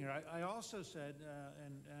of being here. I also said,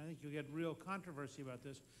 and I think you'll get real controversy about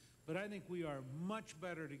this, but I think we are much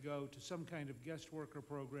better to go to some kind of guest worker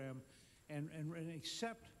program and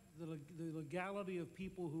accept the legality of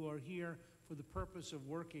people who are here for the purpose of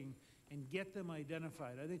working and get them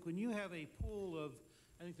identified. I think when you have a pool of,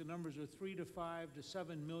 I think the numbers are 3 to 5 to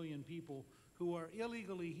 7 million people who are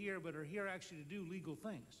illegally here but are here actually to do legal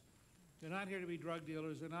things. They're not here to be drug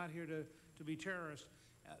dealers. They're not here to be terrorists.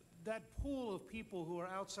 That pool of people who are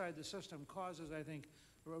outside the system causes, I think,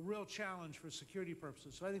 a real challenge for security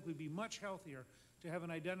purposes. So I think we'd be much healthier to have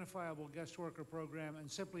an identifiable guest worker program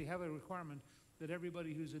and simply have a requirement that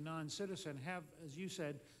everybody who's a non-citizen have, as you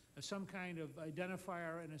said, some kind of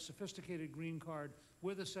identifier and a sophisticated green card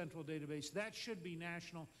with a central database. That should be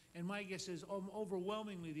national, and my guess is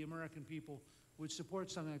overwhelmingly the American people would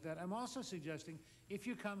support something like that. I'm also suggesting if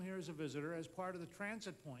you come here as a visitor, as part of the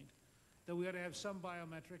transit point, that we ought to have some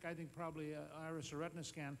biometric, I think probably iris or retina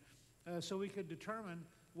scan, so we could determine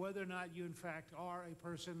whether or not you in fact are a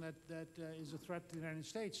person that is a threat to the United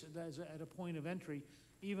States at a point of entry,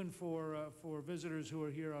 even for visitors who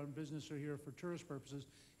are here on business or here for tourist purposes.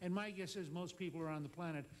 And my guess is most people around the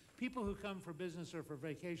planet, people who come for business or for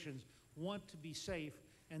vacations, want to be safe,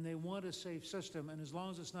 and they want a safe system, and as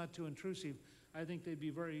long as it's not too intrusive, I think they'd be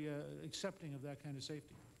very accepting of that kind of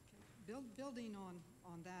safety. Okay. Building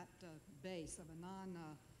on that base of a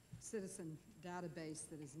non-citizen database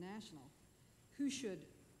that is national, who should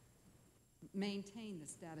maintain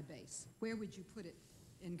this database? Where would you put it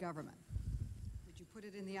in government? Would you put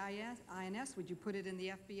it in the INS? Would you put it in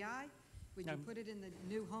the FBI? Would you put it in the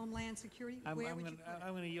new Homeland Security? Where would you put it?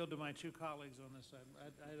 I'm going to yield to my two colleagues on this.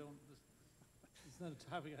 I don't. It's not a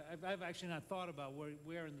topic. I've actually not thought about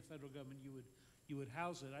where in the federal government you would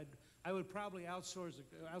house it. I would probably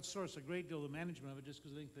outsource a great deal of the management of it, just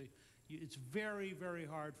because I think it's very, very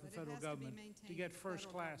hard for the federal government to get first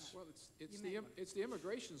class. Well, it's the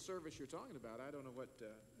immigration service you're talking about. I don't know what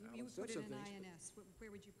you would put it in INS.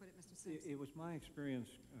 Where would you put it, Mr. Simpson? It was my experience,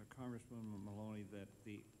 Congresswoman Maloney, that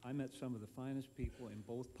I met some of the finest people in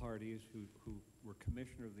both parties who were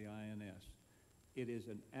commissioner of the INS. It is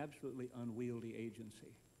an absolutely unwieldy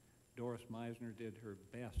agency. Doris Meisner did her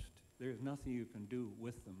best. There's nothing you can do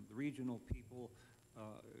with them. The regional people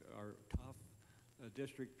are tough.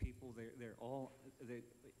 district people,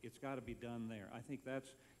 it's got to be done there. I think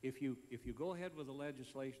that's, if you go ahead with the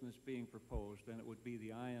legislation that's being proposed, then it would be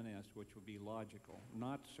the INS, which would be logical,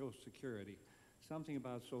 not Social Security. Something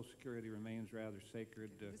about Social Security remains rather sacred.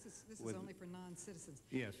 This is only for non-citizens.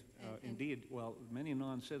 Yes, And indeed. Well, many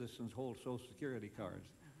non-citizens hold Social Security cards.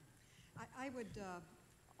 I would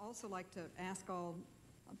also like to ask all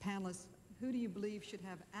panelists, who do you believe should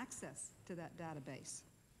have access to that database,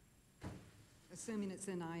 assuming it's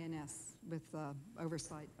in INS with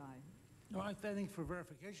oversight by? No, I think for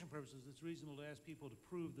verification purposes, it's reasonable to ask people to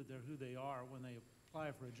prove that they're who they are when they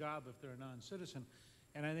apply for a job if they're a non-citizen.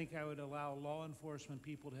 And I think I would allow law enforcement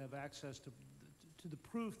people to have access to the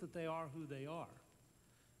proof that they are who they are.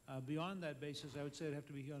 Beyond that basis, I would say it'd have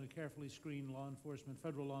to be on a carefully screened law enforcement,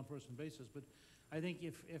 federal law enforcement basis. But I think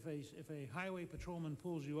if a highway patrolman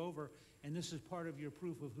pulls you over and this is part of your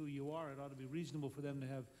proof of who you are, it ought to be reasonable for them to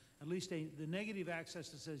have at least the negative access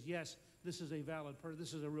that says, yes, this is a valid person,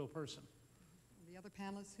 this is a real person. The other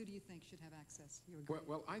panelists, who do you think should have access? You agree?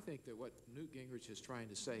 Well, I think that what Newt Gingrich is trying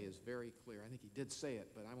to say is very clear. I think he did say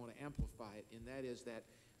it, but I want to amplify it, and that is that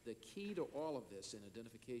the key to all of this in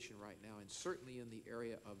identification right now, and certainly in the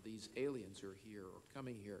area of these aliens who are here or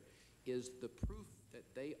coming here, is the proof that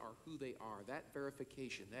they are who they are, that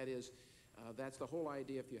verification. That is, that's the whole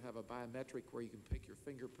idea. If you have a biometric where you can pick your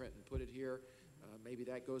fingerprint and put it here, maybe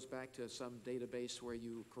that goes back to some database where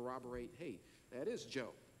you corroborate, hey, that is Joe,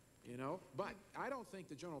 you know? But I don't think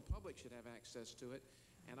the general public should have access to it,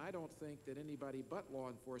 and I don't think that anybody but law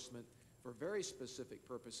enforcement, for very specific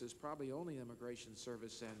purposes, probably only Immigration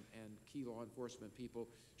Service and key law enforcement people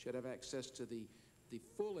should have access to the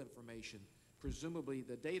full information, presumably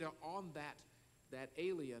the data on that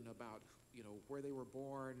alien about, you know, where they were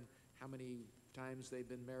born, how many times they've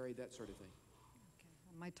been married, that sort of thing. Okay,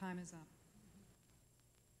 well, my time is up.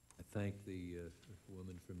 I thank the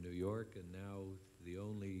woman from New York, and now the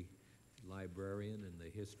only librarian in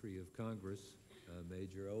the history of Congress,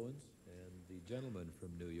 Major Owens, and the gentleman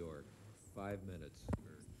from New York. 5 minutes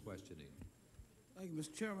for questioning. Thank you,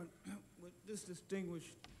 Mr. Chairman. With this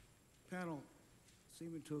distinguished panel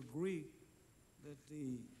seeming to agree that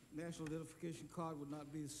the national identification card would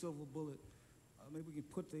not be a silver bullet, maybe we can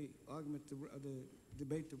put the argument, the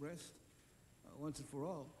debate to rest once and for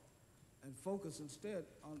all, and focus instead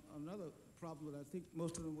on another problem that I think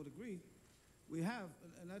most of them would agree we have,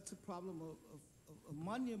 and that's a problem of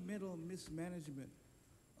monumental mismanagement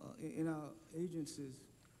in our agencies.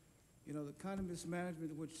 You know, the kind of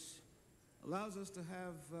mismanagement which allows us to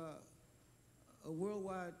have a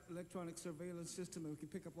worldwide electronic surveillance system and we can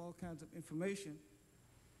pick up all kinds of information,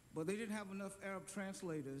 but they didn't have enough Arab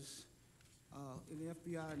translators in the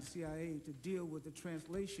FBI and CIA to deal with the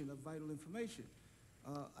translation of vital information.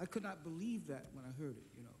 I could not believe that when I heard it,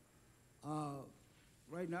 you know.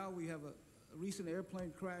 Right now we have a recent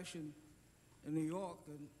airplane crash in New York,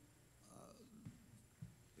 and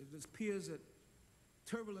it appears that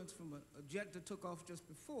turbulence from a jet that took off just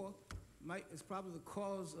before is probably the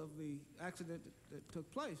cause of the accident that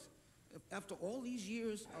took place. After all these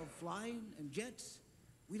years of flying and jets,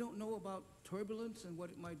 we don't know about turbulence and what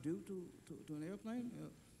it might do to an airplane?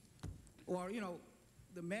 Or, you know,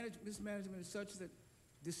 the mismanagement is such that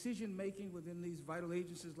decision-making within these vital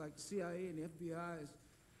agencies like the CIA and the FBI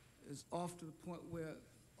is off to the point where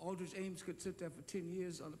Aldrich Ames could sit there for 10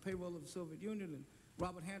 years on the payroll of the Soviet Union, and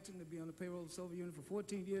Robert Hampton would be on the payroll of the Soviet Union for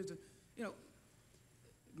 14 years. And, you know,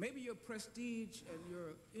 maybe your prestige and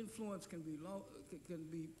your influence can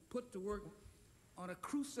be put to work on a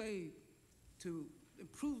crusade to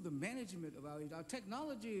improve the management of our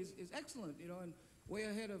technology is excellent, you know, and way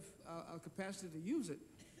ahead of our capacity to use it,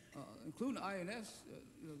 including INS.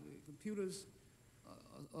 You know, the computers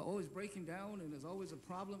are always breaking down, and there's always a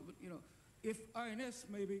problem. But, you know, if INS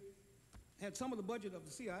maybe had some of the budget of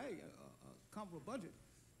the CIA, comparable budget,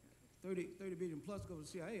 30 billion plus goes to the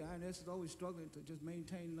CIA, INS is always struggling to just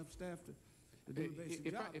maintain enough staff to do the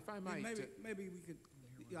basic job. If I might... Maybe we could,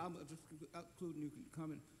 yeah, I'm just including you can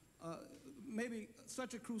comment. Maybe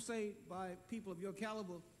such a crusade by people of your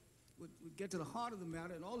caliber would get to the heart of the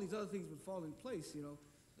matter, and all these other things would fall in place, you know.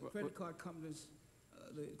 The credit card companies,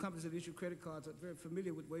 the companies that issue credit cards are very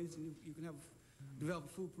familiar with ways and you can develop a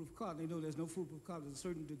foolproof card. They know there's no foolproof card. There's a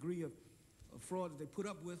certain degree of fraud that they put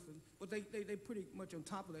up with, but they pretty much on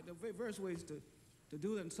top of that. There are various ways to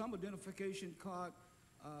do that, and some identification card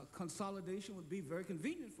consolidation would be very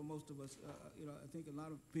convenient for most of us, you know, I think a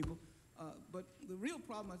lot of people. But the real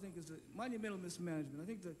problem, I think, is the monumental mismanagement. I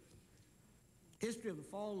think the history of the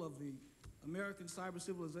fall of the American cyber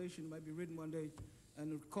civilization might be written one day,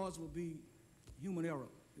 and the cause will be human error,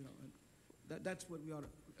 you know. And that's what we ought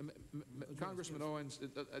to Congressman Owens,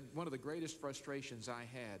 one of the greatest frustrations I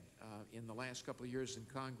had in the last couple of years in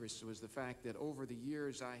Congress was the fact that over the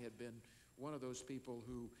years I had been one of those people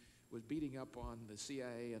who was beating up on the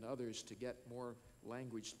CIA and others to get more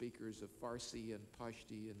language speakers of Farsi and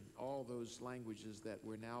Pashto and all those languages that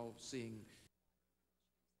we're now seeing.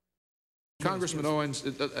 Congressman Owens,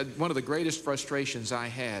 one of the greatest frustrations I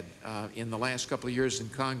had in the last couple of years in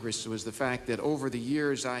Congress was the fact that over the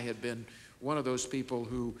years I had been one of those people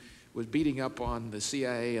who was beating up on the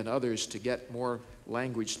CIA and others to get more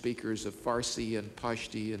language speakers of Farsi and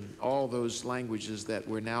Pashto and all those languages that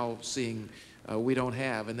we're now seeing we don't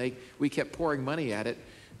have. And we kept pouring money at it,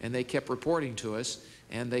 and they kept reporting to us,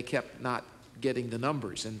 and they kept not getting the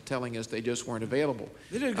numbers and telling us they just weren't available.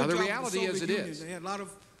 They did a good The job reality with the is Soviet it Union. is. They had a lot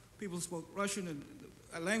of people who spoke Russian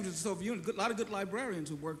and languages of the Soviet Union. A lot of good librarians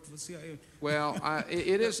who worked for the CIA. Well,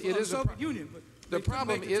 it is a Soviet Union, but the they couldn't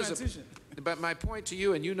problem make the is, transition. but my point to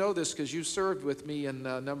you, and you know this because you served with me in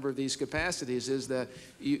a number of these capacities, is that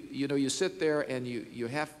you sit there and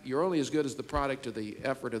you're only as good as the product of the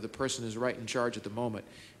effort of the person who's right in charge at the moment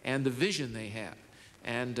and the vision they have.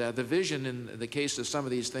 And the vision in the case of some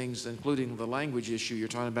of these things, including the language issue you're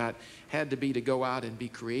talking about, had to be to go out and be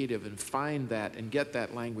creative and find that and get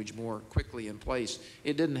that language more quickly in place.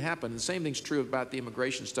 It didn't happen. The same thing's true about the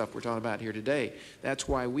immigration stuff we're talking about here today. That's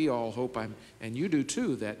why we all hope, and you do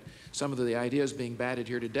too, that some of the ideas being batted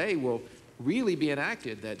here today will really be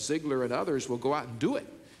enacted, that Ziegler and others will go out and do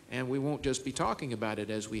it. And we won't just be talking about it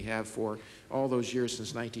as we have for all those years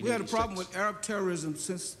since 1986. We had a problem with Arab terrorism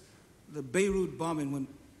since the Beirut bombing when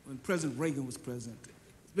President Reagan was president.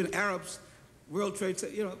 It's been Arabs, World Trade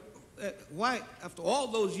Center, why, after all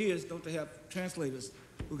those years, don't they have translators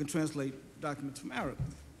who can translate documents from Arab?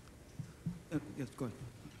 Yes, go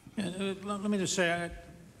ahead. Let me just say,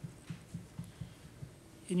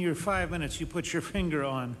 in your 5 minutes, you put your finger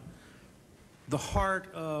on the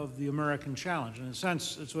heart of the American challenge. In a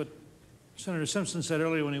sense, it's what Senator Simpson said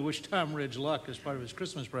earlier when he wished Tom Ridge luck as part of his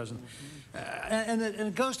Christmas present. And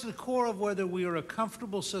it goes to the core of whether we are a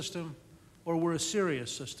comfortable system or we're a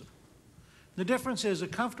serious system. The difference is a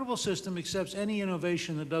comfortable system accepts any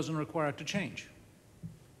innovation that doesn't require it to change.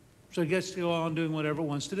 So it gets to go on doing whatever it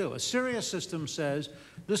wants to do. A serious system says,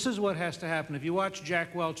 this is what has to happen. If you watch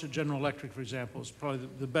Jack Welch at General Electric, for example, is probably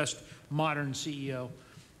the best modern CEO.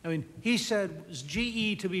 I mean, he said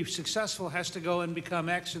GE, to be successful, has to go and become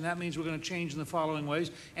X, and that means we're going to change in the following ways,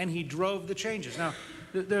 and he drove the changes. Now,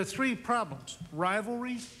 there are three problems: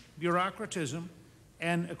 rivalry, bureaucratism,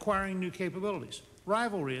 and acquiring new capabilities.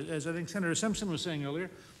 Rivalry, as I think Senator Simpson was saying earlier,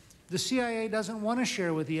 the CIA doesn't want to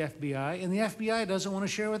share with the FBI, and the FBI doesn't want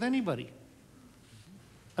to share with anybody.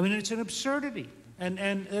 I mean, it's an absurdity, and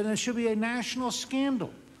it should be a national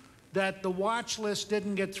scandal that the watch list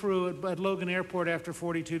didn't get through at Logan Airport after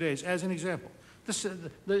 42 days, as an example. This,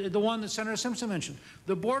 the one that Senator Simpson mentioned.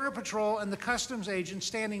 The Border Patrol and the customs agents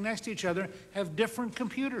standing next to each other have different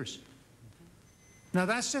computers. Now,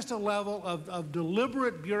 that's just a level of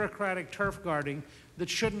deliberate bureaucratic turf guarding that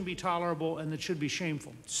shouldn't be tolerable and that should be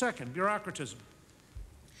shameful. Second, bureaucratism.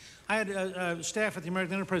 I had staff at the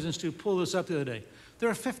American Enterprise Institute pull this up the other day. There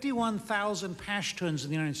are 51,000 Pashtuns in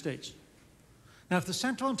the United States. Now, if the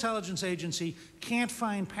Central Intelligence Agency can't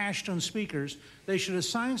find Pashtun speakers, they should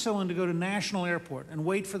assign someone to go to National Airport and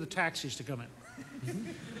wait for the taxis to come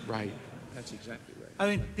in. Right. That's exactly right. I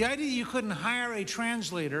mean, the idea you couldn't hire a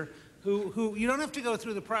translator who you don't have to go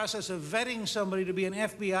through the process of vetting somebody to be an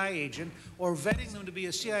FBI agent or vetting them to be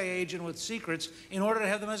a CIA agent with secrets in order to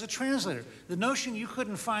have them as a translator. The notion you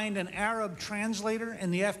couldn't find an Arab translator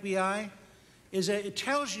in the FBI it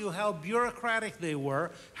tells you how bureaucratic they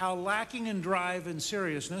were, how lacking in drive and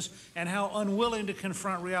seriousness, and how unwilling to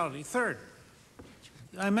confront reality. Third,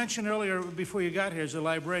 I mentioned earlier before you got here, as a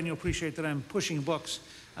librarian, you'll appreciate that I'm pushing books.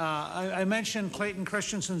 I mentioned Clayton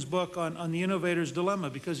Christensen's book on the innovator's dilemma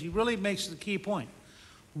because he really makes the key point.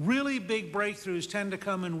 Really big breakthroughs tend to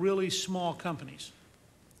come in really small companies.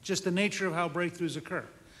 Just the nature of how breakthroughs occur.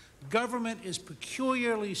 Government is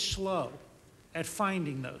peculiarly slow at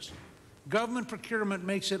finding those. Government procurement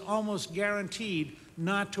makes it almost guaranteed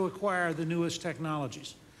not to acquire the newest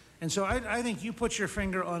technologies. And so I think you put your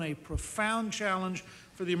finger on a profound challenge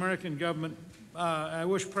for the American government. I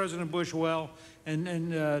wish President Bush well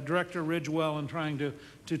and Director Ridge well in trying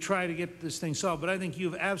to try to get this thing solved. But I think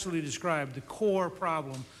you've absolutely described the core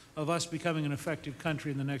problem of us becoming an effective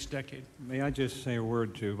country in the next decade. May I just say a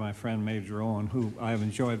word to my friend Major Owen, who I've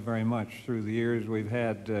enjoyed very much through the years. We've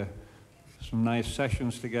had some nice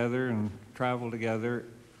sessions together and traveled together.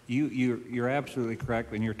 You're absolutely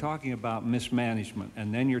correct when you're talking about mismanagement,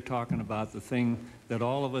 and then you're talking about the thing that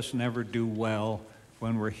all of us never do well,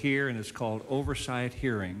 when we're here, and it's called oversight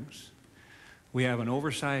hearings. We have an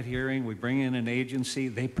oversight hearing, we bring in an agency,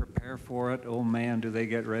 they prepare for it, oh man, do they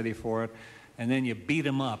get ready for it, and then you beat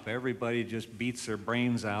them up. Everybody just beats their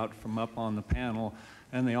brains out from up on the panel,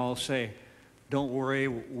 and they all say, don't worry,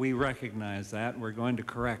 we recognize that, we're going to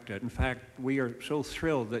correct it. In fact, we are so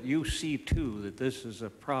thrilled that you see too that this is a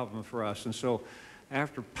problem for us. And so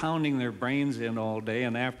after pounding their brains in all day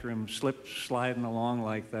and after him sliding along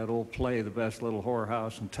like that old play, The Best Little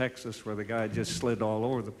Whorehouse in Texas, where the guy just slid all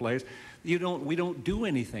over the place, we don't do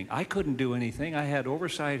anything. I couldn't do anything. I had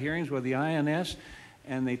oversight hearings with the INS,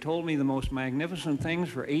 and they told me the most magnificent things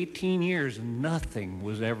for 18 years, and nothing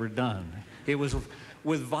was ever done. It was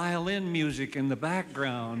with violin music in the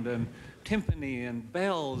background and timpani and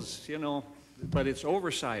bells, you know, but it's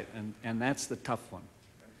oversight, and that's the tough one.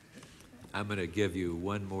 I'm going to give you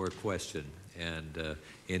one more question. And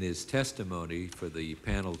in his testimony for the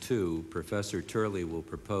panel 2, Professor Turley will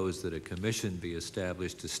propose that a commission be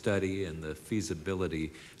established to study and the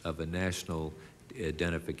feasibility of a national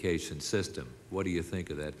identification system. What do you think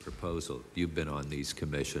of that proposal? You've been on these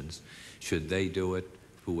commissions. Should they do it,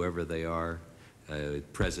 whoever they are,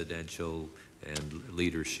 presidential and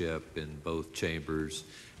leadership in both chambers,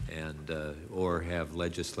 and or have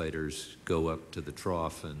legislators go up to the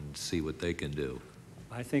trough and see what they can do?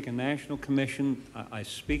 I think a national commission, I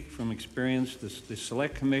speak from experience, the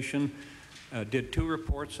Select Commission did 2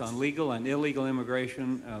 reports on legal and illegal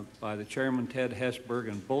immigration by the chairman, Ted Hesburgh,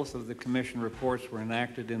 and both of the commission reports were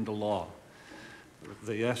enacted into law,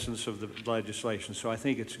 the essence of the legislation. So I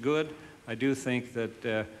think it's good. I do think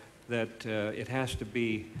that it has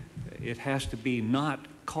to be not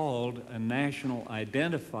called a national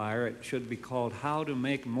identifier. It should be called how to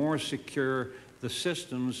make more secure the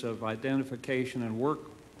systems of identification and work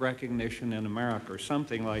recognition in America, or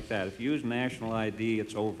something like that. If you use national ID,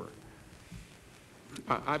 it's over.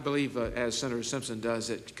 I believe, as Senator Simpson does,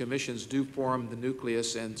 that commissions do form the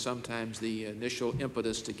nucleus and sometimes the initial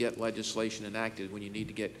impetus to get legislation enacted when you need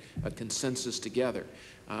to get a consensus together.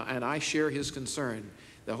 And I share his concern.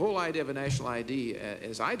 The whole idea of a national ID,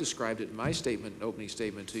 as I described it in my statement, opening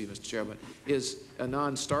statement to you, Mr. Chairman, is a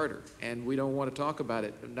non-starter, and we don't want to talk about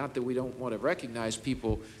it. Not that we don't want to recognize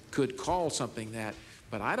people could call something that,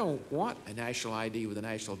 but I don't want a national ID with a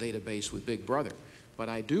national database with Big Brother. But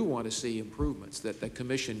I do want to see improvements that the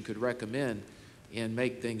Commission could recommend and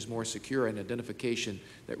make things more secure and identification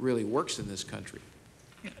that really works in this country.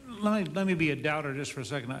 Let me be a doubter just for a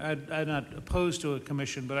second. I'm not opposed to a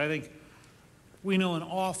commission, but I think we know an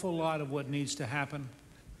awful lot of what needs to happen,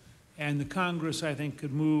 and the Congress, I think,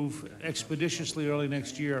 could move expeditiously early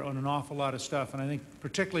next year on an awful lot of stuff. And I think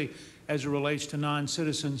particularly as it relates to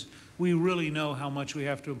non-citizens, we really know how much we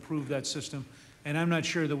have to improve that system. And I'm not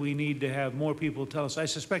sure that we need to have more people tell us. I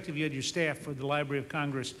suspect if you had your staff for the Library of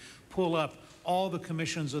Congress pull up all the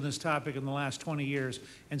commissions on this topic in the last 20 years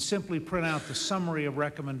and simply print out the summary of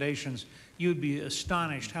recommendations, you'd be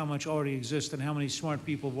astonished how much already exists and how many smart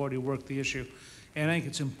people have already worked the issue. And I think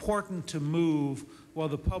it's important to move while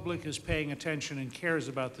the public is paying attention and cares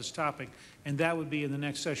about this topic. And that would be in the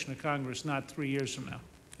next session of Congress, not 3 years from now.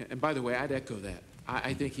 And by the way, I'd echo that.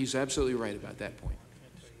 I think he's absolutely right about that point.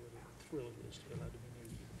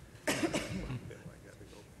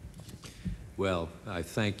 Well, I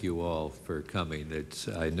thank you all for coming.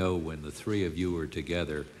 I know when the 3 of you are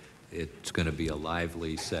together, it's going to be a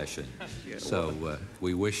lively session. So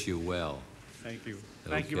we wish you well. Thank you.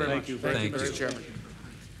 Okay. Thank you very much. Thank you. Mr. Chairman.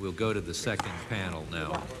 We'll go to the second panel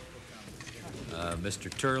now.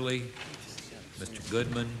 Mr. Turley, Mr.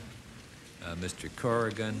 Goodman, Mr.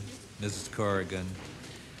 Corrigan, Mrs. Corrigan,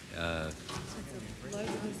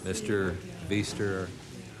 Mr. Beester.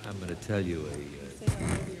 I'm going to tell you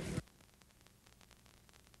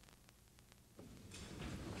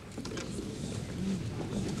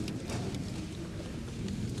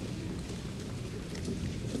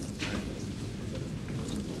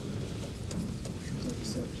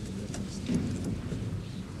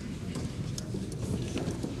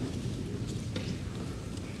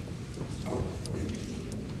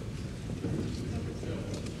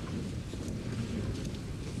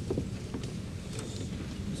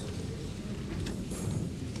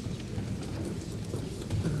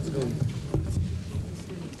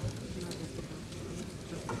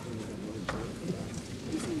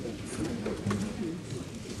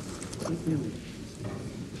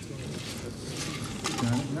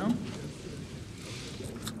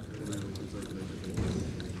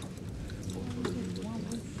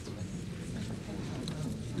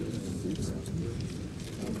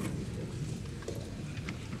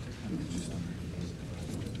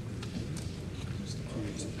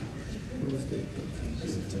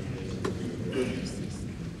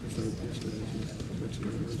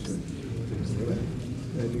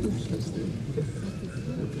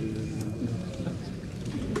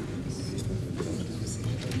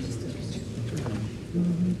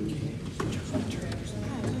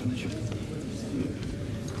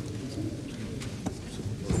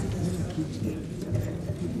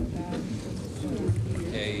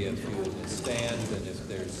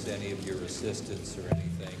there's any of your assistants or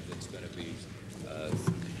anything that's going to be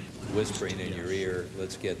whispering in your ear,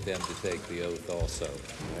 let's get them to take the oath also.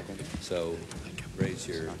 So raise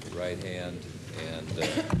your right hand, and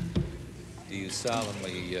do you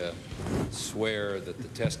solemnly swear that the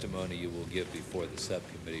testimony you will give before the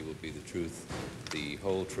subcommittee will be the truth, the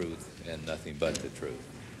whole truth, and nothing but the truth?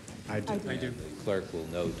 I do. And the clerk will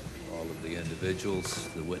note all of the individuals,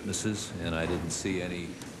 the witnesses, and I didn't see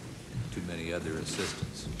too many other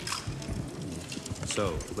assistants.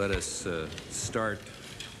 So let us start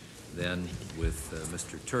then with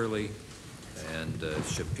Mr. Turley and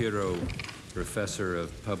Shapiro, Professor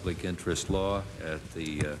of Public Interest Law at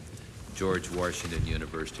the George Washington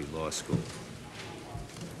University Law School.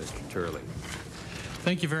 Mr. Turley.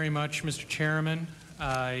 Thank you very much, Mr. Chairman.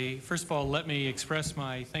 First of all, let me express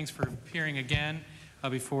my thanks for appearing again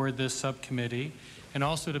before this subcommittee, and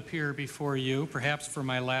also to appear before you, perhaps for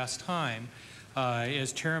my last time,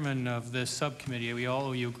 as chairman of this subcommittee. We all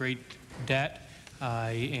owe you a great debt,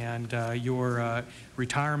 and your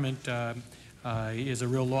retirement is a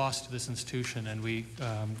real loss to this institution, and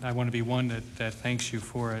I want to be one that thanks you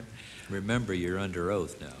for it. Remember, you're under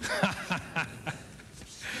oath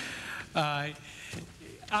now.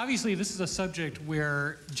 Obviously, this is a subject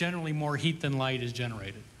where generally more heat than light is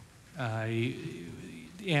generated.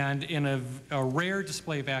 And in a rare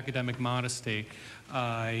display of academic modesty,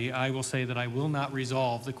 I will say that I will not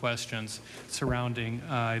resolve the questions surrounding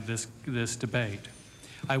this debate.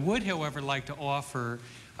 I would, however, like to offer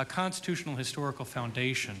a constitutional historical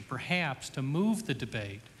foundation, perhaps to move the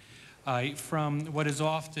debate from what is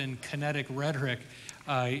often kinetic rhetoric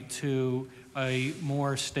to a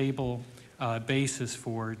more stable basis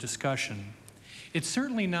for discussion. It's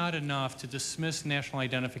certainly not enough to dismiss national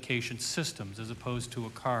identification systems as opposed to a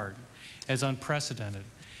card as unprecedented.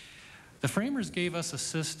 The framers gave us a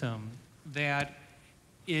system that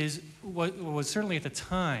was certainly at the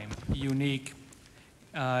time unique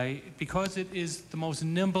because it is the most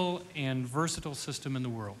nimble and versatile system in the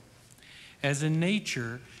world. As in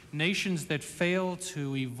nature, nations that fail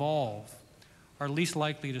to evolve are least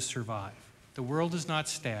likely to survive. The world is not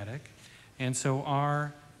static, and so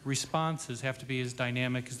our responses have to be as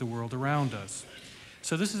dynamic as the world around us.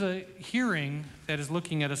 So this is a hearing that is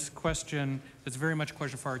looking at a question that's very much a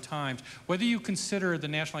question for our times. Whether you consider the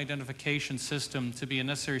national identification system to be a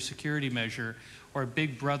necessary security measure or a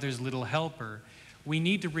big brother's little helper, we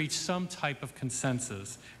need to reach some type of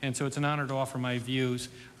consensus. And so it's an honor to offer my views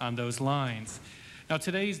on those lines. Now,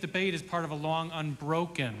 today's debate is part of a long,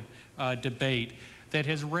 unbroken debate that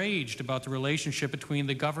has raged about the relationship between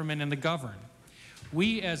the government and the governed.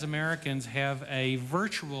 We as Americans have a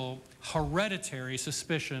virtual hereditary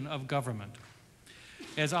suspicion of government.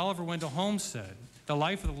 As Oliver Wendell Holmes said, the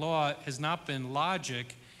life of the law has not been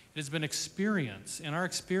logic, it has been experience. And our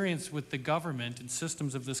experience with the government and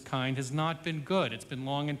systems of this kind has not been good. It's been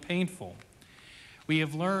long and painful. We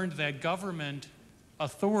have learned that government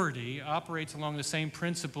authority operates along the same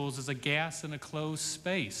principles as a gas in a closed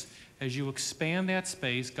space. As you expand that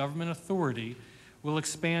space, government authority will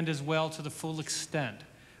expand as well to the full extent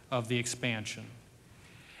of the expansion.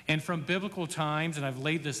 And from biblical times, and I've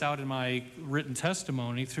laid this out in my written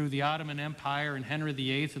testimony, through the Ottoman Empire and Henry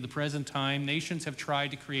VIII to the present time, nations have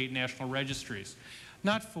tried to create national registries,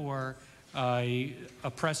 not for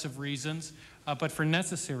oppressive reasons, but for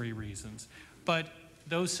necessary reasons. But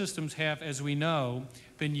those systems have, as we know,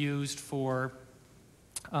 been used for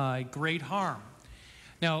great harm.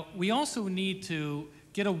 Now, we also need to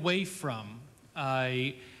get away from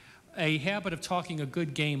a habit of talking a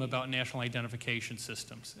good game about national identification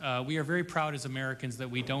systems. We are very proud as Americans that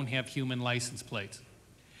we don't have human license plates.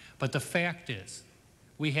 But the fact is,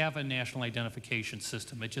 we have a national identification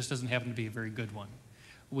system. It just doesn't happen to be a very good one.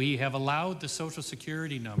 We have allowed the Social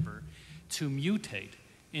Security number to mutate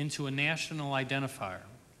into a national identifier.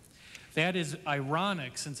 That is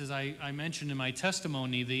ironic, since as I mentioned in my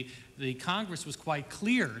testimony, the Congress was quite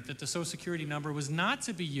clear that the Social Security number was not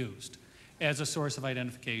to be used as a source of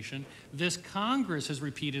identification. This Congress has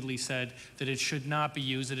repeatedly said that it should not be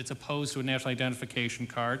used, that it's opposed to a national identification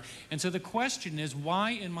card. And so the question is,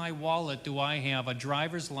 why in my wallet do I have a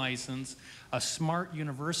driver's license, a smart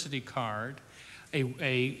university card,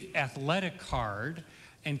 a athletic card,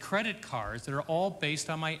 and credit cards that are all based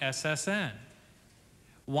on my SSN?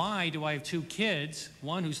 Why do I have two kids,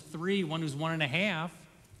 one who's 3, one who's 1.5,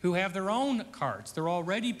 who have their own cards? They're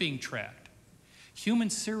already being tracked. Human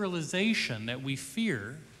serialization that we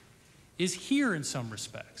fear is here in some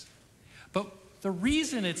respects. But the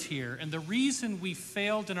reason it's here and the reason we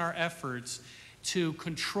failed in our efforts to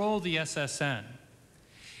control the SSN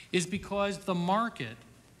is because the market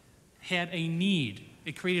had a need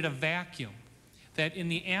it created a vacuum that in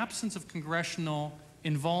the absence of congressional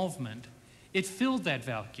involvement, it filled that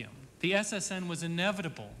vacuum. The SSN was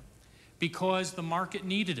inevitable because the market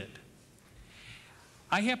needed it.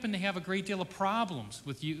 I happen to have a great deal of problems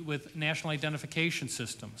with national identification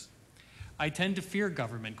systems. I tend to fear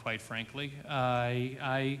government, quite frankly.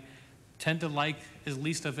 I tend to like as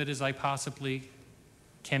least of it as I possibly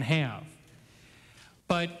can have.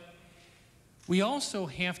 But we also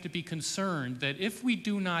have to be concerned that if we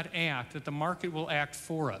do not act, that the market will act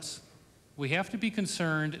for us. We have to be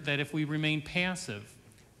concerned that if we remain passive,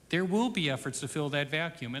 there will be efforts to fill that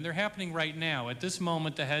vacuum, and they're happening right now. At this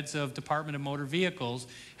moment, the heads of Department of Motor Vehicles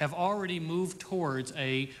have already moved towards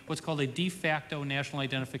what's called a de facto national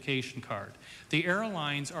identification card. The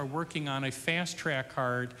airlines are working on a fast-track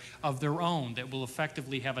card of their own that will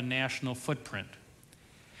effectively have a national footprint.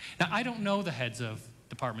 Now, I don't know the heads of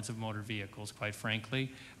Departments of Motor Vehicles, quite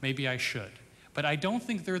frankly. Maybe I should. But I don't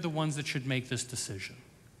think they're the ones that should make this decision.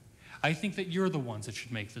 I think that you're the ones that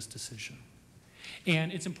should make this decision.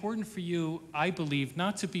 And it's important for you, I believe,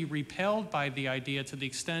 not to be repelled by the idea to the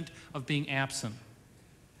extent of being absent.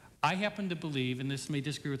 I happen to believe, and this may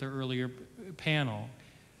disagree with our earlier panel,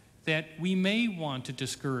 that we may want to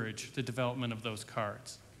discourage the development of those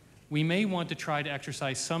cards. We may want to try to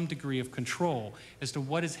exercise some degree of control as to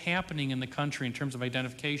what is happening in the country in terms of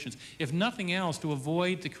identifications, if nothing else, to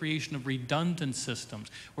avoid the creation of redundant systems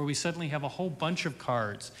where we suddenly have a whole bunch of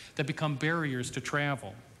cards that become barriers to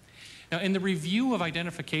travel. Now, in the review of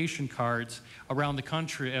identification cards around the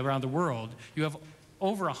country, around the world, you have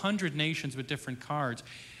over 100 nations with different cards.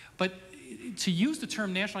 But to use the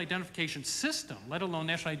term national identification system, let alone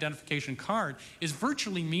national identification card, is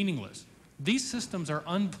virtually meaningless. These systems are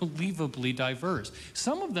unbelievably diverse.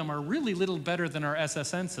 Some of them are really little better than our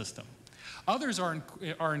SSN system. Others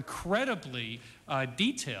are incredibly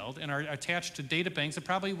detailed and are attached to data banks that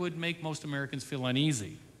probably would make most Americans feel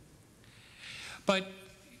uneasy. But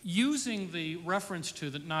using the reference to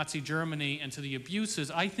the Nazi Germany and to the abuses,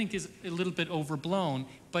 I think is a little bit overblown,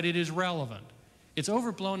 but it is relevant. It's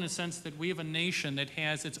overblown in the sense that we have a nation that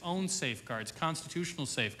has its own safeguards, constitutional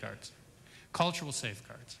safeguards, cultural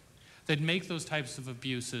safeguards, that make those types of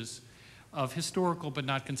abuses of historical but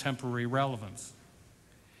not contemporary relevance.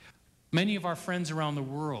 Many of our friends around the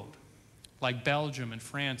world, like Belgium and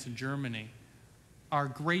France and Germany, are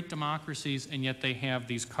great democracies, and yet they have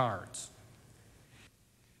these cards.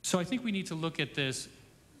 So I think we need to look at this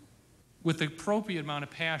with the appropriate amount of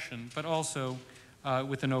passion, but also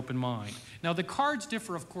with an open mind. Now, the cards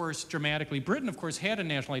differ, of course, dramatically. Britain, of course, had a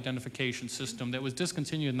national identification system that was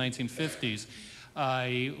discontinued in the 1950s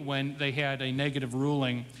when they had a negative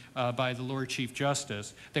ruling by the Lord Chief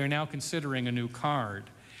Justice. They are now considering a new card.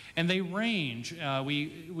 And they range.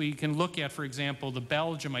 We can look at, for example, the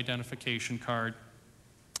Belgium identification card,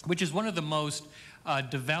 which is one of the most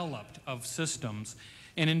developed of systems.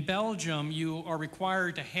 And in Belgium, you are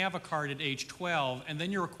required to have a card at age 12, and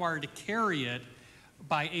then you're required to carry it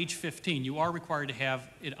by age 15. You are required to have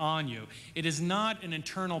it on you. It is not an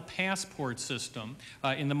internal passport system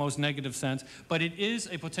in the most negative sense, but it is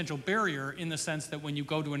a potential barrier in the sense that when you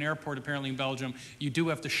go to an airport, apparently in Belgium, you do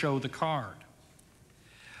have to show the card.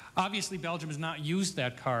 Obviously, Belgium has not used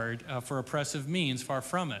that card for oppressive means, far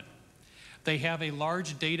from it. They have a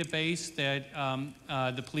large database that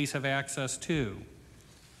the police have access to.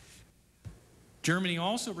 Germany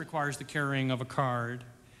also requires the carrying of a card,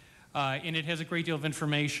 and it has a great deal of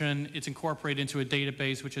information. It's incorporated into a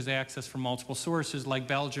database which has access from multiple sources. Like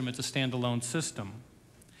Belgium, it's a standalone system.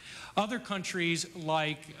 Other countries,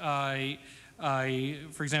 like,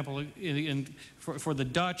 for example, for the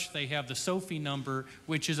Dutch, they have the SOFI number,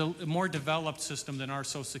 which is a more developed system than our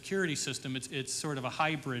Social Security system. It's sort of a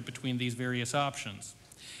hybrid between these various options.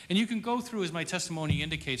 And you can go through, as my testimony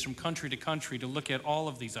indicates, from country to country to look at all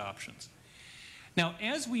of these options. Now,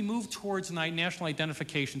 as we move towards a national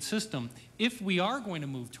identification system, if we are going to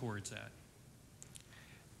move towards that,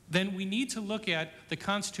 then we need to look at the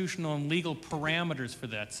constitutional and legal parameters for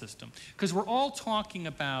that system. Because we're all talking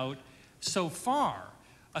about, so far,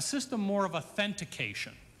 a system more of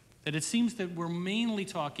authentication. That it seems that we're mainly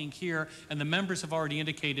talking here, and the members have already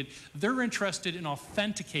indicated, they're interested in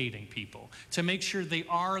authenticating people to make sure they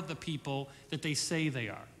are the people that they say they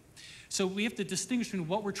are. So we have to distinguish between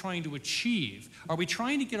what we're trying to achieve. Are we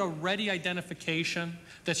trying to get a ready identification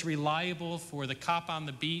that's reliable for the cop on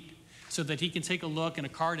the beat so that he can take a look and a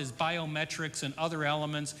card has biometrics and other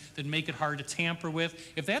elements that make it hard to tamper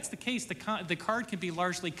with? If that's the case, the card can be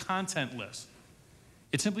largely contentless.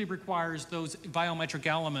 It simply requires those biometric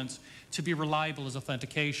elements to be reliable as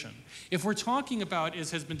authentication. If we're talking about,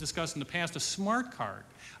 as has been discussed in the past, a smart card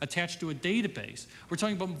attached to a database, we're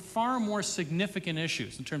talking about far more significant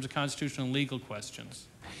issues in terms of constitutional and legal questions.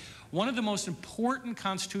 One of the most important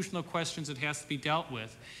constitutional questions that has to be dealt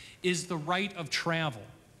with is the right of travel.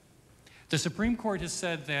 The Supreme Court has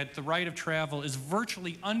said that the right of travel is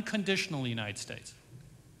virtually unconditional in the United States.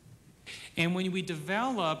 And when we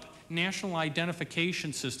develop national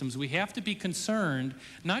identification systems, we have to be concerned,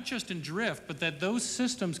 not just in drift, but that those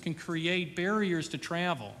systems can create barriers to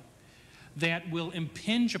travel that will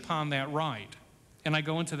impinge upon that right. And I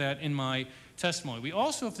go into that in my testimony. We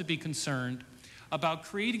also have to be concerned about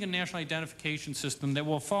creating a national identification system that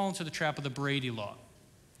will fall into the trap of the Brady Law.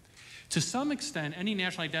 To some extent, any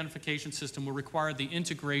national identification system will require the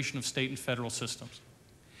integration of state and federal systems.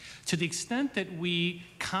 To the extent that we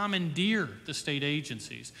commandeer the state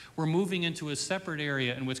agencies, we're moving into a separate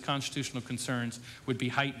area in which constitutional concerns would be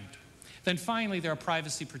heightened. Then finally, there are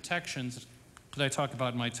privacy protections that I talk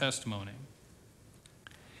about in my testimony.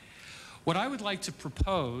 What I would like to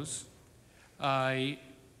propose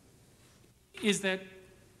is that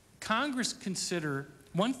Congress consider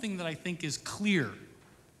one thing that I think is clear,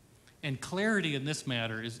 and clarity in this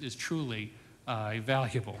matter is truly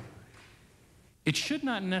valuable. It should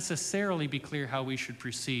not necessarily be clear how we should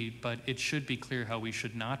proceed, but it should be clear how we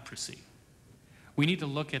should not proceed. We need to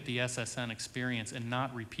look at the SSN experience and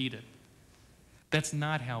not repeat it. That's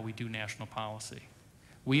not how we do national policy.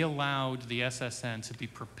 We allowed the SSN to be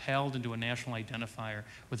propelled into a national identifier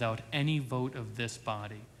without any vote of this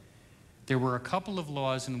body. There were a couple of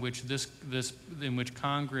laws in which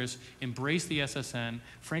Congress embraced the SSN.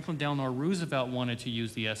 Franklin Delano Roosevelt wanted to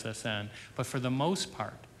use the SSN, but for the most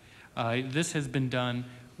part, this has been done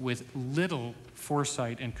with little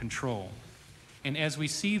foresight and control. And as we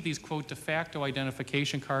see these, quote, de facto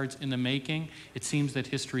identification cards in the making, it seems that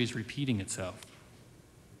history is repeating itself.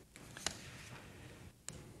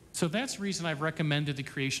 So that's the reason I've recommended the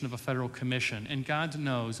creation of a federal commission. And God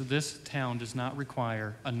knows this town does not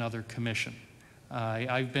require another commission.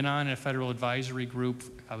 I've been on a federal advisory group.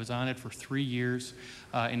 I was on it for 3 years.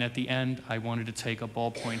 And at the end, I wanted to take a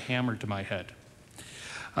ballpoint hammer to my head.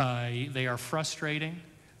 They are frustrating.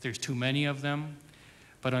 There's too many of them.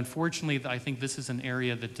 But unfortunately, I think this is an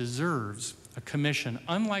area that deserves a commission,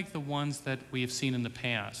 unlike the ones that we have seen in the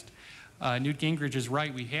past. Newt Gingrich is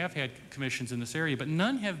right. We have had commissions in this area, but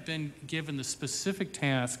none have been given the specific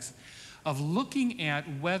tasks of looking at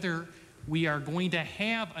whether we are going to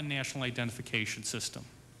have a national identification system,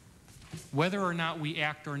 whether or not we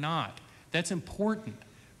act or not. That's important.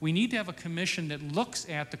 We need to have a commission that looks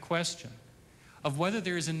at the question of whether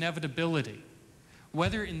there is inevitability,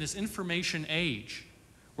 whether in this information age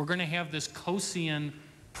we're going to have this Coasian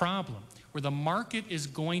problem where the market is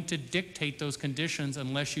going to dictate those conditions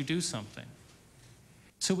unless you do something.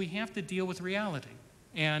 So we have to deal with reality.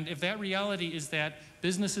 And if that reality is that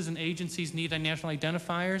businesses and agencies need national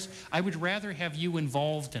identifiers, I would rather have you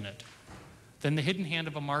involved in it than the hidden hand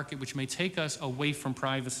of a market which may take us away from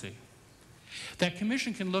privacy. That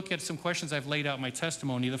commission can look at some questions I've laid out in my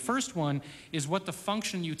testimony. The first one is what the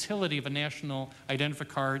function and utility of a national identifier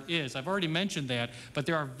card is. I've already mentioned that, but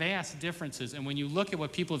there are vast differences. And when you look at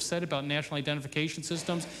what people have said about national identification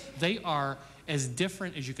systems, they are as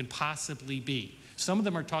different as you can possibly be. Some of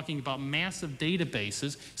them are talking about massive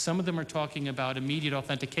databases. Some of them are talking about immediate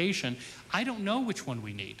authentication. I don't know which one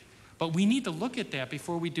we need, but we need to look at that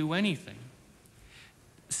before we do anything.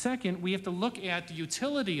 Second, we have to look at the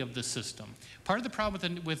utility of the system. Part of the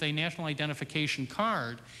problem with a national identification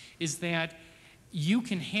card is that you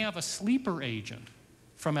can have a sleeper agent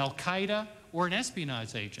from Al-Qaeda or an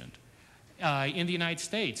espionage agent in the United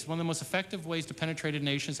States. One of the most effective ways to penetrate a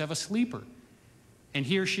nation is to have a sleeper. And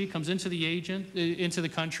he or she comes into the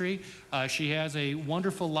country. She has a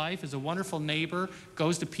wonderful life, is a wonderful neighbor,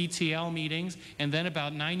 goes to PTL meetings, and then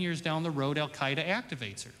about 9 years down the road, Al-Qaeda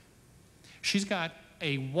activates her. She's got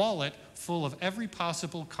a wallet full of every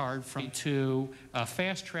possible card, from to a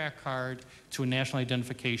fast-track card to a national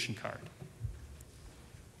identification card.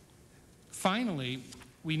 Finally,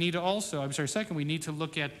 we need to also, second, we need to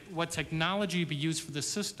look at what technology be used for the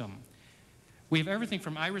system. We have everything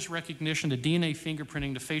from iris recognition to DNA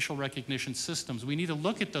fingerprinting to facial recognition systems. We need to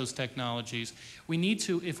look at those technologies. We need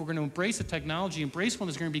to, if we're going to embrace a technology, embrace one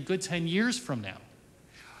that's going to be good 10 years from now,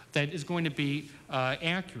 that is going to be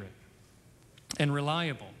accurate and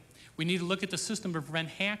reliable. We need to look at the system to prevent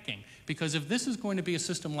hacking, because if this is going to be a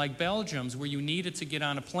system like Belgium's where you need it to get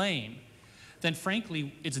on a plane, then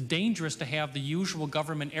frankly, it's dangerous to have the usual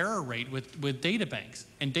government error rate with data banks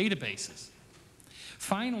and databases.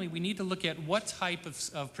 Finally, we need to look at what type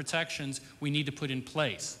of protections we need to put in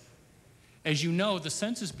place. As you know, the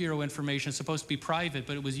Census Bureau information is supposed to be private,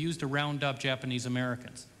 but it was used to round up Japanese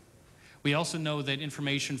Americans. We also know that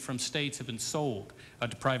information from states have been sold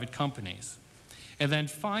to private companies. And then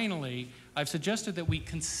finally, I've suggested that we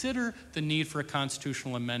consider the need for a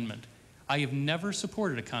constitutional amendment. I have never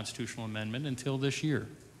supported a constitutional amendment until this year.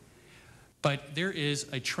 But there is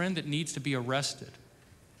a trend that needs to be arrested.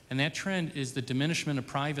 And that trend is the diminishment of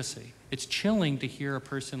privacy. It's chilling to hear a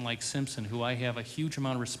person like Simpson, who I have a huge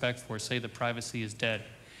amount of respect for, say that privacy is dead.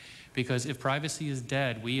 Because if privacy is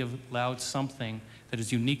dead, we have allowed something that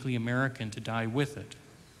is uniquely American to die with it.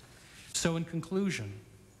 So in conclusion,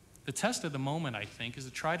 the test of the moment, I think, is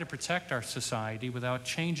to try to protect our society without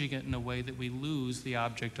changing it in a way that we lose the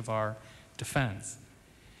object of our defense.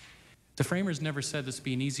 The framers never said this would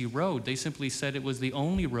be an easy road. They simply said it was the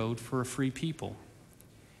only road for a free people.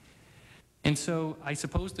 And so I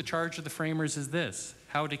suppose the charge of the framers is this: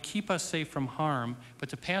 how to keep us safe from harm, but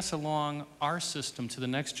to pass along our system to the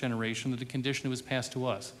next generation with the condition it was passed to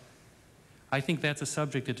us. I think that's a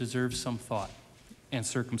subject that deserves some thought and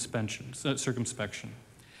circumspection.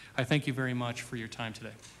 I thank you very much for your time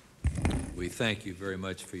today. We thank you very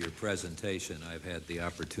much for your presentation. I've had the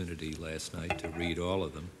opportunity last night to read all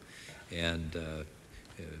of them, and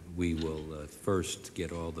we will first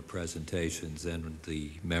get all the presentations, and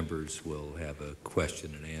the members will have a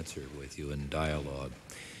question and answer with you in dialogue.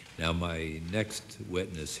 Now, my next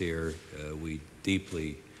witness here, we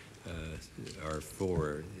deeply are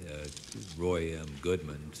for Roy M.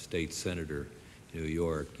 Goodman, State Senator, New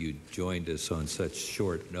York. You joined us on such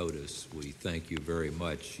short notice. We thank you very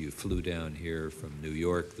much. You flew down here from New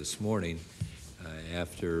York this morning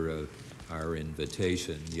after our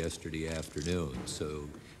invitation yesterday afternoon, so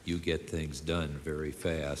you get things done very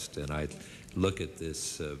fast. And I look at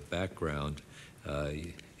this background.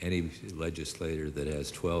 Any legislator that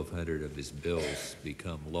has 1,200 of his bills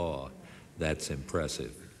become law, that's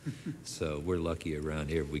impressive. So we're lucky around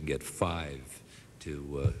here if we can get 5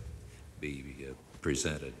 to be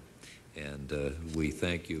presented. And we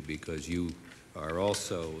thank you because you are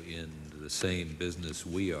also in the same business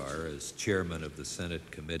we are as chairman of the Senate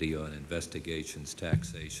Committee on Investigations,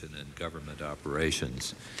 Taxation, and Government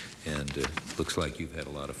Operations. And it looks like you've had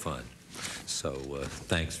a lot of fun. So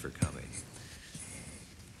thanks for coming.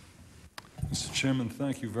 Mr. Chairman,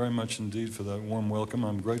 thank you very much indeed for that warm welcome.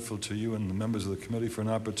 I'm grateful to you and the members of the committee for an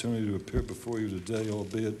opportunity to appear before you today,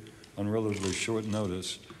 albeit on relatively short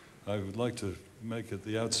notice. I would like to make at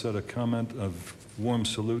the outset a comment of warm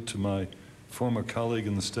salute to my former colleague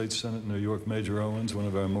in the State Senate in New York, Major Owens, one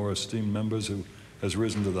of our more esteemed members who has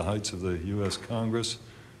risen to the heights of the U.S. Congress.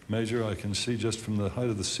 Major, I can see just from the height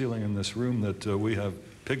of the ceiling in this room that we have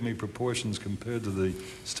pygmy proportions compared to the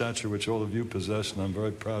stature which all of you possess, and I'm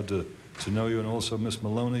very proud to know you. And also Ms.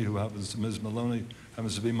 Maloney, Ms. Maloney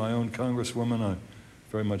happens to be my own Congresswoman. I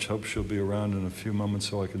very much hope she'll be around in a few moments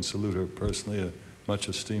so I can salute her personally, a much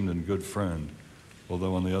esteemed and good friend,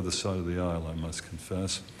 although on the other side of the aisle, I must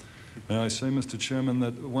confess. May I say, Mr. Chairman,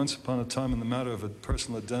 that once upon a time in the matter of a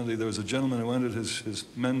personal identity, there was a gentleman who entered his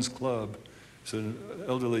men's club. He's an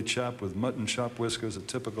elderly chap with mutton chop whiskers, a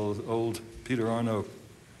typical old Peter Arno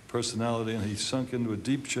personality, and he sunk into a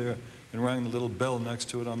deep chair and rang the little bell next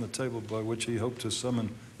to it on the table by which he hoped to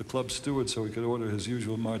summon the club steward so he could order his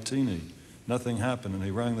usual martini. Nothing happened, and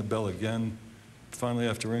he rang the bell again. Finally,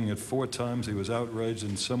 after ringing it 4 times, he was outraged,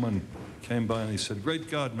 and someone came by and he said, "Great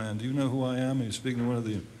God, man, do you know who I am?" He was speaking to one of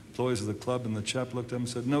the employees of the club, and the chap looked at him and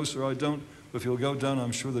said, "No, sir, I don't. If you'll go down,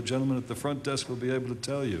 I'm sure the gentleman at the front desk will be able to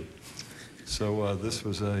tell you." So this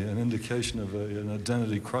was an indication of an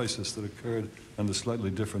identity crisis that occurred under slightly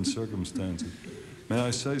different circumstances. May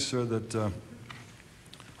I say, sir, that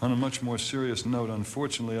on a much more serious note,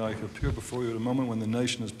 unfortunately, I appear before you at a moment when the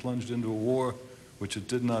nation has plunged into a war which it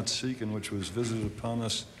did not seek and which was visited upon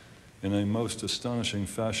us in a most astonishing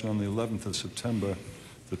fashion on the 11th of September.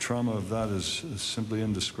 The trauma of that is simply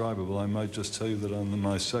indescribable. I might just tell you that on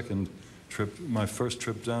my first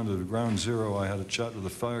trip down to the ground zero, I had a chat with the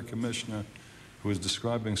fire commissioner who was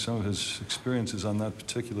describing some of his experiences on that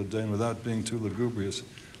particular day, and without being too lugubrious,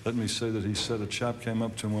 let me say that he said a chap came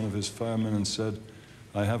up to him, one of his firemen, and said,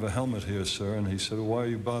 "I have a helmet here, sir." And he said, "Well, why are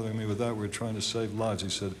you bothering me with that? We're trying to save lives." He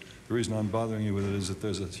said, "The reason I'm bothering you with it is that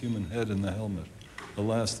there's a human head in the helmet."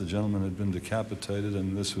 Alas, the gentleman had been decapitated,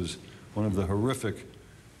 and this was one of the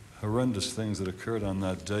horrendous things that occurred on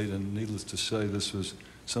that date. And needless to say, this was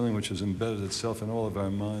something which has embedded itself in all of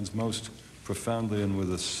our minds most profoundly, and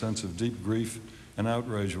with a sense of deep grief and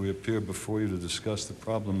outrage, we appear before you to discuss the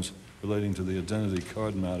problems relating to the identity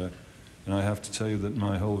card matter. And I have to tell you that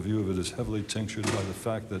my whole view of it is heavily tinctured by the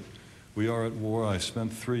fact that we are at war. I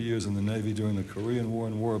spent 3 years in the Navy during the Korean War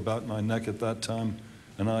and wore about my neck at that time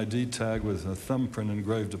an ID tag with a thumbprint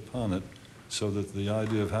engraved upon it, so that the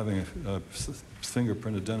idea of having a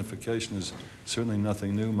fingerprint identification is certainly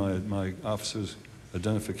nothing new. My officer's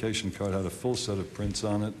identification card had a full set of prints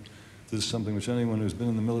on it. This is something which anyone who's been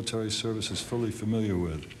in the military service is fully familiar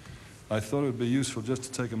with. I thought it would be useful just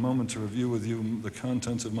to take a moment to review with you the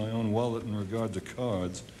contents of my own wallet in regard to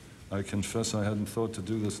cards. I confess I hadn't thought to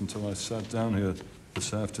do this until I sat down here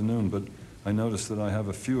this afternoon, but I noticed that I have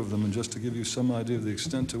a few of them, and just to give you some idea of the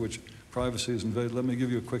extent to which privacy is invaded, let me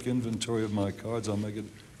give you a quick inventory of my cards. I'll make it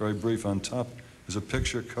very brief. On top is a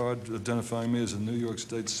picture card identifying me as a New York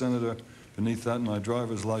State Senator. Beneath that, my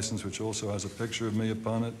driver's license, which also has a picture of me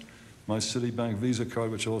upon it. My Citibank Visa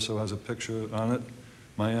card, which also has a picture on it.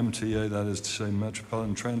 My MTA, that is to say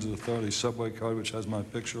Metropolitan Transit Authority subway card, which has my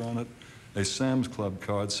picture on it. A Sam's Club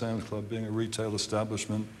card, Sam's Club being a retail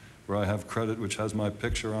establishment where I have credit, which has my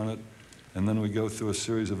picture on it. And then we go through a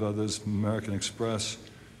series of others, American Express,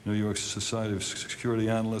 New York Society of Security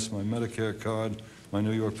Analysts, my Medicare card, my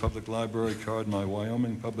New York Public Library card, my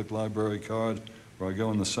Wyoming Public Library card, where I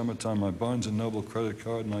go in the summertime, my Barnes & Noble credit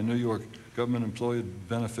card, my New York Government Employee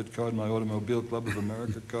Benefit card, my Automobile Club of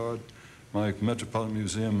America card, my Metropolitan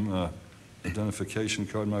Museum identification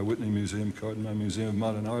card, my Whitney Museum card, and my Museum of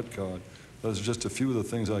Modern Art card. Those are just a few of the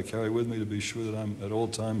things I carry with me to be sure that I'm at all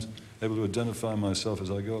times able to identify myself as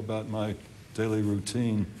I go about my daily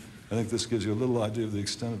routine. I think this gives you a little idea of the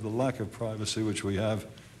extent of the lack of privacy which we have,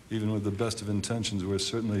 even with the best of intentions. We're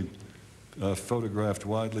certainly photographed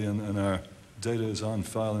widely, and our data is on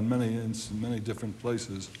file in many different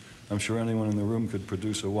places. I'm sure anyone in the room could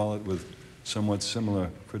produce a wallet with somewhat similar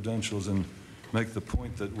credentials and make the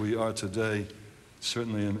point that we are today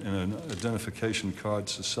certainly in an identification card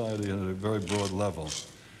society at a very broad level.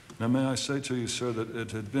 Now, may I say to you, sir, that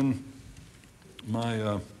it had been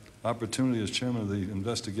my opportunity as chairman of the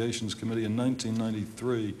Investigations Committee in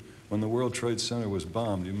 1993 when the World Trade Center was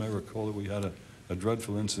bombed. You may recall that we had a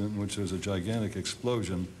dreadful incident in which there was a gigantic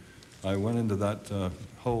explosion. I went into that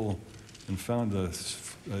hole and found a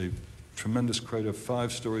tremendous crater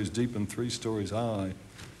 5 stories deep and 3 stories high.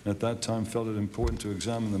 And at that time felt it important to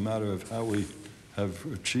examine the matter of how we have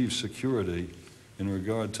achieved security in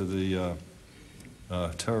regard to the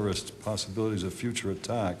terrorist possibilities of future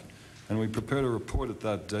attack. And we prepared a report at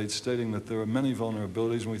that date stating that there are many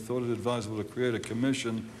vulnerabilities, and we thought it advisable to create a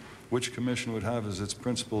commission, which commission would have as its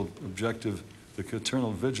principal objective the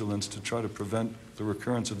eternal vigilance to try to prevent the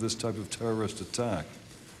recurrence of this type of terrorist attack.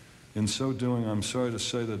 In so doing, I'm sorry to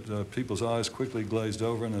say that people's eyes quickly glazed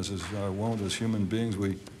over, and as is our wont as human beings,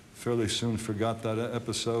 we fairly soon forgot that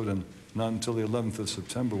episode, and not until the 11th of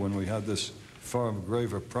September, when we had this far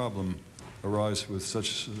graver problem arise with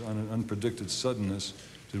such unpredicted suddenness,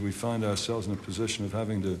 did we find ourselves in a position of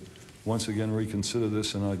having to once again reconsider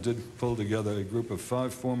this. And I did pull together a group of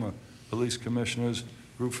 5 former police commissioners,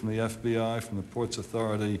 a group from the FBI, from the Ports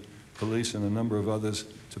Authority, police, and a number of others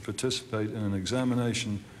to participate in an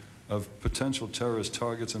examination of potential terrorist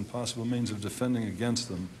targets and possible means of defending against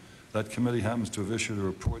them. That committee happens to have issued a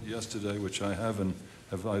report yesterday, which I have and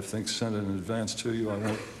have, I think, sent it in advance to you. I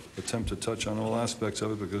won't attempt to touch on all aspects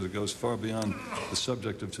of it because it goes far beyond the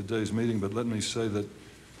subject of today's meeting, but let me say that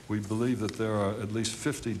we believe that there are at least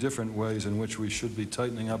 50 different ways in which we should be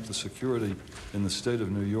tightening up the security in the state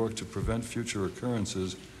of New York to prevent future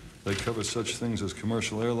occurrences. They cover such things as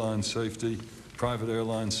commercial airline safety, private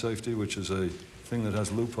airline safety, which is a thing that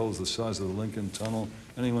has loopholes the size of the Lincoln Tunnel.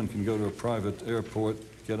 Anyone can go to a private airport,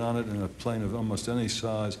 get on it in a plane of almost any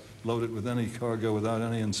size, load it with any cargo without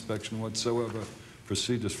any inspection whatsoever,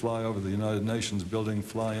 proceed to fly over the United Nations building,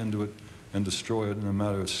 fly into it, and destroy it in a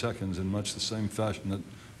matter of seconds in much the same fashion that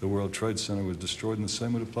the World Trade Center was destroyed, and the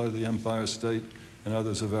same would apply to the Empire State and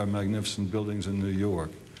others of our magnificent buildings in New York.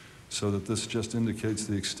 So that this just indicates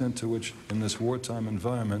the extent to which, in this wartime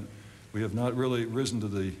environment, we have not really risen to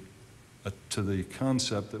the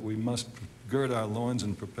concept that we must gird our loins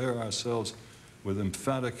and prepare ourselves with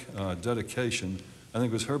emphatic dedication. I think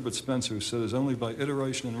it was Herbert Spencer who said, "It's only by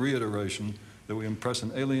iteration and reiteration that we impress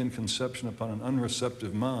an alien conception upon an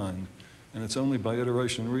unreceptive mind. And it's only by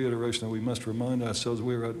iteration and reiteration that we must remind ourselves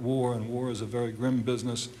we are at war, and war is a very grim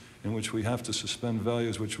business in which we have to suspend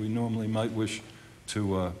values which we normally might wish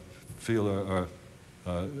to feel are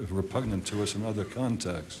repugnant to us in other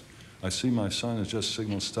contexts." I see my sign has just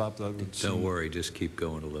signaled stop. That would Don't worry, just keep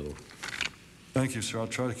going a little. Thank you, sir. I'll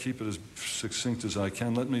try to keep it as succinct as I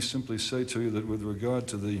can. Let me simply say to you that with regard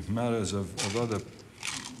to the matters of other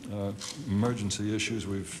emergency issues.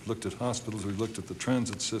 We've looked at hospitals. We've looked at the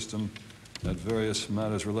transit system, at various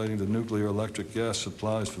matters relating to nuclear, electric, gas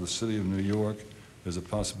supplies for the city of New York. There's a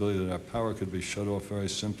possibility that our power could be shut off very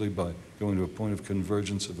simply by going to a point of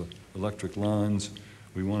convergence of electric lines.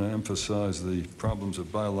 We want to emphasize the problems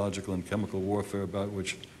of biological and chemical warfare, about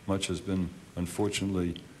which much has been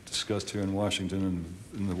unfortunately discussed here in Washington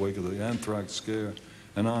in the wake of the anthrax scare,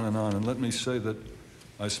 and on and on. And let me say that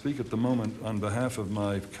I speak at the moment on behalf of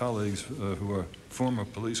my colleagues who are former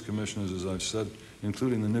police commissioners, as I've said,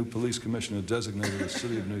 including the new police commissioner designated the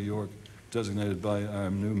city of New York, designated by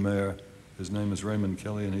our new mayor. His name is Raymond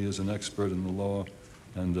Kelly, and he is an expert in the law,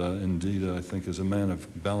 and indeed, I think, is a man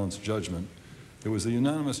of balanced judgment. It was the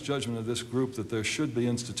unanimous judgment of this group that there should be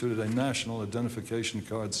instituted a national identification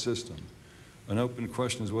card system. An open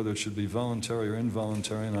question is whether it should be voluntary or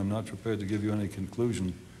involuntary, and I'm not prepared to give you any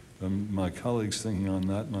conclusion. My colleagues' thinking on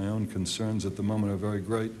that, my own concerns at the moment are very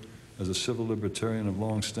great. As a civil libertarian of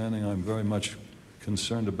long standing, I'm very much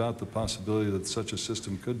concerned about the possibility that such a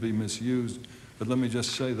system could be misused. But let me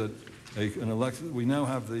just say that we now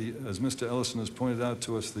have as Mr. Ellison has pointed out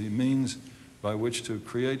to us, the means by which to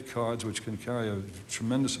create cards which can carry a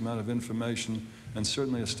tremendous amount of information and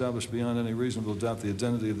certainly establish beyond any reasonable doubt the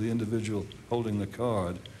identity of the individual holding the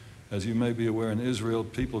card. As you may be aware, in Israel,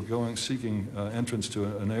 people seeking entrance to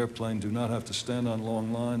an airplane do not have to stand on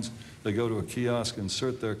long lines. They go to a kiosk,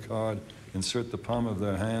 insert their card, insert the palm of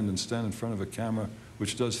their hand, and stand in front of a camera,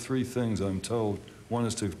 which does three things, I'm told. One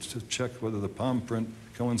is to check whether the palm print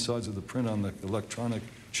coincides with the print on the electronic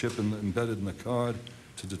chip embedded in the card,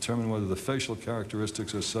 to determine whether the facial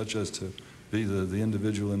characteristics are such as to be the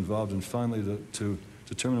individual involved, and finally to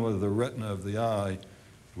determine whether the retina of the eye,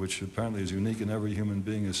 which apparently is unique in every human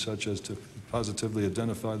being, is such as to positively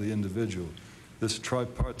identify the individual. This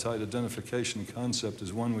tripartite identification concept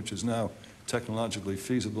is one which is now technologically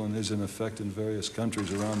feasible and is in effect in various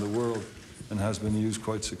countries around the world and has been used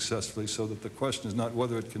quite successfully, so that the question is not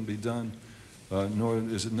whether it can be done, nor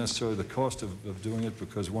is it necessarily the cost of doing it,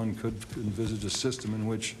 because one could envisage a system in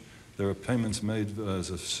which there are payments made as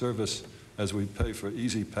a service as we pay for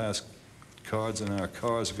Easy Pass cards in our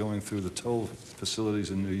cars going through the toll facilities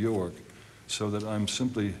in New York, so that I'm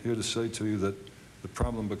simply here to say to you that the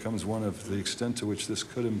problem becomes one of the extent to which this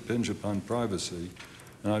could impinge upon privacy.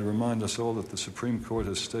 And I'd remind us all that the Supreme Court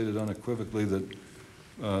has stated unequivocally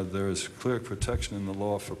that there is clear protection in the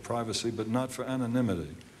law for privacy, but not for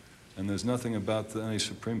anonymity. And there's nothing about any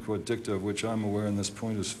Supreme Court dicta of which I'm aware, and this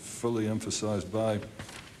point is fully emphasized by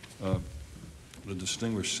the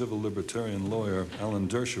distinguished civil libertarian lawyer, Alan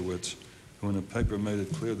Dershowitz, who in a paper made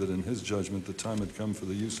it clear that in his judgment the time had come for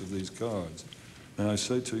the use of these cards. And I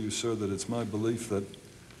say to you, sir, that it's my belief that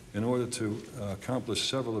in order to accomplish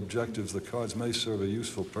several objectives, the cards may serve a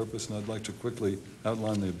useful purpose, and I'd like to quickly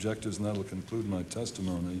outline the objectives, and that'll conclude my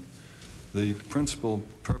testimony. The principal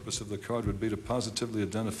purpose of the card would be to positively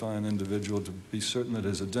identify an individual, to be certain that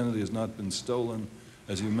his identity has not been stolen.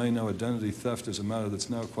 As you may know, identity theft is a matter that's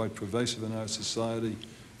now quite pervasive in our society.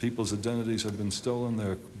 People's identities have been stolen.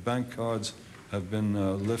 Their bank cards have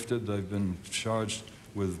been lifted. They've been charged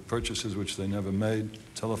with purchases which they never made,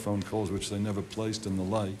 telephone calls which they never placed, and the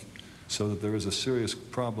like, so that there is a serious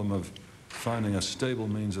problem of finding a stable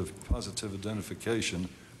means of positive identification,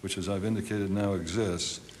 which, as I've indicated, now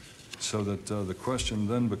exists, so that the question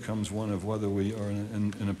then becomes one of whether we are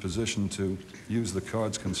in a position to use the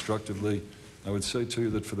cards constructively. I would say to you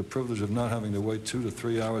that for the privilege of not having to wait 2 to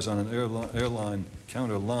 3 hours on an airline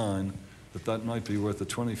counter line, that might be worth a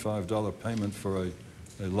 $25 payment for a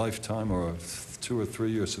lifetime or a 2 or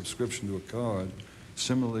 3 year subscription to a card.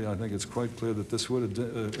 Similarly, I think it's quite clear that this would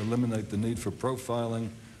eliminate the need for profiling,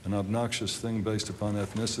 an obnoxious thing based upon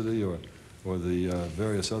ethnicity or the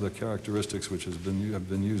various other characteristics which have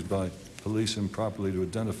been used by police improperly to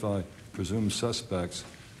identify presumed suspects.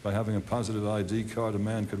 By having a positive ID card, a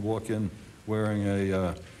man could walk in wearing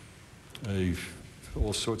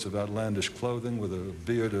all sorts of outlandish clothing with a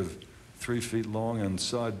beard of 3 feet long and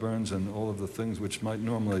sideburns and all of the things which might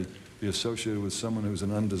normally be associated with someone who's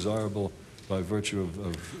an undesirable by virtue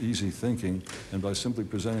of easy thinking, and by simply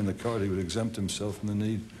presenting the card, he would exempt himself from the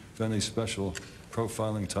need of any special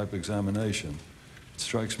profiling type examination. It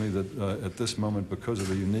strikes me that at this moment, because of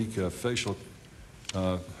the unique facial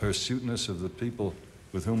hirsuteness of the people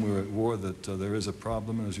with whom we're at war, that there is a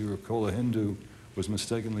problem. And as you recall, a Hindu was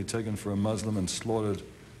mistakenly taken for a Muslim and slaughtered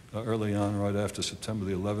early on, right after September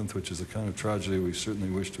the 11th, which is the kind of tragedy we certainly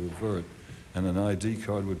wish to avert. And an ID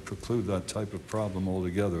card would preclude that type of problem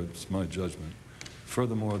altogether. It's my judgment.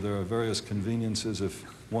 Furthermore, there are various conveniences if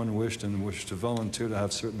one wished to volunteer to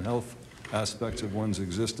have certain health aspects of one's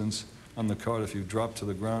existence on the card. If you dropped to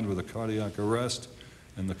the ground with a cardiac arrest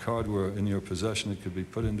and the card were in your possession, it could be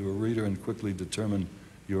put into a reader and quickly determine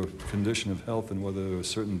your condition of health and whether there were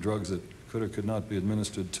certain drugs that could or could not be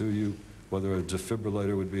administered to you, whether a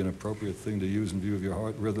defibrillator would be an appropriate thing to use in view of your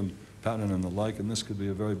heart rhythm pattern and the like, and this could be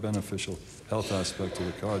a very beneficial health aspect of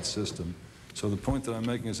the card system. So the point that I'm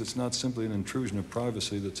making is it's not simply an intrusion of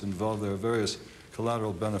privacy that's involved. There are various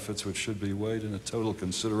collateral benefits which should be weighed in a total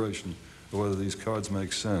consideration of whether these cards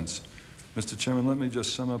make sense. Mr. Chairman, let me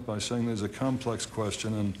just sum up by saying there's a complex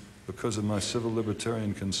question, and because of my civil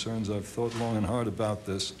libertarian concerns, I've thought long and hard about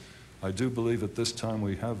this. I do believe at this time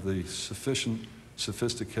we have the sufficient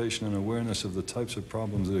sophistication and awareness of the types of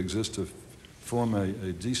problems that exist to form a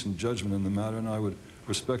decent judgment in the matter, and I would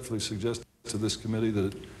respectfully suggest to this committee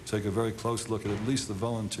that it take a very close look at least the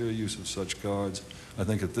volunteer use of such cards. I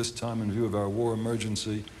think at this time, in view of our war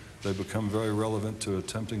emergency, they become very relevant to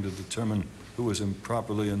attempting to determine who is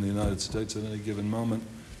improperly in the United States at any given moment,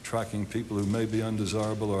 tracking people who may be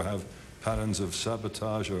undesirable or have patterns of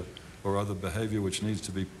sabotage or other behavior which needs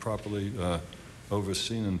to be properly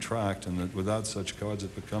overseen and tracked, and that without such cards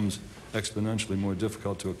it becomes exponentially more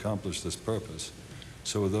difficult to accomplish this purpose.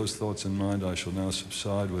 So with those thoughts in mind, I shall now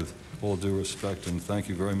subside with all due respect, and thank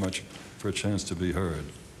you very much for a chance to be heard.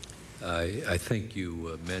 I think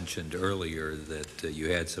you mentioned earlier that you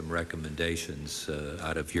had some recommendations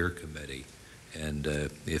out of your committee, and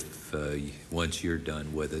if once you're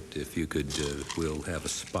done with it, if you could, we'll have a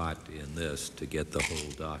spot in this to get the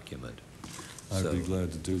whole document. I'd be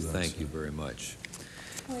glad to do that. Thank you very much.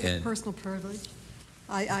 And personal privilege.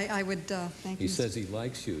 I would thank you. He says he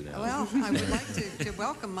likes you now. Well, I would like to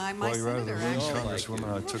welcome my senator, actually.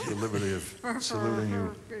 Congresswoman, I took the liberty of saluting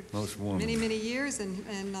you most warmly. Many, many years,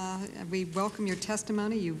 and we welcome your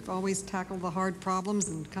testimony. You've always tackled the hard problems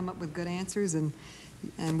and come up with good answers, and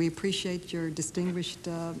we appreciate your distinguished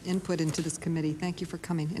input into this committee. Thank you for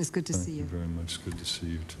coming, and it's good to see you. Thank you very much. Good to see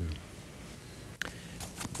you, too.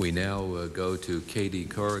 We now go to Katie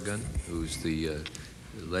Corrigan, who's the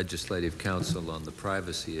Legislative Counsel on the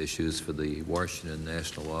privacy issues for the Washington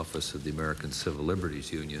National Office of the American Civil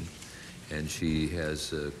Liberties Union, and she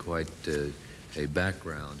has quite a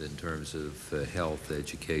background in terms of health,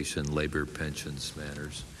 education, labor, pensions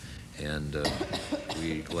matters, and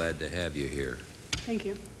we're glad to have you here. Thank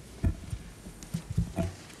you.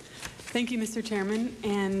 Thank you, Mr. Chairman,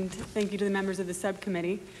 and thank you to the members of the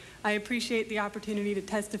subcommittee. I appreciate the opportunity to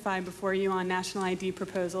testify before you on national ID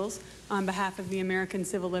proposals on behalf of the American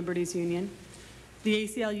Civil Liberties Union. The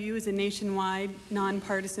ACLU is a nationwide,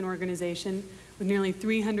 nonpartisan organization with nearly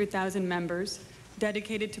 300,000 members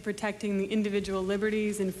dedicated to protecting the individual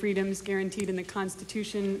liberties and freedoms guaranteed in the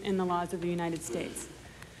Constitution and the laws of the United States.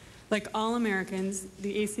 Like all Americans,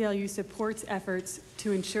 the ACLU supports efforts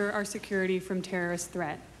to ensure our security from terrorist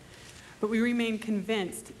threat. But we remain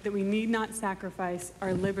convinced that we need not sacrifice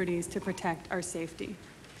our liberties to protect our safety.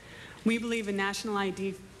 We believe a national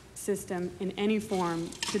ID system in any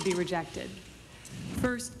form should be rejected.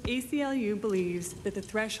 First, ACLU believes that the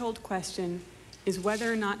threshold question is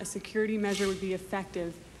whether or not a security measure would be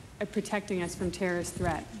effective at protecting us from terrorist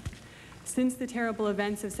threat. Since the terrible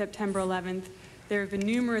events of September 11th, there have been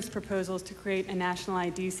numerous proposals to create a national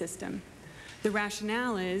ID system. The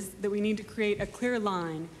rationale is that we need to create a clear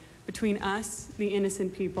line between us, the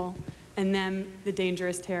innocent people, and them, the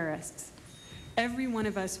dangerous terrorists. Every one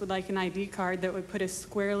of us would like an ID card that would put us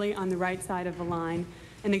squarely on the right side of the line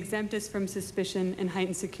and exempt us from suspicion and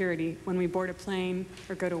heightened security when we board a plane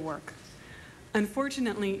or go to work.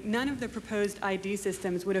 Unfortunately, none of the proposed ID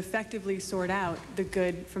systems would effectively sort out the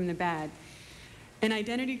good from the bad. An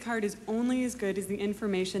identity card is only as good as the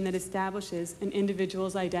information that establishes an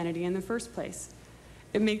individual's identity in the first place.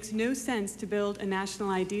 It makes no sense to build a national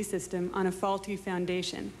ID system on a faulty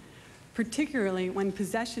foundation, particularly when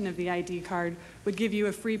possession of the ID card would give you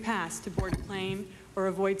a free pass to board a plane or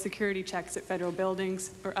avoid security checks at federal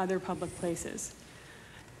buildings or other public places.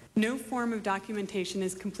 No form of documentation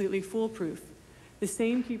is completely foolproof. The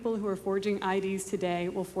same people who are forging IDs today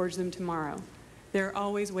will forge them tomorrow. There are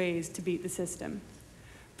always ways to beat the system.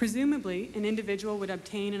 Presumably, an individual would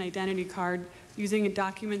obtain an identity card using a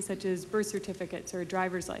document such as birth certificates or a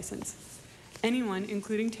driver's license. Anyone,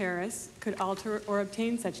 including terrorists, could alter or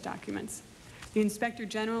obtain such documents. The Inspector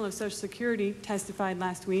General of Social Security testified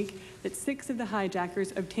last week that 6 of the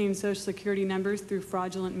hijackers obtained Social Security numbers through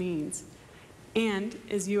fraudulent means. And,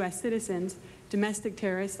 as U.S. citizens, domestic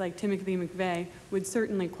terrorists like Timothy McVeigh would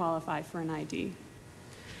certainly qualify for an ID.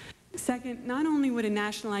 Second, not only would a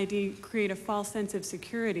national ID create a false sense of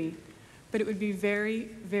security, but it would be very,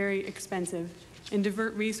 very expensive and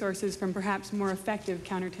divert resources from perhaps more effective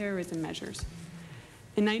counterterrorism measures.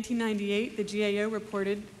 In 1998, the GAO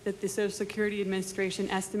reported that the Social Security Administration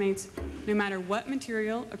estimates no matter what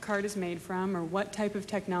material a card is made from or what type of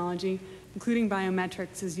technology, including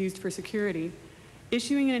biometrics, is used for security,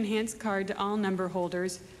 issuing an enhanced card to all number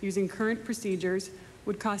holders using current procedures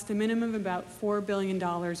would cost a minimum of about $4 billion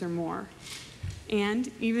or more.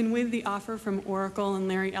 And even with the offer from Oracle and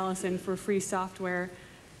Larry Ellison for free software,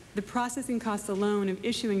 the processing costs alone of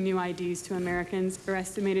issuing new IDs to Americans are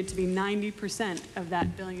estimated to be 90% of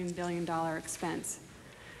that billion-dollar expense.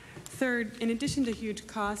 Third, in addition to huge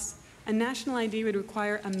costs, a national ID would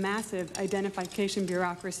require a massive identification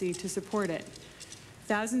bureaucracy to support it.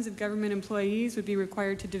 Thousands of government employees would be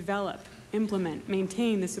required to develop, implement,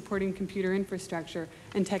 maintain the supporting computer infrastructure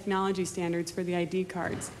and technology standards for the ID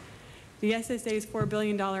cards. The SSA's $4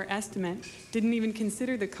 billion estimate didn't even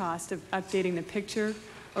consider the cost of updating the picture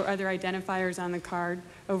or other identifiers on the card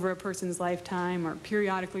over a person's lifetime, or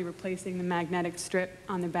periodically replacing the magnetic strip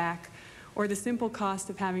on the back, or the simple cost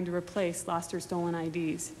of having to replace lost or stolen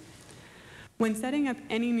IDs. When setting up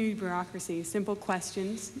any new bureaucracy, simple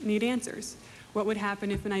questions need answers. What would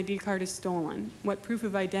happen if an ID card is stolen? What proof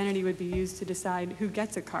of identity would be used to decide who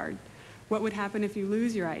gets a card? What would happen if you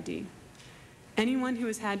lose your ID? Anyone who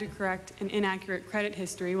has had to correct an inaccurate credit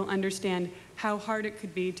history will understand how hard it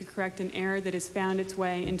could be to correct an error that has found its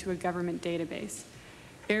way into a government database.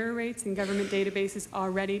 Error rates in government databases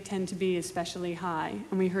already tend to be especially high,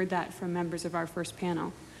 and we heard that from members of our first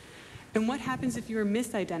panel. And what happens if you are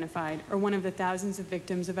misidentified or one of the thousands of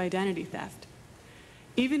victims of identity theft?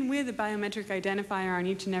 Even with a biometric identifier on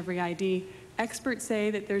each and every ID, experts say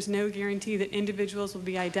that there's no guarantee that individuals will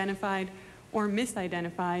be identified or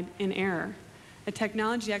misidentified in error. A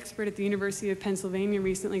technology expert at the University of Pennsylvania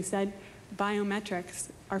recently said biometrics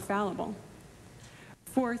are fallible.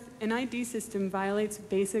 Fourth, an ID system violates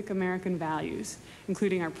basic American values,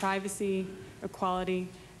 including our privacy, equality,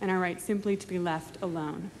 and our right simply to be left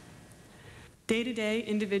alone. Day-to-day,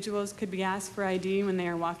 individuals could be asked for ID when they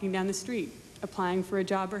are walking down the street, applying for a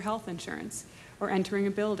job or health insurance, or entering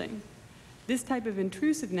a building. This type of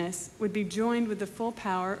intrusiveness would be joined with the full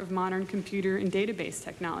power of modern computer and database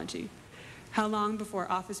technology. How long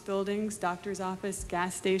before office buildings, doctor's office,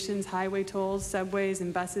 gas stations, highway tolls, subways,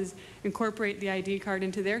 and buses incorporate the ID card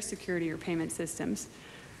into their security or payment systems?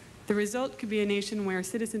 The result could be a nation where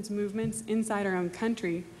citizens' movements inside our own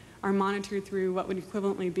country are monitored through what would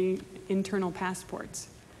equivalently be internal passports.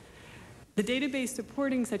 The database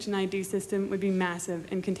supporting such an ID system would be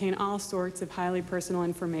massive and contain all sorts of highly personal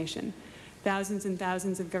information. Thousands and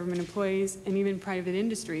thousands of government employees and even private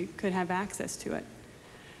industry could have access to it.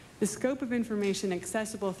 The scope of information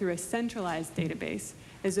accessible through a centralized database,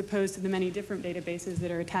 as opposed to the many different databases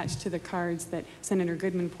that are attached to the cards that Senator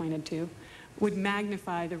Goodman pointed to, would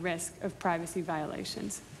magnify the risk of privacy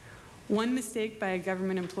violations. One mistake by a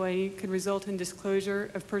government employee could result in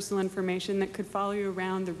disclosure of personal information that could follow you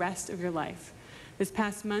around the rest of your life. This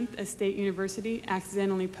past month, a state university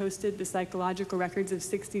accidentally posted the psychological records of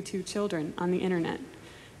 62 children on the internet.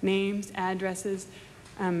 Names, addresses,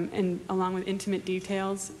 and along with intimate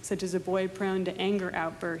details, such as a boy prone to anger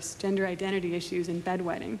outbursts, gender identity issues, and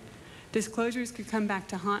bedwetting. Disclosures could come back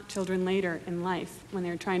to haunt children later in life when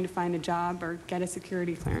they're trying to find a job or get a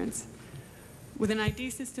security clearance. With an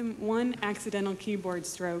ID system, one accidental keyboard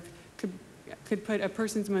stroke could put a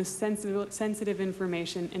person's most sensitive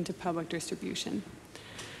information into public distribution.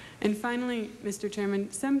 And finally, Mr.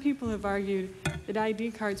 Chairman, some people have argued that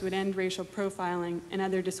ID cards would end racial profiling and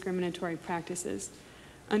other discriminatory practices.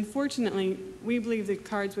 Unfortunately, we believe that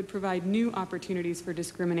cards would provide new opportunities for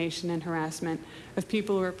discrimination and harassment of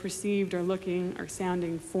people who are perceived or looking or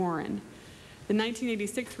sounding foreign. The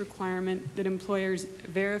 1986 requirement that employers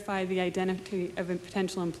verify the identity of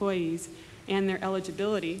potential employees and their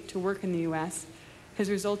eligibility to work in the U.S. has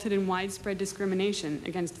resulted in widespread discrimination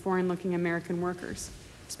against foreign-looking American workers,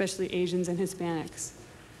 especially Asians and Hispanics.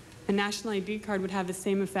 A national ID card would have the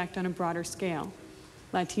same effect on a broader scale.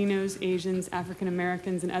 Latinos, Asians, African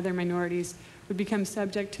Americans, and other minorities would become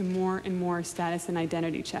subject to more and more status and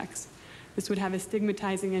identity checks. This would have a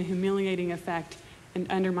stigmatizing and humiliating effect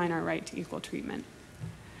and undermine our right to equal treatment.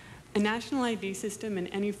 A national ID system in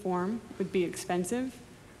any form would be expensive,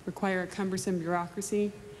 require a cumbersome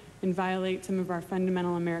bureaucracy, and violate some of our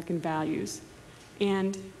fundamental American values.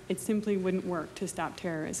 And it simply wouldn't work to stop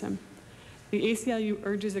terrorism. The ACLU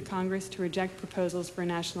urges the Congress to reject proposals for a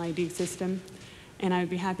national ID system, and I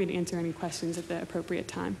would be happy to answer any questions at the appropriate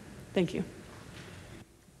time. Thank you.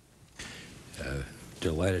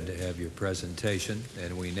 Delighted to have your presentation,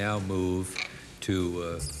 and we now move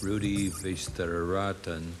to Rudy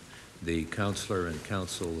Vistararatan, the counselor and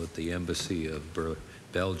counsel at the Embassy of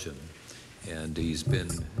Belgium. and he's been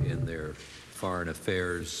in their foreign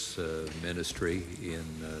affairs ministry in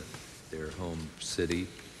their home city,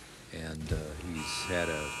 and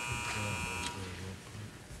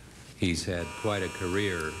he's had quite a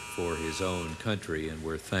career for his own country, and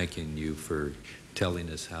we're thanking you for telling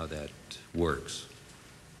us how that works.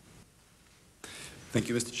 Thank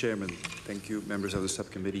you, Mr. Chairman. Thank you, members of the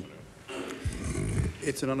subcommittee.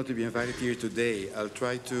 It's an honor to be invited here today. I'll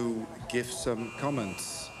try to give some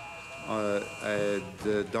comments.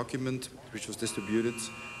 The document which was distributed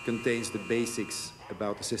contains the basics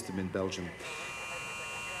about the system in Belgium.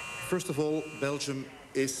 First of all, Belgium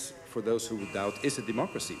is, for those who would doubt, is a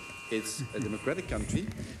democracy. It's a democratic country.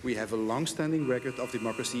 We have a long-standing record of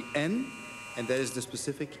democracy, and that is the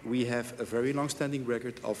specific, we have a very long-standing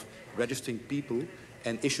record of registering people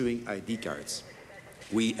and issuing ID cards.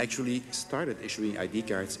 We actually started issuing ID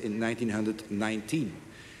cards in 1919.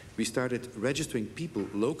 We started registering people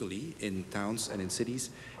locally in towns and in cities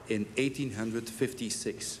in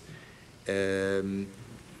 1856.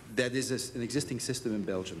 That is an existing system in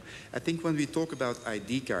Belgium. I think when we talk about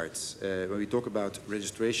ID cards, when we talk about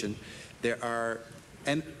registration,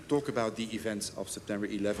 and talk about the events of September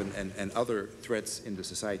 11 and other threats in the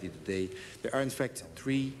society today, there are in fact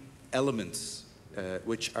three elements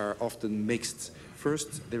which are often mixed.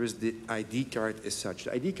 First, there is the ID card as such.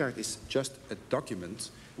 The ID card is just a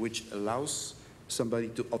document which allows somebody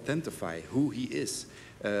to identify who he is.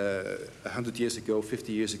 100 years ago,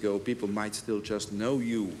 50 years ago, people might still just know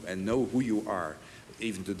you and know who you are.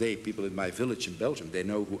 Even today, people in my village in Belgium, they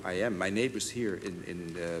know who I am. My neighbors here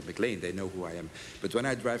in McLean, they know who I am. But when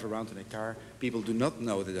I drive around in a car, people do not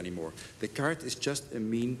know that anymore. The card is just a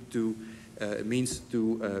means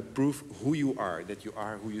to prove who you are, that you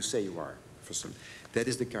are who you say you are. That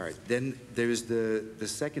is the card. Then there is the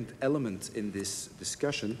second element in this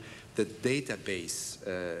discussion, the database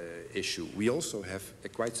issue. We also have a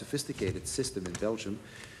quite sophisticated system in Belgium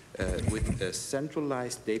with a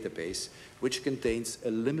centralized database which contains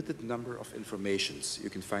a limited number of informations. You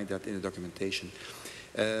can find that in the documentation.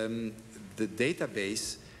 The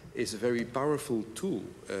database is a very powerful tool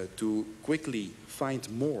to quickly find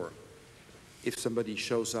more. If somebody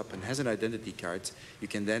shows up and has an identity card, you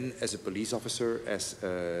can then, as a police officer, as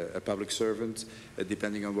a public servant,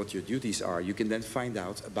 depending on what your duties are, you can then find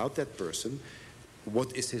out about that person,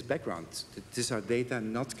 what is his background. These are data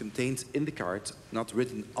not contained in the card, not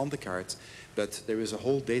written on the card, but there is a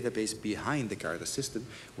whole database behind the card, a system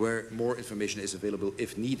where more information is available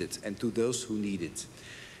if needed, and to those who need it.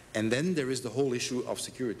 And then there is the whole issue of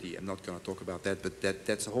security. I'm not going to talk about that, but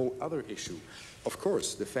that's a whole other issue. Of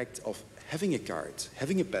course, the fact of having a card,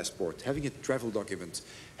 having a passport, having a travel document,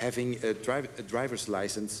 having a driver's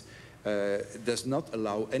license does not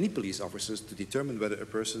allow any police officers to determine whether a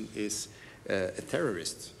person is a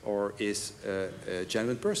terrorist or is a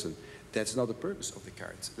genuine person. That's not the purpose of the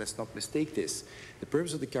card. Let's not mistake this. The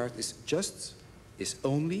purpose of the card is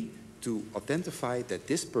only to identify that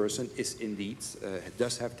this person is indeed,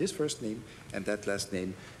 does have this first name and that last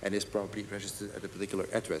name, and is probably registered at a particular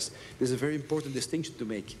address. There's a very important distinction to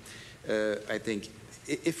make, I think.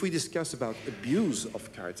 If we discuss about abuse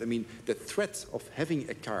of cards, I mean, the threat of having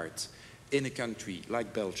a card in a country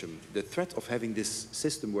like Belgium, the threat of having this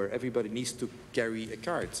system where everybody needs to carry a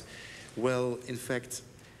card, well, in fact,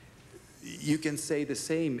 you can say the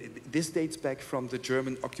same. This dates back from the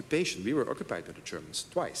German occupation. We were occupied by the Germans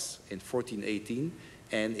twice, in 1418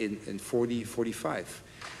 and in 4045.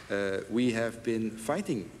 We have been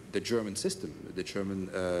fighting the German system, the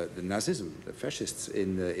Nazism, the fascists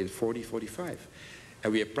in 4045.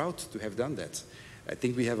 And we are proud to have done that. I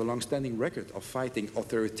think we have a long-standing record of fighting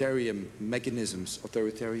authoritarian mechanisms,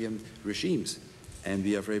 authoritarian regimes, and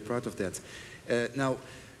we are very proud of that. Now,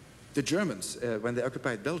 the Germans, when they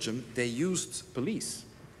occupied Belgium, they used police.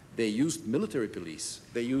 They used military police.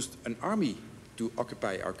 They used an army to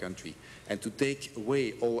occupy our country and to take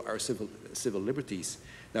away all our civil liberties.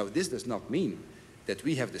 Now, this does not mean that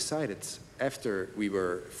we have decided, after we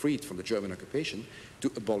were freed from the German occupation, to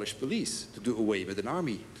abolish police, to do away with an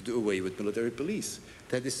army, to do away with military police.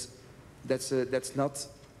 That's not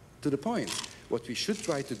to the point. What we should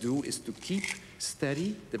try to do is to keep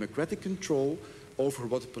steady democratic control over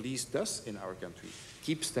what the police does in our country.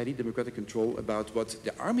 Keep steady democratic control about what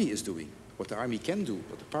the army is doing, what the army can do,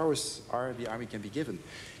 what the powers are the army can be given.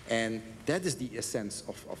 And that is the essence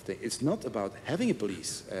of the, it's not about having a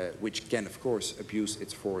police, which can, of course, abuse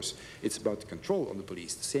its force. It's about control on the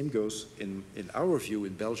police. The same goes, in our view,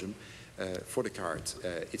 in Belgium, for the card.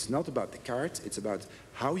 It's not about the card, it's about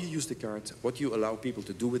how you use the card, what you allow people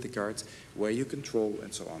to do with the card, where you control,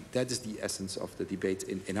 and so on. That is the essence of the debate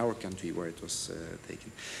in our country where it was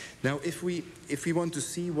taken. Now, if we want to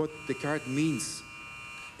see what the card means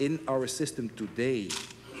in our system today,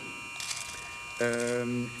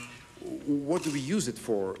 what do we use it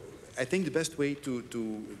for? I think the best way for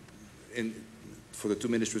the 2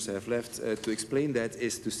 ministers I have left, to explain that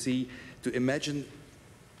is to imagine,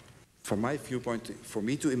 from my viewpoint, for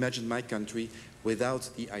me to imagine my country without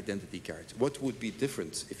the identity card. What would be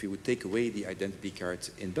different if we would take away the identity card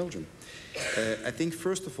in Belgium? I think,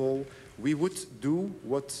 first of all, we would do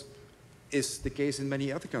what is the case in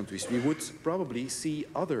many other countries. We would probably see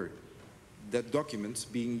other documents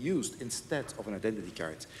being used instead of an identity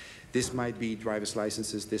card. This might be driver's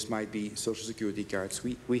licenses, this might be social security cards.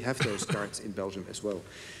 We have those cards in Belgium as well.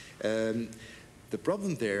 The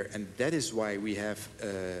problem there, and that is why we have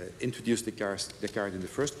introduced the card in the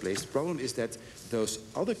first place, the problem is that those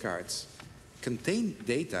other cards contain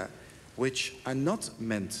data which are not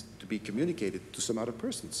meant to be communicated to some other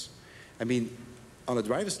persons. I mean, on a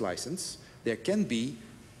driver's license, there can be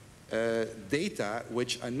data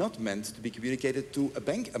which are not meant to be communicated to a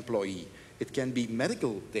bank employee. It can be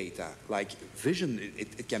medical data, like vision.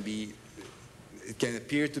 It can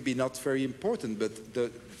appear to be not very important, but the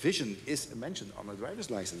vision is mentioned on a driver's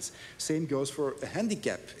license. Same goes for a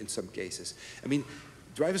handicap in some cases. I mean,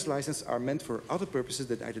 driver's licenses are meant for other purposes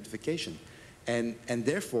than identification, and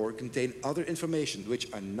therefore contain other information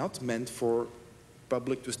which are not meant for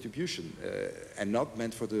public distribution and not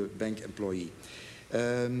meant for the bank employee.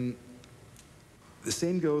 The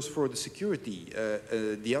same goes for the security.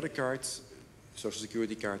 The other cards, social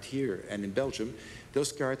security card here and in Belgium,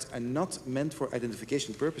 those cards are not meant for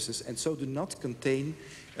identification purposes and so do not contain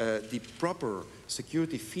the proper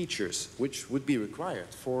security features which would be required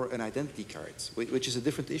for an identity card, which is a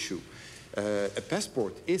different issue. A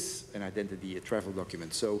passport is an identity, a travel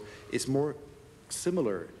document, so it's more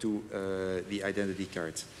similar to the identity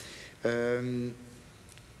card.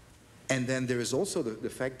 And then there is also the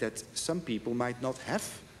fact that some people might not have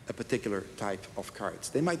a particular type of cards.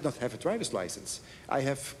 They might not have a driver's license. I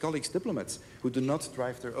have colleagues, diplomats, who do not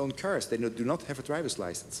drive their own cars. They do not have a driver's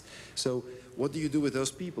license. So what do you do with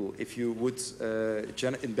those people if you would,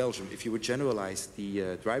 in Belgium, if you would generalize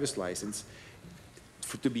the driver's license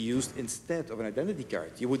to be used instead of an identity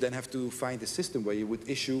card? You would then have to find a system where you would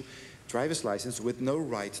issue driver's license with no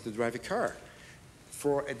right to drive a car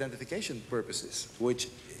for identification purposes, which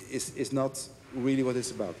is not really what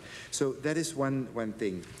it's about. So that is one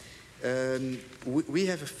thing. We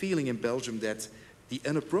have a feeling in Belgium that the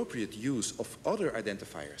inappropriate use of other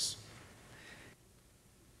identifiers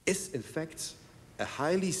is in fact a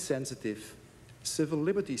highly sensitive civil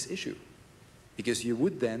liberties issue, because you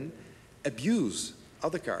would then abuse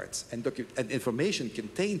other cards and information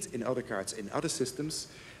contained in other cards in other systems,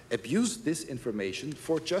 abuse this information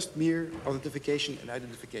for just mere authentication and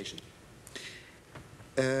identification.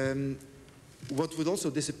 What would also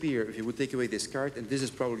disappear if you would take away this card, and this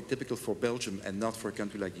is probably typical for Belgium and not for a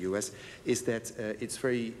country like the US, is that it's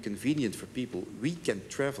very convenient for people. We can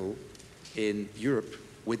travel in Europe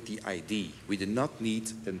with the ID. We do not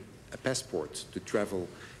need a passport to travel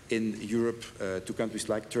in Europe to countries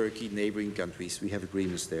like Turkey, neighboring countries. We have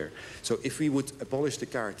agreements there. So if we would abolish the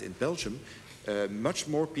card in Belgium, much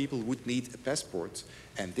more people would need a passport,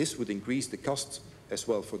 and this would increase the cost as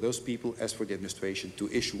well for those people as for the administration to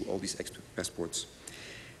issue all these extra passports.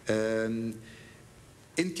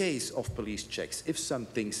 In case of police checks, if some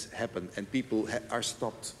things happen and people are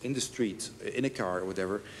stopped in the street, in a car or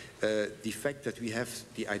whatever, the fact that we have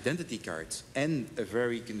the identity cards and a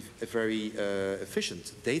very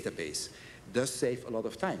efficient database does save a lot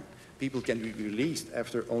of time. People can be released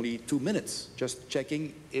after only 2 minutes, just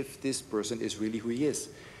checking if this person is really who he is.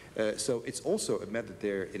 So it's also a method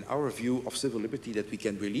there, in our view, of civil liberty, that we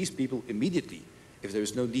can release people immediately if there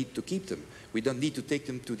is no need to keep them. We don't need to take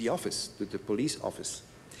them to the office, to the police office.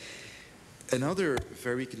 Another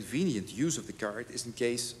very convenient use of the card is in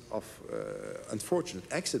case of unfortunate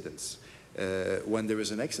accidents. When there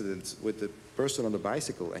is an accident with the person on the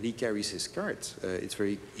bicycle and he carries his card, it's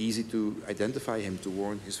very easy to identify him, to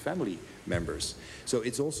warn his family members. So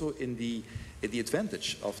it's also in the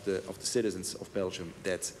advantage of the citizens of Belgium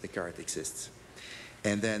that the card exists.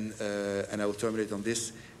 And then, and I will terminate on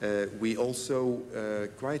this, we also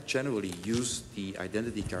quite generally use the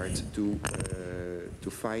identity card to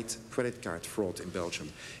fight credit card fraud in Belgium.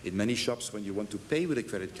 In many shops, when you want to pay with a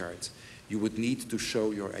credit card, you would need to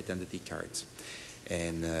show your identity card,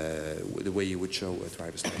 and the way you would show a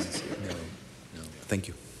driver's license. No. Thank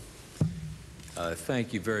you.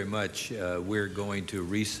 Thank you very much. We're going to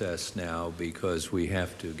recess now because we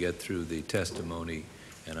have to get through the testimony,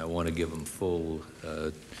 and I want to give them full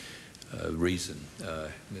reason.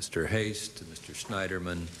 Mr. Haste, Mr.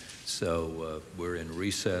 Schneiderman, so we're in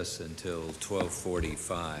recess until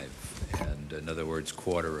 12:45, and in other words,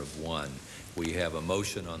 12:45. We have a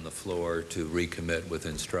motion on the floor to recommit with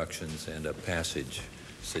instructions and a passage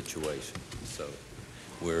situation. So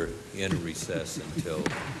we're in recess until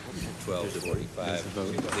 12:45.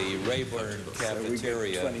 The Rayburn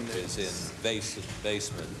cafeteria is in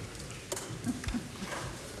basement.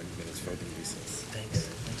 20 minutes for the recess. Thanks.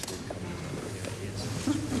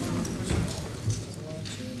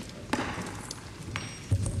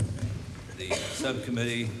 The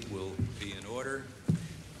subcommittee will be in order,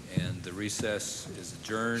 and the recess is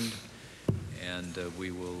adjourned, and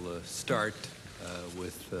we will start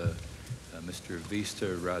with Mr.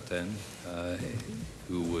 Vista Raten,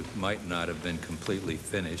 who might not have been completely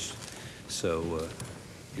finished. So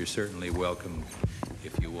you're certainly welcome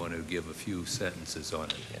if you want to give a few sentences on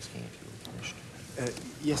it. Asking if you were finished.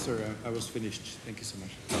 Yes, sir. I was finished. Thank you so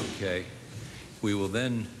much. Okay. We will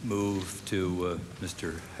then move to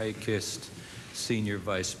Mr. Heikist, Senior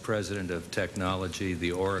Vice President of Technology,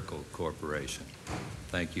 the Oracle Corporation.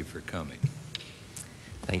 Thank you for coming.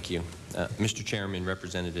 Thank you. Mr. Chairman,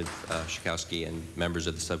 Representative Schakowsky, and members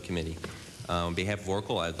of the subcommittee, on behalf of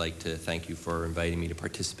Oracle, I'd like to thank you for inviting me to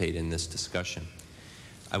participate in this discussion.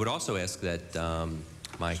 I would also ask that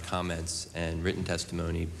my comments and written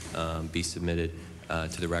testimony be submitted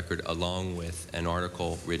to the record along with an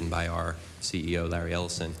article written by our CEO, Larry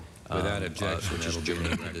Ellison, Without objection, which is that'll be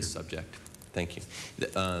germane on to record. this subject. Thank you.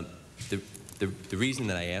 The reason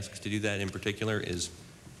that I asked to do that in particular is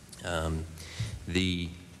the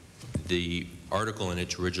article in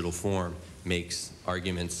its original form makes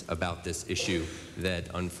arguments about this issue that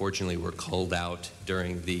unfortunately were culled out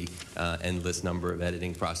during the endless number of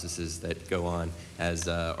editing processes that go on as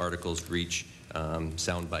articles reach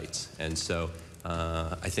sound bites. And so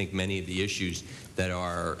I think many of the issues that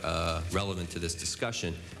are relevant to this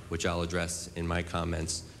discussion, which I'll address in my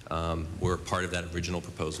comments, were part of that original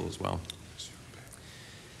proposal as well.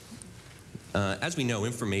 As we know,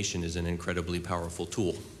 information is an incredibly powerful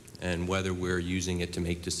tool, and whether we're using it to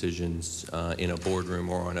make decisions in a boardroom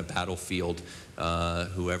or on a battlefield,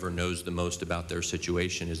 whoever knows the most about their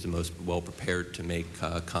situation is the most well-prepared to make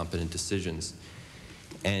competent decisions.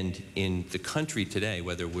 And in the country today,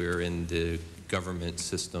 whether we're in the government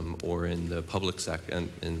system or in the public sector,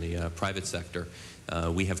 in the private sector,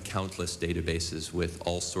 we have countless databases with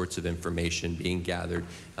all sorts of information being gathered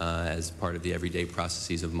as part of the everyday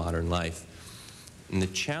processes of modern life. And the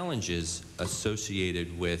challenges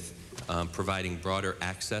associated with providing broader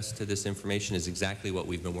access to this information is exactly what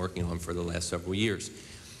we've been working on for the last several years.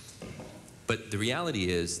 But the reality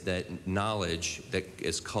is that knowledge that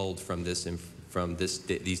is culled from these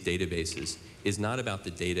databases is not about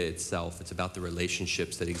the data itself, it's about the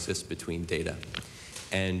relationships that exist between data.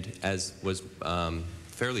 And as was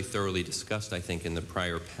fairly thoroughly discussed, I think, in the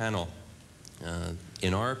prior panel,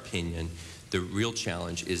 in our opinion, the real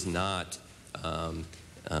challenge is not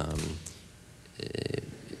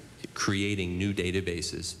creating new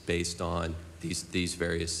databases based on these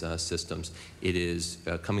various systems. It is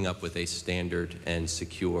coming up with a standard and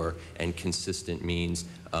secure and consistent means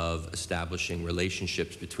of establishing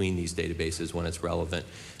relationships between these databases when it's relevant,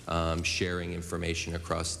 sharing information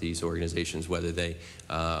across these organizations, whether they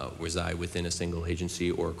reside within a single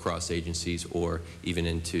agency or across agencies or even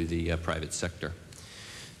into the private sector.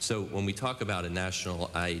 So when we talk about a national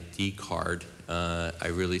ID card, I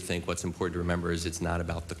really think what's important to remember is it's not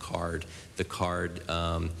about the card. The card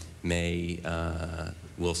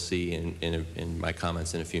we'll see in my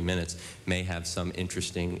comments in a few minutes, may have some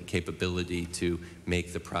interesting capability to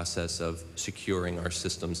make the process of securing our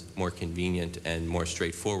systems more convenient and more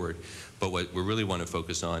straightforward. But what we really want to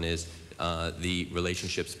focus on is the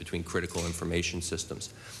relationships between critical information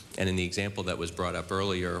systems. And in the example that was brought up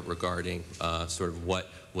earlier regarding sort of what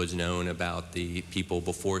was known about the people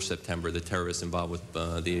before September, the terrorists involved with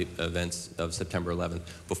the events of September 11th,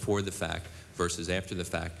 before the fact versus after the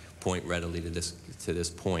fact, point readily to this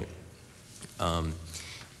point.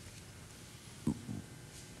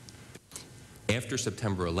 After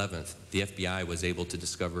September 11th, the FBI was able to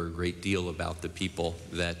discover a great deal about the people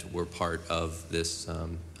that were part of this,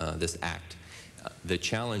 this act. The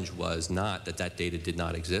challenge was not that that data did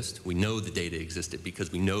not exist. We know the data existed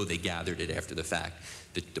because we know they gathered it after the fact.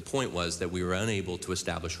 The point was that we were unable to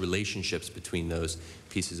establish relationships between those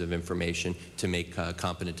pieces of information to make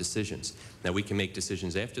competent decisions. Now, we can make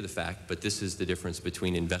decisions after the fact, but this is the difference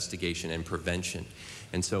between investigation and prevention.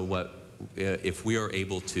 And so what if we are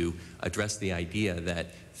able to address the idea that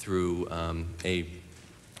through a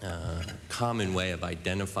common way of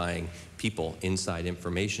identifying people inside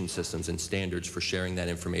information systems and standards for sharing that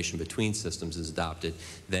information between systems is adopted,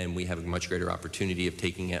 then we have a much greater opportunity of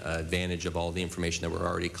taking advantage of all the information that we're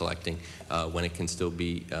already collecting when it can still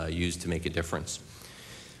be used to make a difference.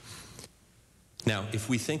 Now, if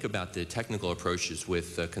we think about the technical approaches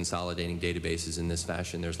with consolidating databases in this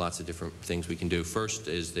fashion, there's lots of different things we can do. First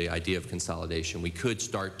is the idea of consolidation. We could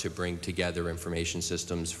start to bring together information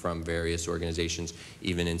systems from various organizations,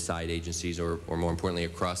 even inside agencies or more importantly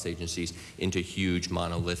across agencies, into huge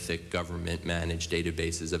monolithic government-managed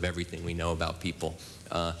databases of everything we know about people.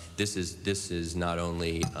 This is not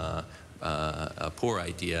only a poor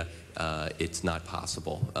idea, it's not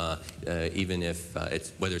possible. Even if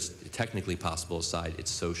whether it's technically possible aside, it's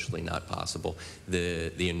socially not possible.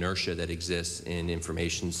 The inertia that exists in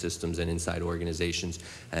information systems and inside organizations,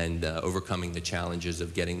 and overcoming the challenges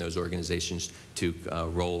of getting those organizations to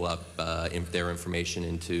roll up their information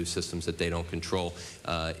into systems that they don't control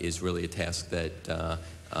is really a task that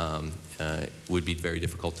would be very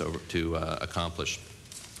difficult to accomplish.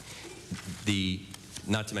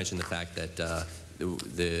 Not to mention the fact that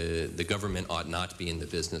the government ought not be in the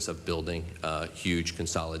business of building huge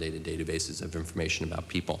consolidated databases of information about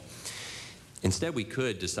people. Instead, we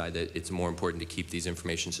could decide that it's more important to keep these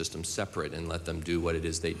information systems separate and let them do what it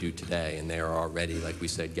is they do today. And they are already, like we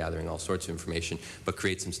said, gathering all sorts of information, but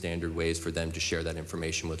create some standard ways for them to share that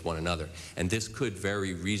information with one another. And this could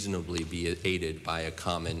very reasonably be aided by a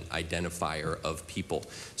common identifier of people.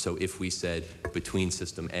 So if we said between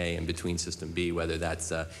System A and between System B, whether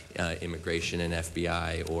that's immigration and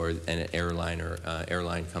FBI or an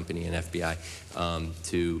airline company and FBI,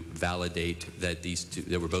 to validate that these two,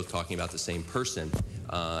 that we're both talking about the same person,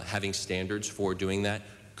 having standards for doing that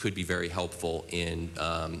could be very helpful in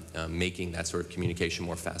making that sort of communication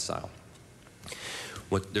more facile.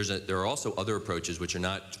 There are also other approaches which are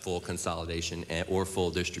not full consolidation or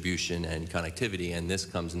full distribution and connectivity, and this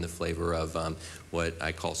comes in the flavor of what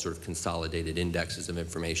I call sort of consolidated indexes of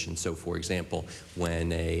information. So, for example,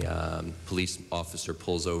 when a police officer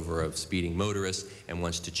pulls over a speeding motorist and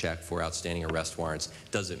wants to check for outstanding arrest warrants,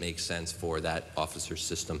 does it make sense for that officer's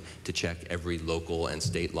system to check every local and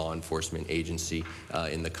state law enforcement agency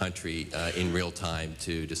in the country in real time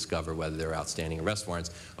to discover whether there are outstanding arrest warrants?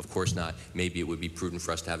 Of course not. Maybe it would be prudent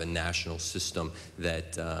for us to have a national system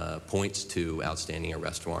that points to outstanding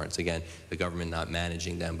arrest warrants. Again, the government not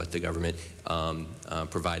managing them, but the government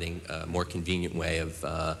providing a more convenient way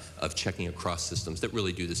of checking across systems that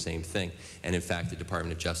really do the same thing. And in fact, the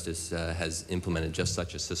Department of Justice has implemented just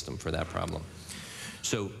such a system for that problem.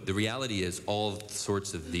 So the reality is all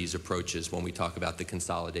sorts of these approaches, when we talk about the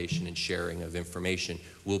consolidation and sharing of information,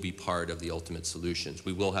 will be part of the ultimate solutions.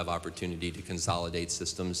 We will have opportunity to consolidate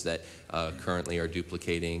systems that currently are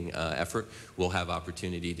duplicating effort. We'll have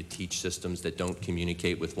opportunity to teach systems that don't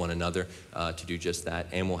communicate with one another to do just that,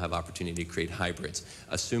 and we'll have opportunity to create hybrids,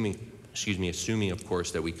 assuming of course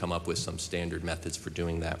that we come up with some standard methods for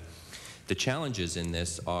doing that. The challenges in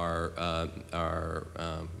this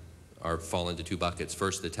fall into two buckets.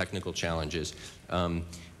 First, the technical challenges. The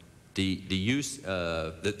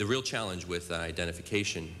real challenge with an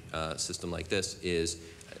identification system like this is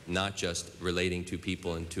not just relating to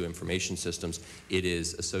people and to information systems, it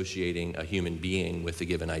is associating a human being with a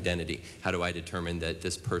given identity. How do I determine that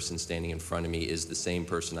this person standing in front of me is the same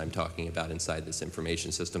person I'm talking about inside this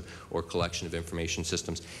information system or collection of information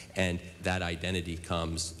systems? And that identity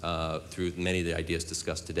comes through many of the ideas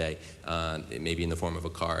discussed today, maybe in the form of a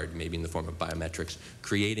card, maybe in the form of biometrics,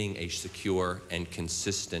 creating a secure and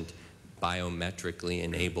consistent biometrically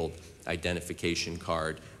enabled identification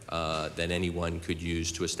card that anyone could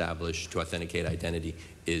use to authenticate identity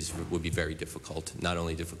would be very difficult. Not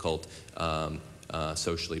only difficult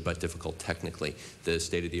socially, but difficult technically. The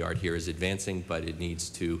state of the art here is advancing, but it needs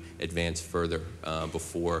to advance further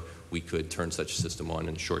before we could turn such a system on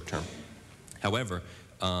in the short term. However,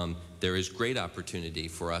 there is great opportunity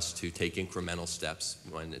for us to take incremental steps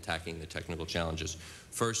when attacking the technical challenges.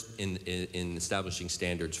 First, in establishing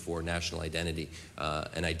standards for national identity,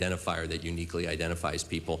 an identifier that uniquely identifies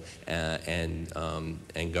people, and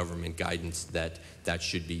government guidance that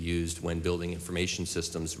should be used when building information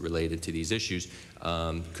systems related to these issues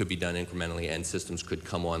could be done incrementally, and systems could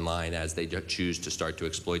come online as they choose to start to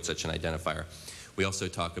exploit such an identifier. We also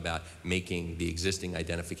talk about making the existing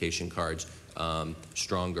identification cards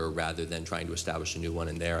stronger rather than trying to establish a new one.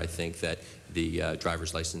 And there, I think that the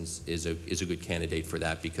driver's license is a good candidate for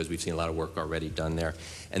that because we've seen a lot of work already done there.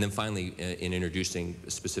 And then finally, in introducing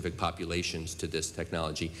specific populations to this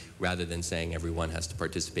technology, rather than saying everyone has to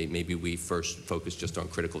participate, maybe we first focus just on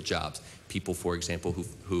critical jobs. People, for example,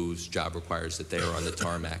 whose job requires that they are on the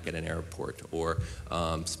tarmac at an airport, or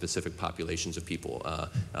specific populations of people,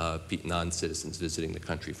 non-citizens visiting the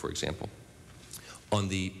country, for example. On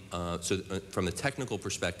the, from the technical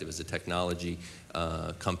perspective, as a technology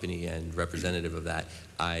company and representative of that,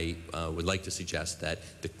 I would like to suggest that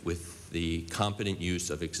with the competent use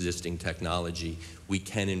of existing technology, we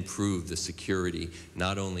can improve the security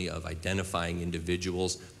not only of identifying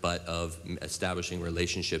individuals, but of establishing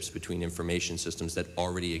relationships between information systems that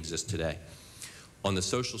already exist today. On the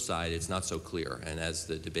social side, it's not so clear, and as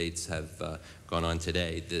the debates have gone on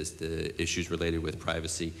today, the issues related with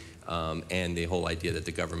privacy and the whole idea that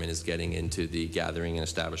the government is getting into the gathering and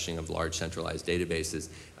establishing of large centralized databases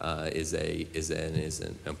is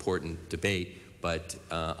an important debate. But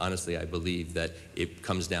honestly, I believe that it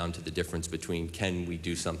comes down to the difference between can we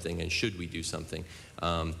do something and should we do something.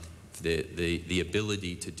 The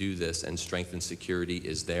ability to do this and strengthen security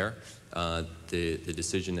is there. The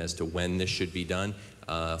decision as to when this should be done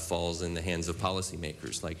falls in the hands of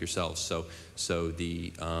policymakers like yourselves. So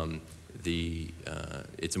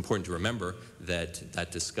it's important to remember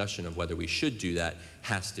that discussion of whether we should do that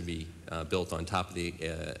has to be built on top of the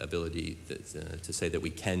ability to say that we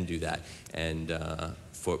can do that. And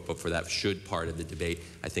but for that should part of the debate,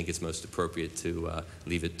 I think it's most appropriate to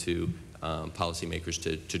leave it to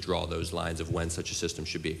policymakers to draw those lines of when such a system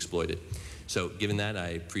should be exploited. So given that, I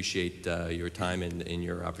appreciate your time and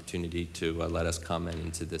your opportunity to let us comment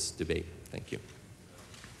into this debate. Thank you.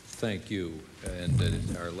 Thank you.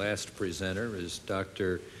 And our last presenter is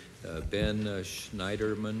Dr. Ben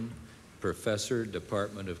Schneiderman, Professor,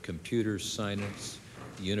 Department of Computer Science,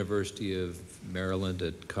 University of Maryland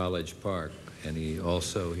at College Park. And he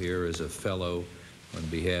also here is a fellow on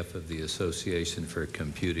behalf of the Association for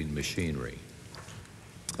Computing Machinery.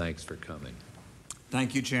 Thanks for coming.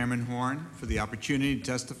 Thank you, Chairman Horn, for the opportunity to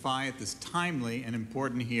testify at this timely and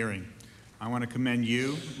important hearing. I want to commend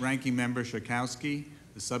you, Ranking Member Schakowsky,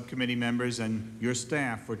 the subcommittee members, and your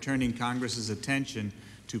staff for turning Congress's attention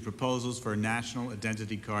to proposals for a national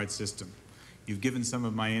identity card system. You've given some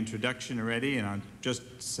of my introduction already, and I'll just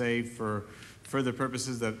say for further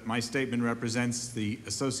purposes that my statement represents the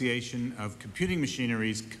Association of Computing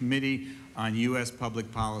Machinery's Committee on U.S. Public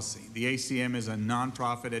Policy. The ACM is a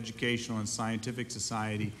nonprofit educational and scientific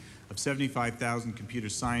society of 75,000 computer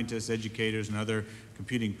scientists, educators, and other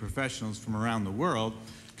computing professionals from around the world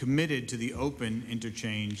committed to the open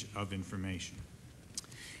interchange of information.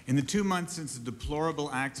 In the 2 months since the deplorable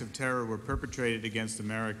acts of terror were perpetrated against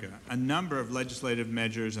America, a number of legislative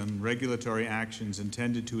measures and regulatory actions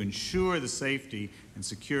intended to ensure the safety and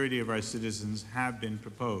security of our citizens have been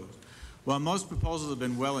proposed. While most proposals have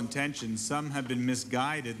been well-intentioned, some have been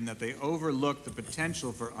misguided in that they overlook the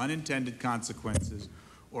potential for unintended consequences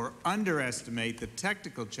or underestimate the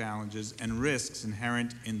technical challenges and risks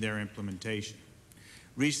inherent in their implementation.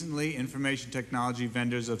 Recently, information technology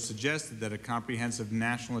vendors have suggested that a comprehensive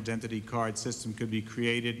national identity card system could be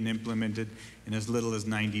created and implemented in as little as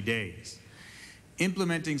 90 days.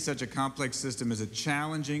 Implementing such a complex system is a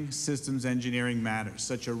challenging systems engineering matter.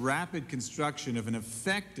 Such a rapid construction of an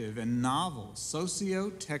effective and novel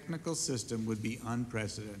socio-technical system would be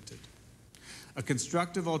unprecedented. A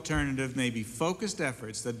constructive alternative may be focused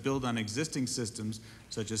efforts that build on existing systems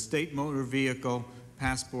such as state motor vehicle,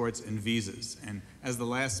 passports, and visas. And as the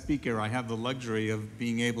last speaker, I have the luxury of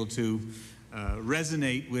being able to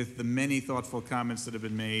resonate with the many thoughtful comments that have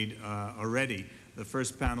been made already. The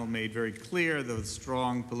first panel made very clear the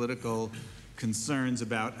strong political concerns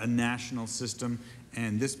about a national system,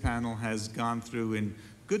 and this panel has gone through in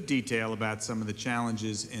good detail about some of the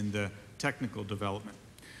challenges in the technical development.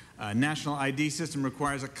 A national ID system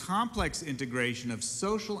requires a complex integration of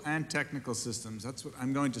social and technical systems. That's what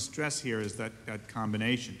I'm going to stress here, is that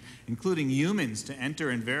combination, including humans to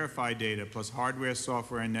enter and verify data, plus hardware,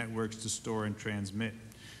 software, and networks to store and transmit.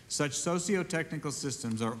 Such socio-technical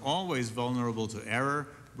systems are always vulnerable to error,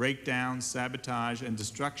 breakdown, sabotage, and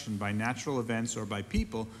destruction by natural events or by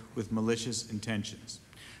people with malicious intentions.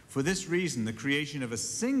 For this reason, the creation of a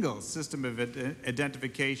single system of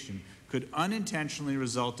identification could unintentionally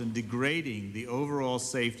result in degrading the overall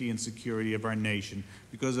safety and security of our nation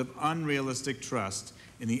because of unrealistic trust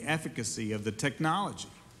in the efficacy of the technology.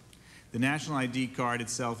 The national ID card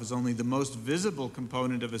itself is only the most visible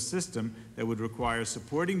component of a system that would require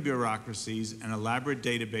supporting bureaucracies and elaborate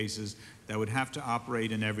databases that would have to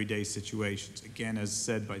operate in everyday situations, again, as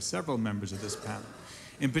said by several members of this panel.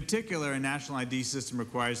 In particular, a national ID system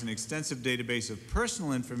requires an extensive database of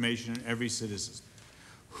personal information on every citizen.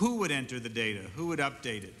 Who would enter the data? Who would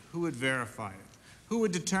update it? Who would verify it? Who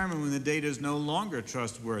would determine when the data is no longer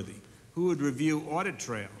trustworthy? Who would review audit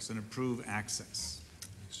trails and approve access?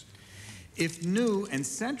 If new and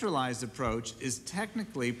centralized approach is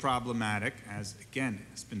technically problematic, as again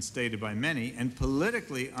has been stated by many, and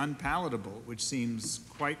politically unpalatable, which seems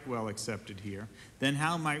quite well accepted here, then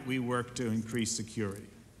how might we work to increase security?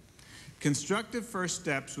 Constructive first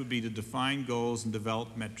steps would be to define goals and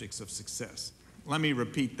develop metrics of success. Let me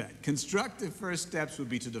repeat that. Constructive first steps would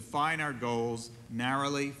be to define our goals,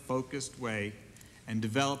 narrowly focused way, and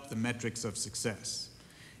develop the metrics of success.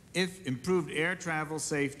 If improved air travel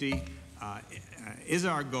safety is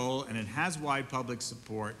our goal and it has wide public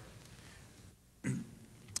support,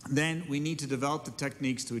 then we need to develop the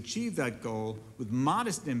techniques to achieve that goal with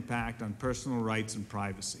modest impact on personal rights and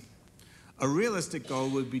privacy. A realistic goal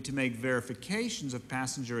would be to make verifications of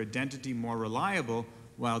passenger identity more reliable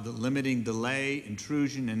while limiting delay,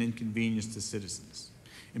 intrusion, and inconvenience to citizens.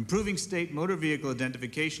 Improving state motor vehicle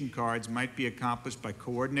identification cards might be accomplished by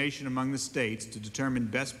coordination among the states to determine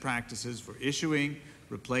best practices for issuing,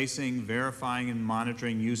 replacing, verifying, and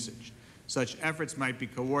monitoring usage. Such efforts might be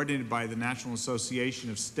coordinated by the National Association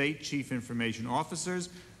of State Chief Information Officers,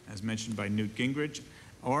 as mentioned by Newt Gingrich,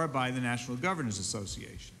 or by the National Governors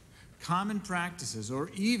Association. Common practices or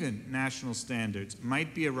even national standards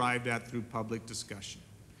might be arrived at through public discussion.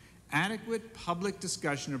 Adequate public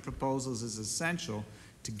discussion of proposals is essential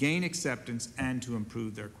to gain acceptance and to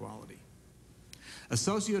improve their quality. A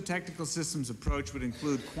socio-technical systems approach would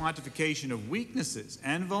include quantification of weaknesses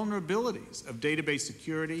and vulnerabilities of database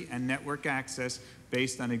security and network access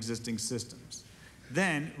based on existing systems.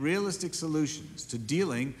 Then, realistic solutions to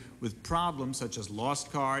dealing with problems such as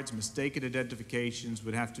lost cards, mistaken identifications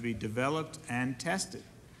would have to be developed and tested.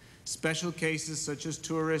 Special cases such as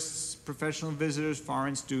tourists, professional visitors,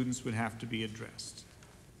 foreign students would have to be addressed.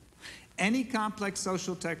 Any complex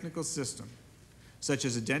social technical system such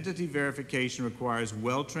as identity verification requires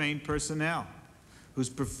well-trained personnel whose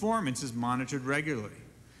performance is monitored regularly.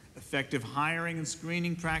 Effective hiring and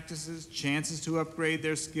screening practices, chances to upgrade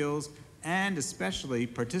their skills, and especially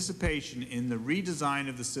participation in the redesign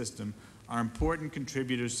of the system are important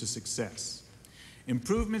contributors to success.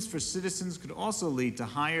 Improvements for citizens could also lead to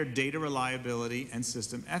higher data reliability and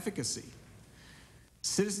system efficacy.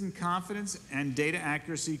 Citizen confidence and data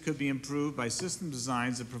accuracy could be improved by system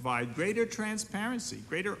designs that provide greater transparency,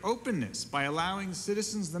 greater openness by allowing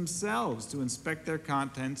citizens themselves to inspect their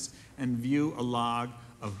contents and view a log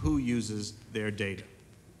of who uses their data.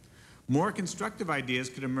 More constructive ideas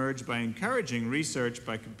could emerge by encouraging research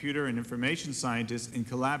by computer and information scientists in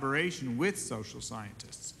collaboration with social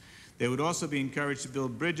scientists. They would also be encouraged to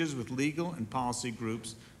build bridges with legal and policy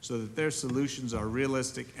groups so that their solutions are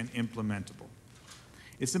realistic and implementable.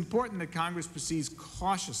 It's important that Congress proceeds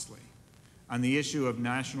cautiously on the issue of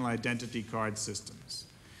national identity card systems.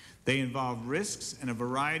 They involve risks and a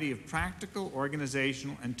variety of practical,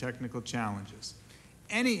 organizational, and technical challenges.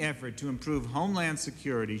 Any effort to improve homeland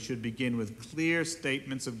security should begin with clear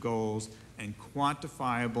statements of goals and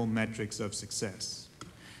quantifiable metrics of success.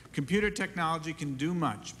 Computer technology can do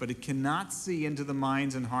much, but it cannot see into the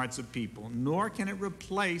minds and hearts of people, nor can it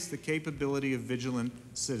replace the capability of vigilant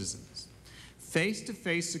citizens.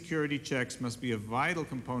 Face-to-face security checks must be a vital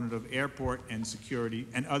component of airport and security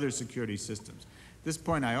and other security systems. At this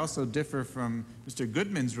point, I also differ from Mr.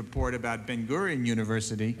 Goodman's report about Ben Gurion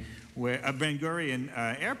University, Ben Gurion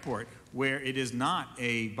Airport, where it is not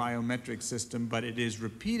a biometric system, but it is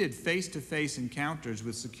repeated face-to-face encounters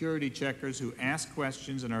with security checkers who ask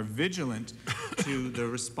questions and are vigilant to the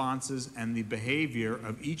responses and the behavior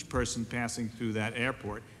of each person passing through that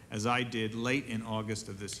airport, as I did late in August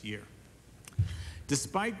of this year.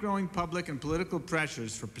 Despite growing public and political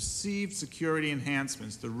pressures for perceived security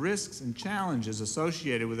enhancements, the risks and challenges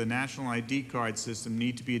associated with a national ID card system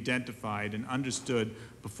need to be identified and understood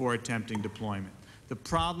before attempting deployment. The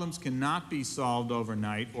problems cannot be solved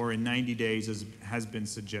overnight or in 90 days, as has been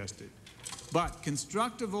suggested. But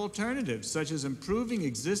constructive alternatives, such as improving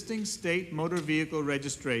existing state motor vehicle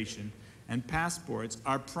registration and passports,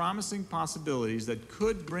 are promising possibilities that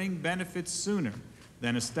could bring benefits sooner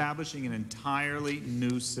than establishing an entirely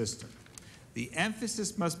new system. The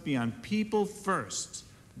emphasis must be on people first,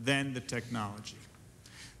 then the technology.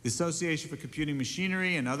 The Association for Computing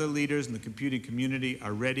Machinery and other leaders in the computing community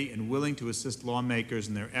are ready and willing to assist lawmakers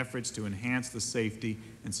in their efforts to enhance the safety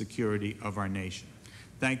and security of our nation.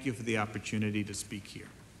 Thank you for the opportunity to speak here.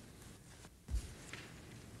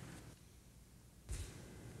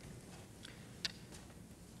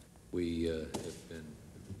 We have been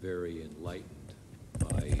very enlightened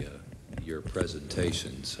by your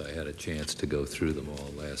presentations. I had a chance to go through them all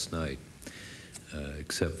last night,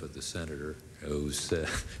 except for the senator who's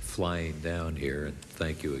flying down here, and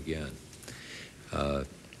thank you again.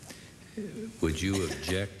 Would you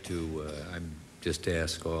object to, I'm just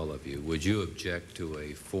ask all of you, would you object to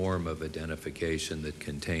a form of identification that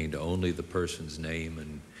contained only the person's name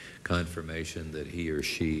and confirmation that he or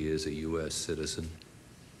she is a U.S. citizen?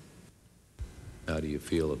 How do you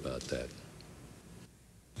feel about that?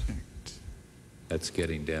 That's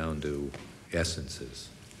getting down to essences.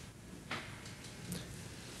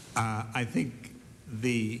 I think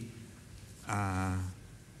the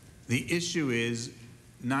issue is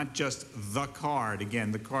not just the card.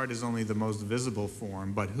 Again, the card is only the most visible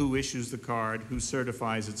form, but who issues the card, who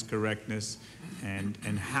certifies its correctness, and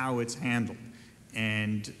how it's handled.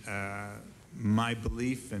 And my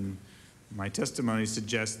belief and my testimony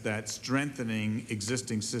suggests that strengthening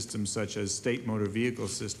existing systems such as state motor vehicle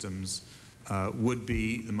systems would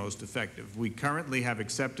be the most effective. We currently have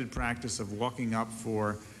accepted practice of walking up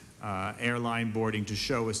for airline boarding to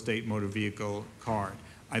show a state motor vehicle card.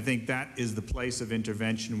 I think that is the place of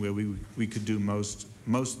intervention where we could do most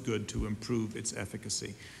good to improve its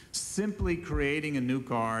efficacy. Simply creating a new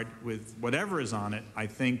card with whatever is on it, I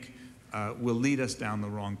think, will lead us down the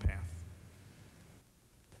wrong path.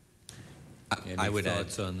 Any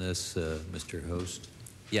thoughts on this, Mr. Host?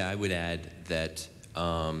 Yeah, I would add that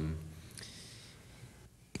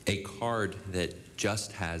a card that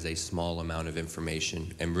just has a small amount of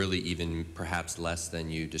information, and really even perhaps less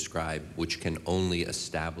than you describe, which can only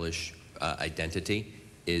establish identity,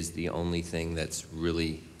 is the only thing that's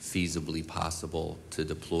really feasibly possible to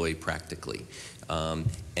deploy practically.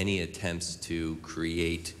 Any attempts to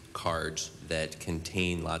create cards that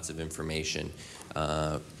contain lots of information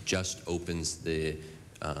just opens the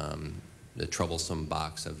troublesome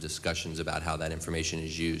box of discussions about how that information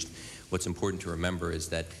is used. What's important to remember is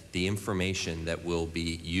that the information that will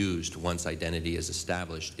be used once identity is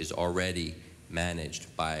established is already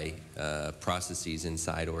managed by processes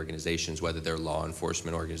inside organizations, whether they're law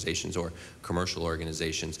enforcement organizations or commercial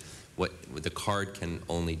organizations. What the card can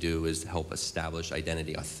only do is help establish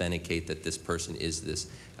identity, authenticate that this person is this,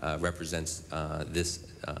 represents this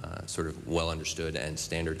sort of well understood and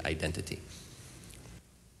standard identity.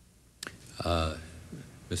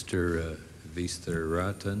 Mr.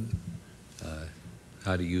 Vistaratan,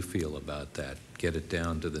 how do you feel about that? Get it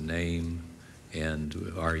down to the name, and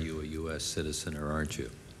are you a U.S. citizen or aren't you?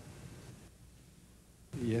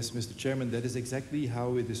 Yes, Mr. Chairman, that is exactly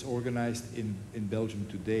how it is organized in Belgium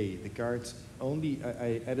today. The cards only,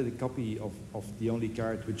 I added a copy of the only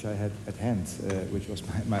card which I had at hand, which was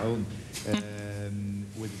my own,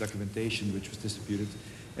 with the documentation which was distributed.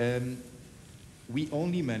 We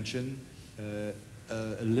only mention a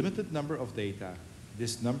limited number of data.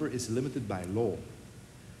 This number is limited by law.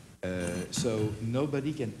 So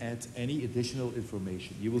nobody can add any additional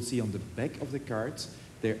information. You will see on the back of the cards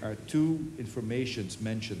there are two informations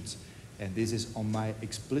mentioned, and this is on my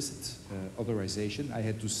explicit authorization. I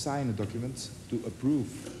had to sign a document to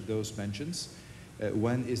approve those mentions.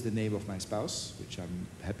 One is the name of my spouse, which I'm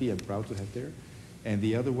happy and proud to have there, and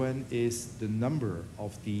the other one is the number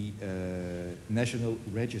of the National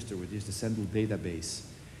Register, which is the central database.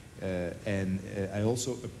 And I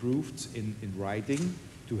also approved in writing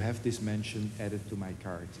to have this mention added to my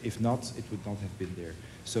card. If not, it would not have been there.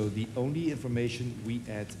 So the only information we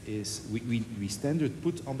add is, we standard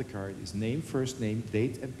put on the card is name, first name,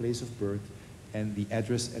 date and place of birth, and the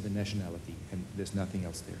address and the nationality, and there's nothing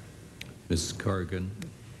else there. Ms. Cargan?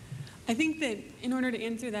 I think that in order to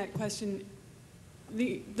answer that question,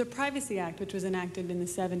 the Privacy Act, which was enacted in the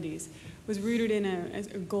 70s, was rooted in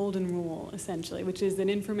a golden rule, essentially, which is that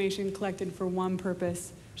information collected for one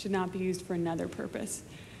purpose should not be used for another purpose.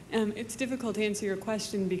 It's difficult to answer your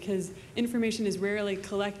question because information is rarely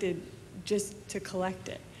collected just to collect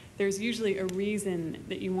it. There's usually a reason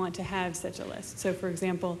that you want to have such a list. So, for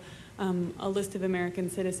example, a list of American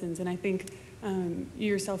citizens, and I think you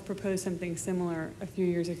yourself proposed something similar a few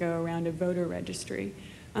years ago around a voter registry.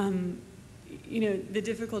 You know, the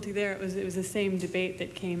difficulty there, it was the same debate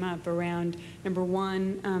that came up around, number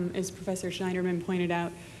one, as Professor Schneiderman pointed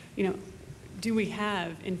out, you know, do we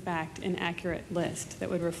have, in fact, an accurate list that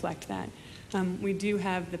would reflect that? We do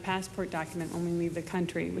have the passport document when we leave the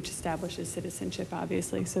country, which establishes citizenship,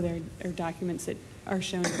 obviously, so there are documents that are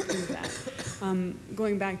shown to prove that.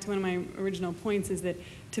 Going back to one of my original points is that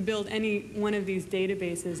to build any one of these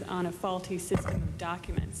databases on a faulty system of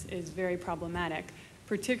documents is very problematic,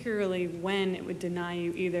 particularly when it would deny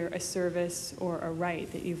you either a service or a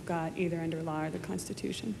right that you've got either under law or the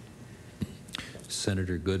Constitution.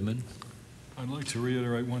 Senator Goodman. I'd like to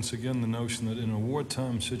reiterate once again the notion that in a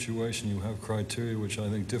wartime situation you have criteria which I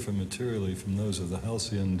think differ materially from those of the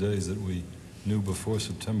halcyon days that we knew before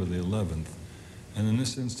September the 11th. And in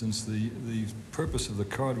this instance, the purpose of the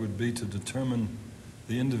card would be to determine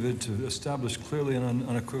the individual, to establish clearly and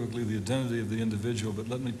unequivocally the identity of the individual. But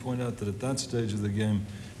let me point out that at that stage of the game,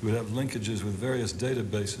 you would have linkages with various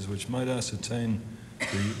databases which might ascertain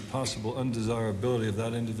the possible undesirability of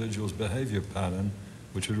that individual's behavior pattern,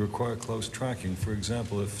 which would require close tracking. For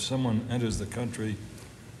example, if someone enters the country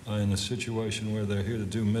in a situation where they're here to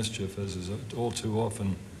do mischief, as is all too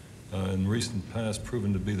often in recent past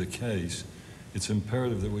proven to be the case, it's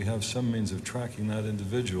imperative that we have some means of tracking that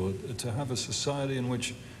individual. To have a society in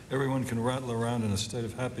which everyone can rattle around in a state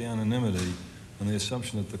of happy anonymity on the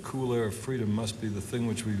assumption that the cool air of freedom must be the thing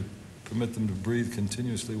which we permit them to breathe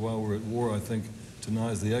continuously while we're at war, I think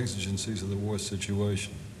denies the exigencies of the war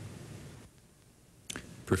situation.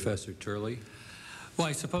 Professor Turley. Well,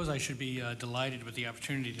 I suppose I should be delighted with the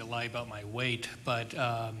opportunity to lie about my weight, but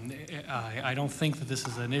I don't think that this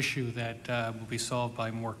is an issue that will be solved by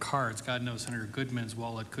more cards. God knows Senator Goodman's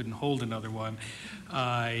wallet couldn't hold another one.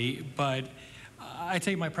 But I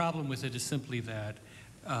tell you, my problem with it is simply that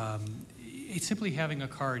it's simply having a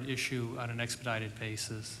card issue on an expedited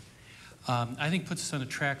basis, I think puts us on a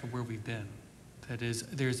track of where we've been. That is,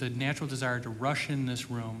 there's a natural desire to rush in this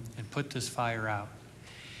room and put this fire out.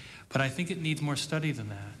 But I think it needs more study than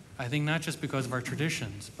that. I think not just because of our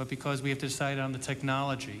traditions, but because we have to decide on the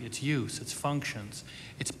technology, its use, its functions,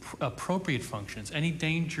 its appropriate functions, any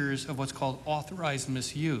dangers of what's called authorized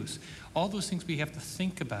misuse. All those things we have to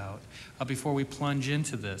think about before we plunge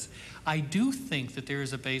into this. I do think that there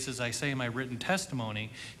is a basis, I say in my written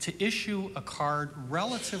testimony, to issue a card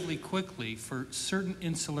relatively quickly for certain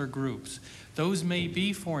insular groups. Those may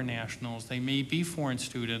be foreign nationals, they may be foreign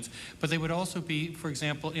students, but they would also be, for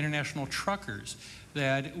example, international truckers.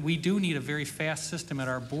 That we do need a very fast system at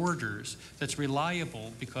our borders that's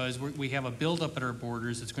reliable, because we have a buildup at our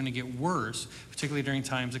borders that's going to get worse, particularly during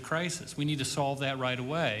times of crisis. We need to solve that right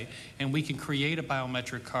away, and we can create a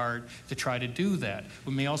biometric card to try to do that.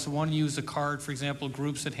 We may also want to use a card, for example,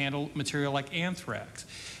 groups that handle material like anthrax.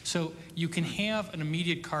 So you can have an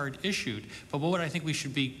immediate card issued, but what I think we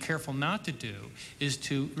should be careful not to do is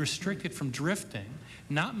to restrict it from drifting,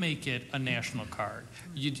 not make it a national card.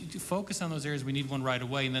 You focus on those areas we need one right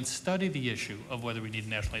away, and then study the issue of whether we need a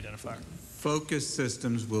national identifier. Focused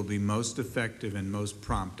systems will be most effective and most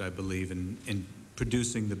prompt, I believe, in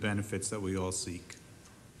producing the benefits that we all seek.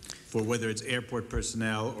 For whether it's airport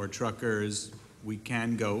personnel or truckers, we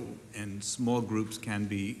can go, and small groups can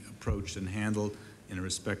be approached and handled in a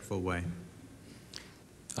respectful way.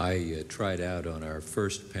 I tried out on our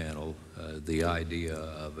first panel the idea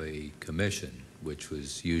of a commission, which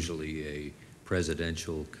was usually a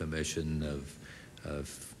presidential commission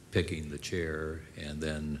of picking the chair and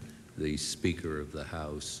then the Speaker of the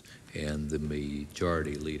House and the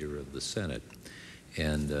Majority Leader of the Senate.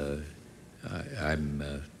 And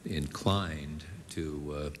I'm inclined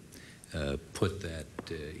to put that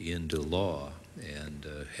into law and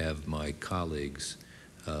have my colleagues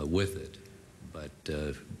with it.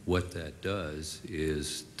 But what that does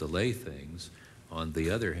is delay things. On the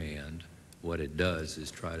other hand, what it does is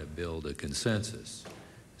try to build a consensus.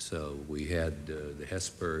 So we had the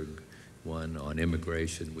Hesburgh one on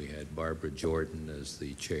immigration. We had Barbara Jordan as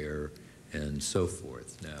the chair and so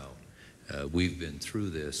forth. Now, we've been through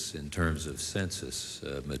this in terms of census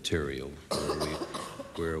material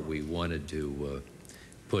where we wanted to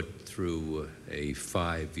put through a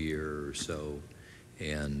 5-year or so,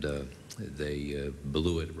 and they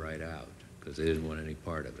blew it right out because they didn't want any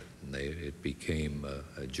part of it. And it became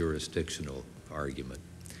a jurisdictional argument.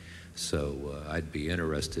 So I'd be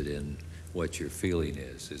interested in what your feeling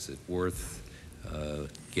is. Is it worth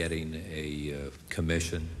getting a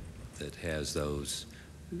commission that has those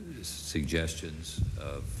suggestions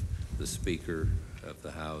of the Speaker of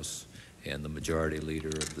the House and the Majority Leader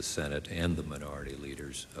of the Senate and the Minority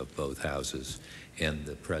Leaders of both houses and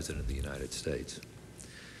the President of the United States?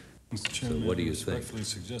 Mr. Chairman, so what do you I respectfully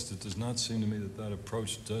suggest it does not seem to me that that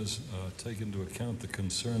approach does take into account the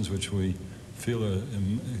concerns which we feel are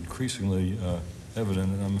increasingly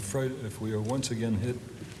evident. And I'm afraid if we are once again hit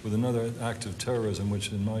with another act of terrorism,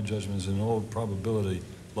 which in my judgment is in all probability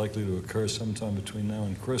likely to occur sometime between now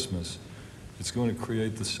and Christmas, it's going to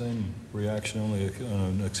create the same reaction, only on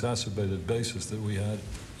an exacerbated basis, that we had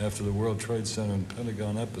after the World Trade Center and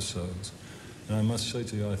Pentagon episodes. And I must say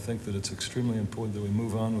to you, I think that it's extremely important that we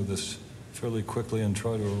move on with this fairly quickly and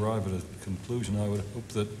try to arrive at a conclusion. I would hope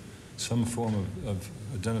that some form of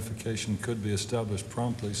identification could be established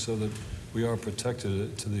promptly so that we are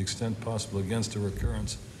protected to the extent possible against a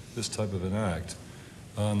recurrence of this type of an act.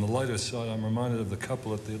 On the lighter side, I'm reminded of the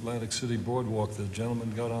couple at the Atlantic City Boardwalk. The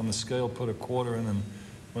gentleman got on the scale, put a quarter in, and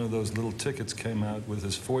one of those little tickets came out with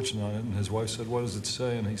his fortune on it, and his wife said, "What does it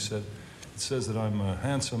say?" And he said, "It says that I'm a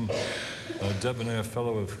handsome, debonair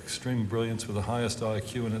fellow of extreme brilliance with the highest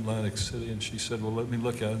IQ in Atlantic City." And she said, "Well, let me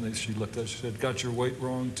look at it." And she looked at it, she said, "Got your weight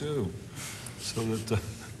wrong, too." So that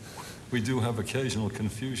we do have occasional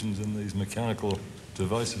confusions in these mechanical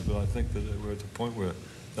devices, but I think that we're at the point where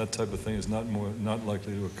that type of thing is not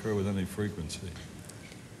likely to occur with any frequency.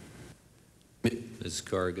 Ms.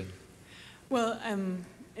 Corrigan. Well,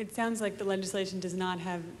 it sounds like the legislation does not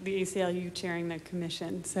have the ACLU chairing the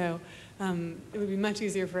commission, so it would be much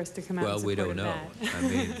easier for us to come out in support of that. Well, we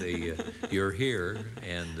don't know. I mean, you're here,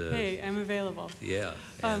 and hey, I'm available. Yeah,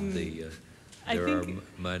 and there are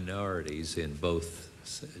minorities in both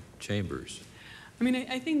chambers. I mean,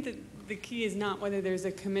 I think that the key is not whether there's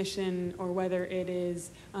a commission or whether it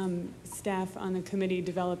is staff on the committee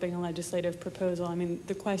developing a legislative proposal. I mean,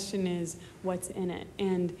 the question is what's in it.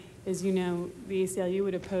 And as you know, the ACLU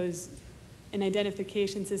would oppose an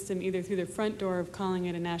identification system either through the front door of calling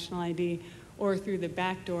it a national ID or through the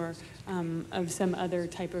back door of some other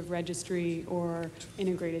type of registry or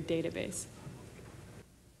integrated database.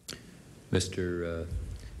 Mr.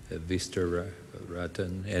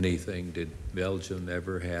 Visterratten, anything? Did Belgium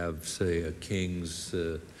ever have, say, a King's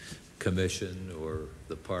Commission or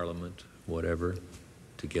the Parliament, whatever,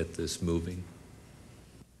 to get this moving?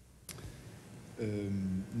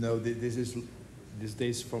 No, this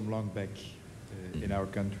dates from long back in our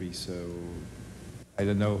country, so I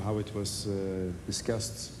don't know how it was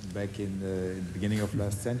discussed back in the beginning of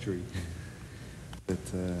last century.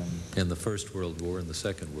 But in the First World War and the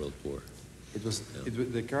Second World War. It was,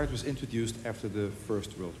 the card was introduced after the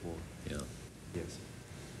First World War. Yeah. Yes.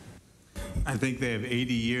 I think they have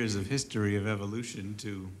 80 years of history of evolution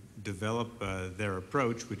to develop their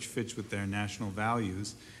approach, which fits with their national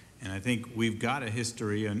values. And I think we've got a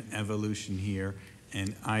history and evolution here,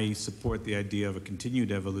 and I support the idea of a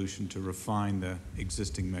continued evolution to refine the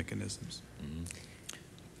existing mechanisms.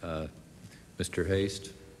 Mr.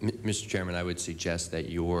 Haste? Mr. Chairman, I would suggest that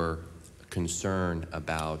your concern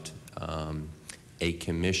about a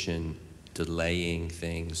commission delaying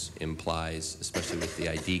things implies, especially with the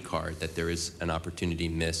ID card, that there is an opportunity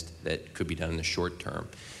missed that could be done in the short term.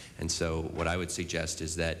 And so what I would suggest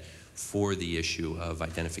is that for the issue of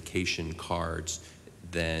identification cards,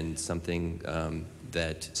 then something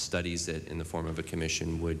that studies it in the form of a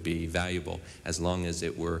commission would be valuable, as long as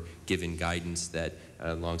it were given guidance that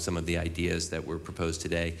along some of the ideas that were proposed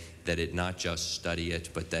today, that it not just study it,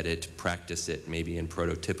 but that it practice it maybe in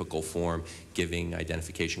prototypical form, giving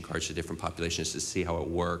identification cards to different populations to see how it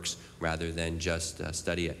works rather than just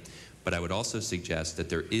study it. But I would also suggest that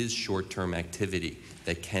there is short-term activity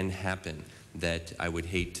that can happen that I would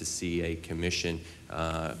hate to see a commission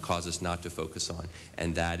cause us not to focus on,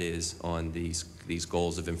 and that is on these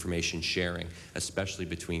goals of information sharing, especially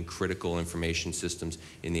between critical information systems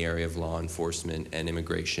in the area of law enforcement and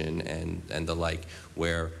immigration and the like,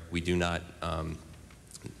 where we do not,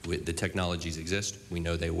 the technologies exist, we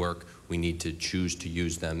know they work, we need to choose to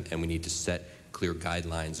use them, and we need to set clear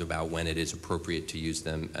guidelines about when it is appropriate to use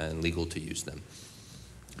them and legal to use them.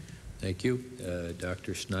 Thank you.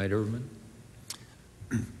 Dr. Schneiderman?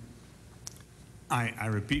 I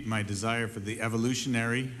repeat my desire for the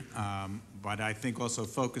evolutionary, but I think also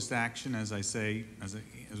focused action, as I say,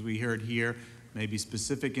 as we heard here, maybe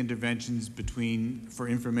specific interventions for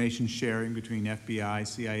information sharing between FBI,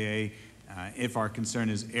 CIA. If our concern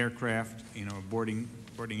is aircraft, boarding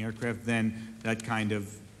aircraft, then that kind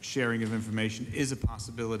of sharing of information is a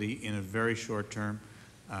possibility in a very short-term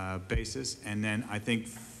basis. And then I think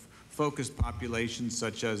focused populations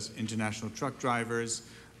such as international truck drivers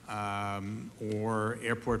or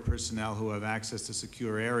airport personnel who have access to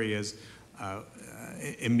secure areas,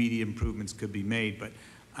 immediate improvements could be made. But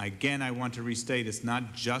again, I want to restate, it's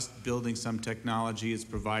not just building some technology, it's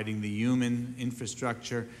providing the human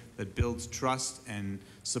infrastructure that builds trust and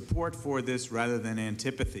support for this rather than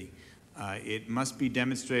antipathy. It must be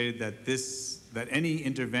demonstrated that any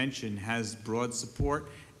intervention has broad support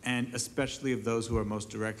and especially of those who are most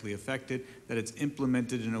directly affected, that it's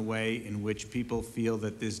implemented in a way in which people feel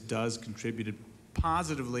that this does contribute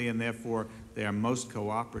positively, and therefore they are most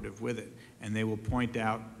cooperative with it. And they will point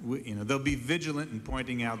out, they'll be vigilant in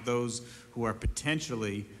pointing out those who are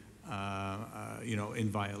potentially, in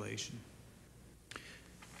violation.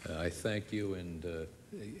 I thank you, and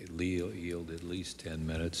yield at least 10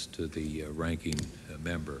 minutes to the ranking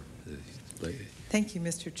member. Thank you,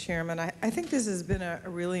 Mr. Chairman. I think this has been a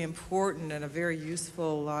really important and a very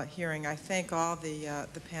useful hearing. I thank all the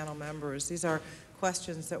panel members. These are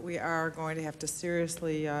questions that we are going to have to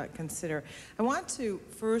seriously consider. I want to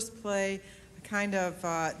first play a kind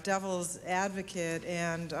of devil's advocate,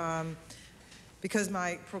 and because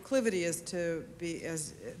my proclivity is to be,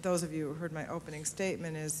 as those of you who heard my opening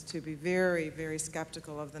statement, is to be very, very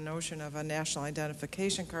skeptical of the notion of a national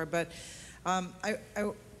identification card. But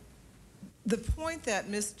the point that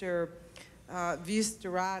Mr.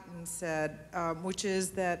 Viesteraten said, which is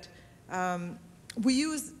that we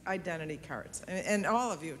use identity cards, and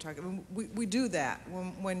all of you are talking, we do that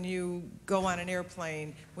when you go on an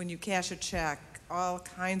airplane, when you cash a check, all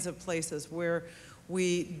kinds of places where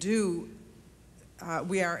we do,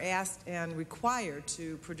 we are asked and required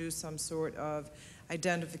to produce some sort of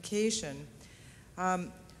identification.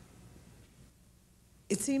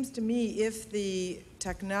 It seems to me if the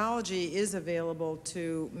technology is available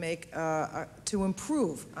to make, to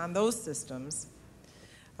improve on those systems,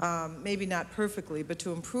 maybe not perfectly, but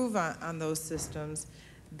to improve on those systems,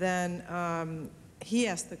 then he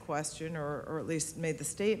asked the question, or at least made the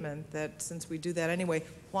statement, that since we do that anyway,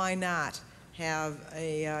 why not have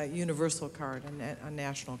a universal card, a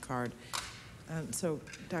national card? So,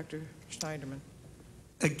 Dr. Schneiderman.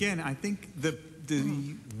 Again, I think the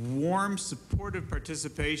warm, supportive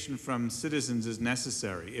participation from citizens is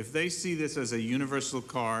necessary. If they see this as a universal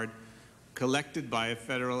card collected by a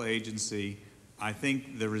federal agency, I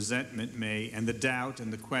think the resentment may, and the doubt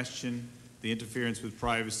and the question, the interference with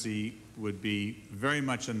privacy would be very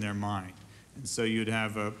much on their mind. And so you'd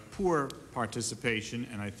have a poor participation,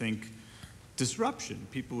 and I think disruption.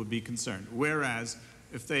 People would be concerned. Whereas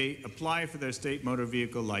if they apply for their state motor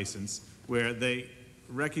vehicle license, where they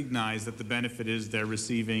recognize that the benefit is they're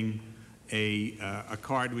receiving a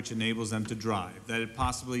card which enables them to drive, that it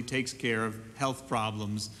possibly takes care of health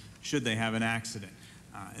problems should they have an accident,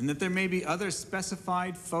 and that there may be other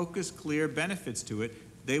specified, focused, clear benefits to it,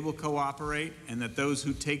 they will cooperate, and that those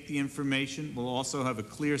who take the information will also have a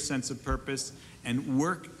clear sense of purpose and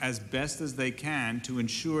work as best as they can to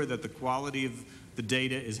ensure that the quality of the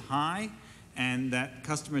data is high, and that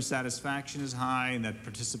customer satisfaction is high, and that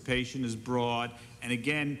participation is broad. And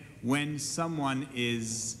again, when someone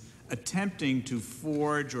is attempting to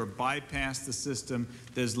forge or bypass the system,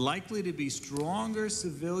 there's likely to be stronger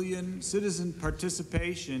citizen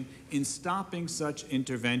participation in stopping such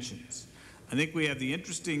interventions. I think we have the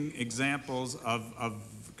interesting examples of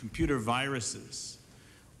computer viruses.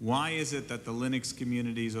 Why is it that the Linux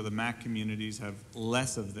communities or the Mac communities have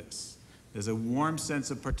less of this? There's a warm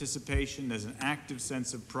sense of participation, there's an active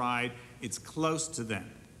sense of pride, it's close to them.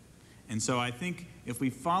 And so I think if we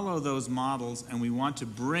follow those models and we want to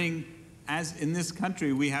bring, as in this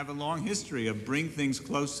country we have a long history of bring things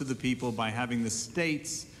close to the people by having the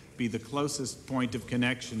states be the closest point of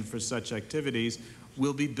connection for such activities,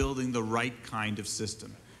 we'll be building the right kind of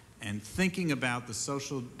system. And thinking about the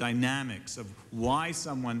social dynamics of why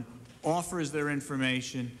someone offers their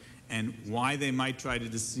information and why they might try to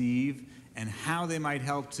deceive and how they might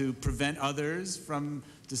help to prevent others from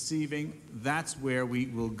deceiving, that's where we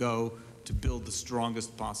will go to build the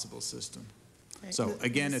strongest possible system. Right. So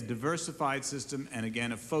again, a diversified system, and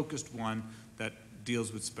again, a focused one that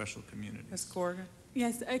deals with special communities. Ms. Corrigan?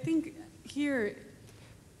 Yes, I think here,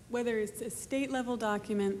 whether it's a state-level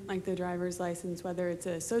document like the driver's license, whether it's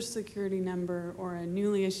a social security number or a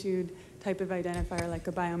newly issued type of identifier like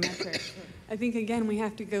a biometric, I think, again, we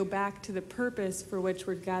have to go back to the purpose for which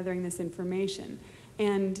we're gathering this information.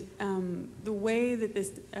 And the way that this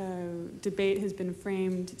debate has been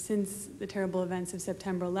framed since the terrible events of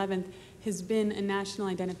September 11th has been a national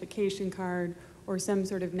identification card or some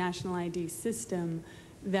sort of national ID system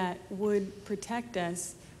that would protect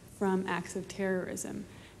us from acts of terrorism.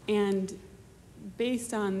 And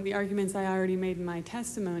based on the arguments I already made in my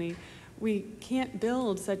testimony, we can't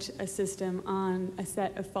build such a system on a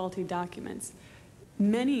set of faulty documents.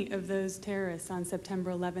 Many of those terrorists on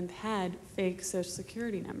September 11th had fake Social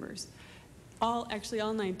Security numbers. Actually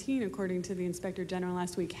all 19, according to the Inspector General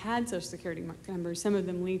last week, had Social Security numbers, some of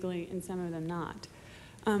them legally and some of them not.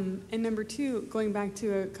 And number two, going back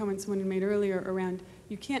to a comment someone made earlier around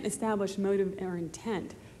you can't establish motive or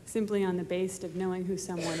intent. simply on the basis of knowing who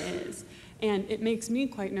someone is. And it makes me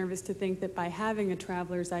quite nervous to think that by having a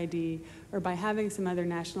traveler's ID or by having some other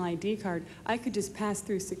national ID card, I could just pass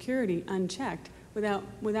through security unchecked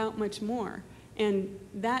without much more. And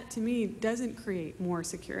that, to me, doesn't create more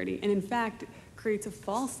security, and in fact, creates a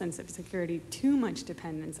false sense of security, too much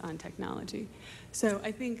dependence on technology. So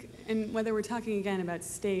I think, and whether we're talking again about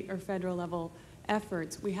state or federal level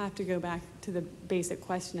efforts, we have to go back to the basic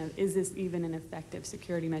question of, is this even an effective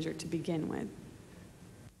security measure to begin with?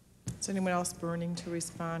 Is anyone else burning to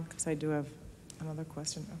respond? Because I do have another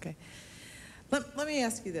question. Okay. Let me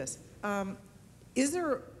ask you this. Is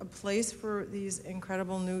there a place for these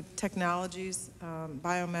incredible new technologies,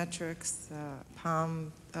 biometrics,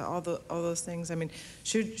 PAM, all those things? I mean,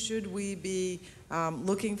 should we be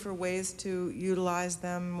looking for ways to utilize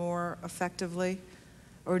them more effectively?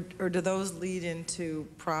 Or do those lead into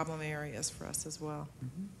problem areas for us as well?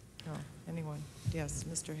 Mm-hmm. No, anyone? Yes,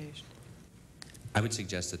 Mr. Hayes. I would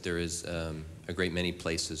suggest that there is a great many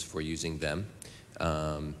places for using them,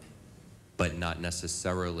 but not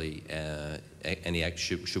necessarily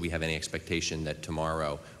should we have any expectation that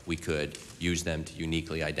tomorrow we could use them to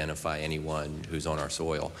uniquely identify anyone who's on our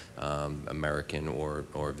soil, American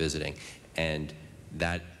or visiting. And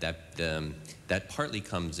that partly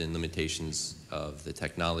comes in limitations of the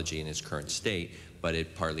technology in its current state, but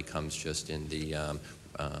it partly comes just in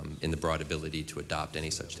the broad ability to adopt any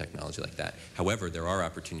such technology like that. However, there are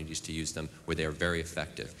opportunities to use them where they are very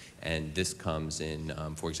effective, and this comes in,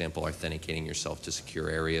 for example, authenticating yourself to secure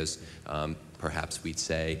areas. Perhaps we'd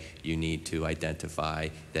say you need to identify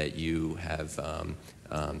that you have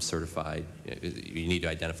you need to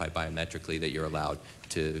identify biometrically that you're allowed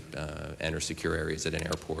to enter secure areas at an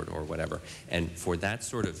airport or whatever. And for that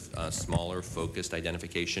sort of smaller, focused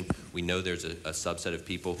identification, we know there's a subset of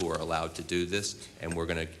people who are allowed to do this, and we're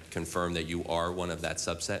going to confirm that you are one of that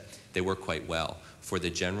subset. They work quite well. For the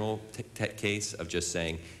general case of just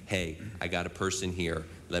saying, hey, I got a person here,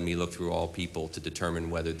 let me look through all people to determine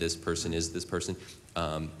whether this person is this person,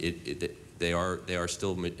 they are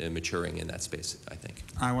still maturing in that space, I think.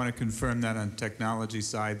 I want to confirm that on technology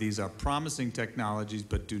side, these are promising technologies,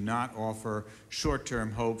 but do not offer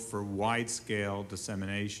short-term hope for wide-scale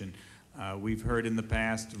dissemination. We've heard in the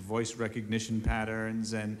past voice recognition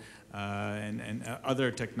patterns and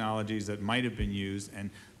other technologies that might have been used,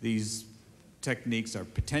 and these techniques are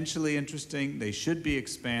potentially interesting. They should be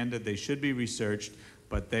expanded. They should be researched,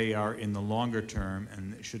 but they are in the longer term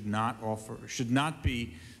and should not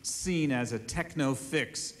be seen as a techno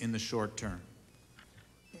fix in the short term.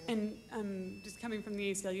 And just coming from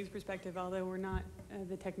the ACLU's perspective, although we're not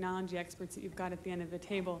the technology experts that you've got at the end of the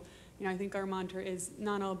table, I think our mantra is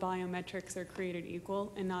not all biometrics are created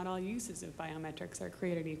equal, and not all uses of biometrics are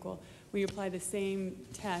created equal. We apply the same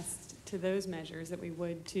test to those measures that we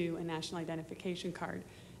would to a national identification card.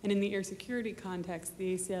 And in the air security context,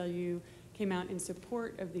 the ACLU came out in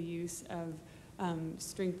support of the use of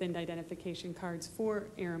strengthened identification cards for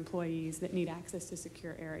air employees that need access to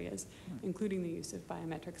secure areas, including the use of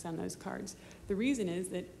biometrics on those cards. The reason is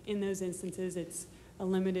that in those instances, it's a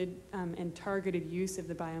limited and targeted use of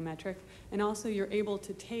the biometric, and also you're able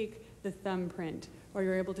to take the thumbprint or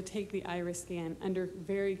you're able to take the iris scan under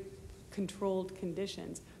very controlled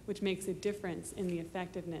conditions, which makes a difference in the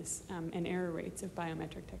effectiveness and error rates of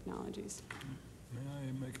biometric technologies. May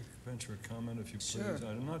I make a venture a comment, if you please? Sure.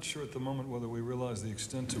 I'm not sure at the moment whether we realize the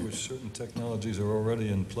extent to which certain technologies are already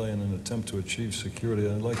in play in an attempt to achieve security.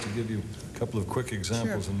 I'd like to give you a couple of quick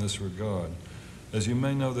examples in this regard. As you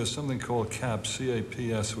may know, there's something called CAPS,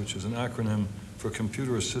 C-A-P-S, which is an acronym for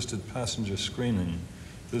Computer-Assisted Passenger Screening.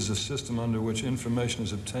 This is a system under which information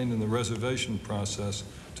is obtained in the reservation process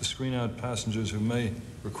to screen out passengers who may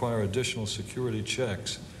require additional security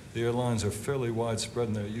checks. The airlines are fairly widespread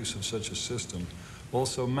in their use of such a system.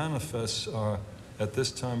 Also, manifests are at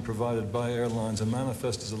this time provided by airlines. A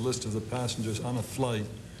manifest is a list of the passengers on a flight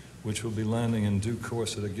which will be landing in due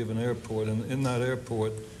course at a given airport, and in that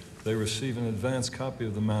airport they receive an advance copy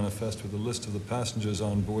of the manifest with a list of the passengers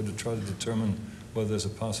on board to try to determine whether there's a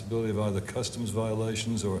possibility of either customs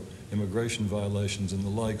violations or immigration violations and the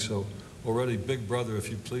like. So already Big Brother,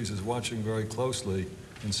 if you please, is watching very closely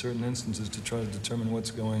in certain instances to try to determine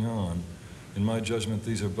what's going on. In my judgment,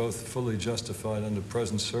 these are both fully justified under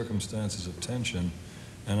present circumstances of tension,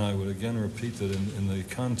 and I would again repeat that in the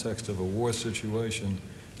context of a war situation,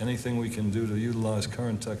 anything we can do to utilize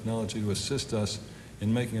current technology to assist us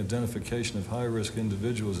in making identification of high-risk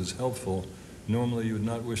individuals is helpful. Normally, you would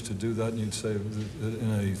not wish to do that, and you'd say,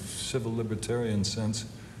 in a civil libertarian sense,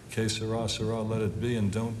 que sera, sera, let it be,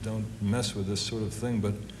 and don't mess with this sort of thing.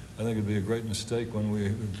 But I think it'd be a great mistake when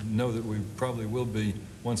we know that we probably will be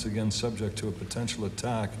once again subject to a potential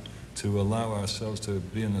attack to allow ourselves to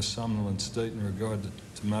be in a somnolent state in regard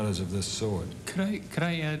to matters of this sort. Could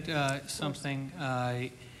I add something?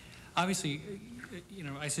 Obviously, you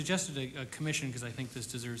know, I suggested a commission because I think this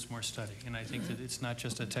deserves more study, and I think that it's not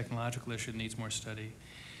just a technological issue, it needs more study.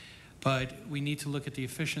 But we need to look at the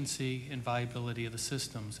efficiency and viability of the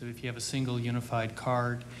systems. If you have a single unified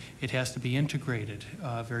card, it has to be integrated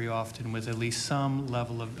very often with at least some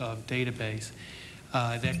level of database.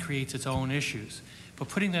 That creates its own issues. But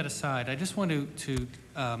putting that aside, I just want to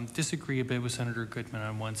disagree a bit with Senator Goodman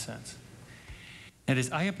on one sense. That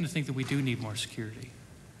is, I happen to think that we do need more security.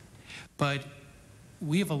 But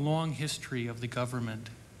we have a long history of the government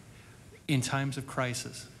in times of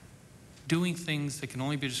crisis doing things that can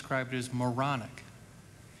only be described as moronic.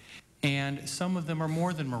 And some of them are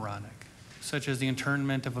more than moronic, such as the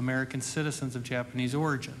internment of American citizens of Japanese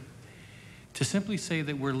origin. To simply say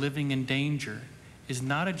that we're living in danger is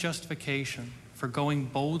not a justification for going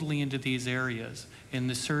boldly into these areas in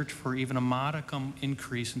the search for even a modicum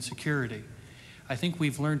increase in security. I think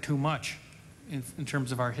we've learned too much in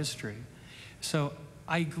terms of our history. So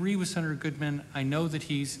I agree with Senator Goodman. I know that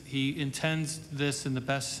he intends this in the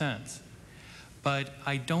best sense. But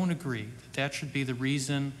I don't agree that that should be the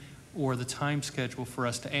reason or the time schedule for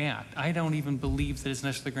us to act. I don't even believe that it's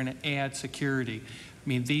necessarily going to add security. I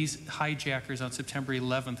mean, these hijackers on September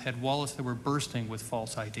 11th had wallets that were bursting with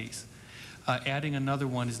false IDs. Adding another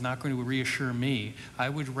one is not going to reassure me. I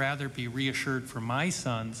would rather be reassured for my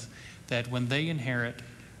sons that when they inherit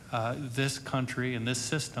this country and this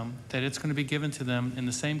system, that it's going to be given to them in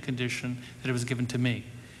the same condition that it was given to me.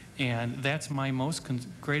 And that's my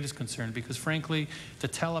greatest concern, because frankly, the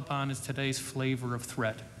Taliban is today's flavor of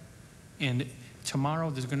threat. And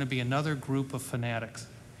tomorrow there's going to be another group of fanatics.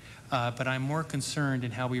 But I'm more concerned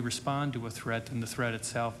in how we respond to a threat than the threat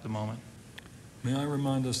itself at the moment. May I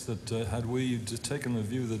remind us that had we taken the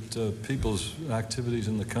view that people's activities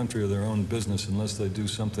in the country are their own business unless they do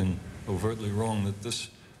something overtly wrong, that this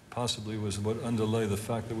possibly was what underlay the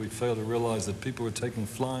fact that we failed to realize that people were taking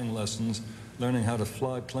flying lessons, learning how to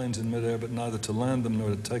fly planes in midair, but neither to land them nor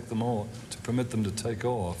to take them off, to permit them to take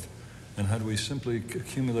off. And had we simply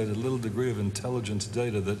accumulated a little degree of intelligence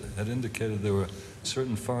data that had indicated there were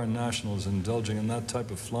certain foreign nationals indulging in that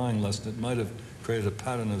type of flying lesson, it might have created a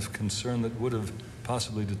pattern of concern that would have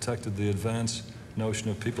possibly detected the advanced notion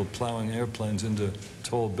of people plowing airplanes into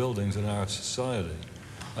tall buildings in our society.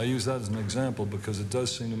 I use that as an example because it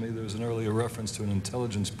does seem to me there was an earlier reference to an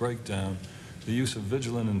intelligence breakdown. The use of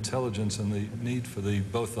vigilant intelligence and the need for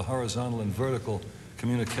both the horizontal and vertical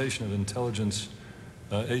communication of intelligence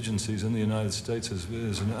agencies in the United States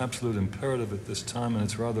is an absolute imperative at this time, and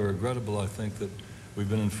it's rather regrettable, I think, that we've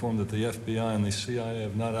been informed that the FBI and the CIA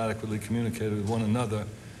have not adequately communicated with one another,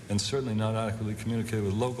 and certainly not adequately communicated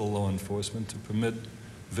with local law enforcement to permit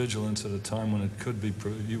vigilance at a time when it could be,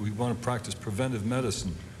 we want to practice preventive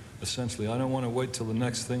medicine, essentially. I don't want to wait till the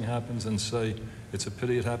next thing happens and say, it's a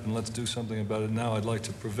pity it happened, let's do something about it now. I'd like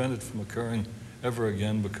to prevent it from occurring ever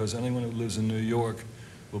again, because anyone who lives in New York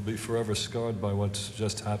will be forever scarred by what's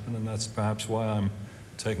just happened, and that's perhaps why I'm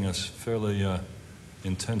taking a fairly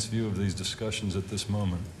intense view of these discussions at this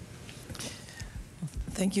moment.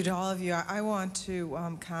 Thank you to all of you. I want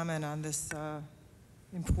to comment on this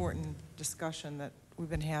important discussion that we've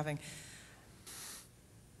been having.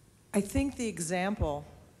 I think the example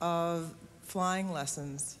of flying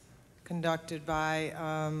lessons conducted by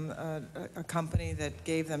a company that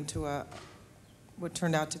gave them to what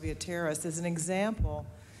turned out to be a terrorist is an example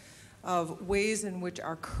of ways in which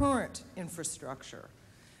our current infrastructure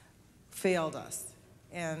failed us,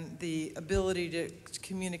 and the ability to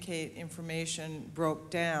communicate information broke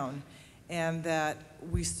down, and that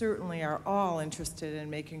we certainly are all interested in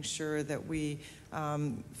making sure that we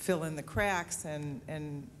fill in the cracks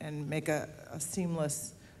and make a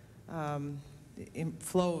seamless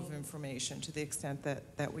flow of information to the extent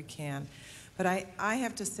that we can. But I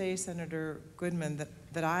have to say, Senator Goodman,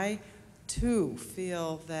 that I too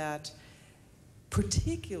feel that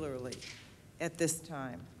particularly at this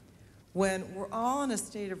time, when we're all in a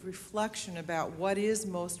state of reflection about what is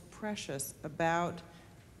most precious about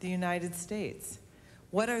the United States,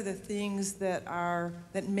 what are the things that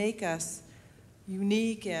make us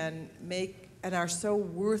unique and are so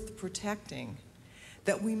worth protecting,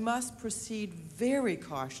 that we must proceed very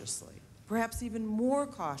cautiously, perhaps even more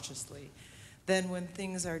cautiously than when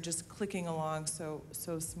things are just clicking along so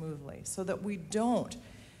smoothly, so that we don't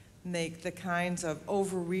make the kinds of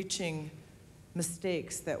overreaching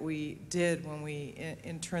mistakes that we did when we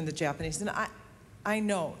interned the Japanese. And I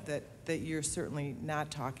know that you're certainly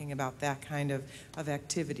not talking about that kind of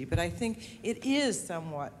activity, but I think it is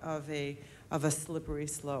somewhat of a slippery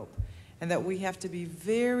slope, and that we have to be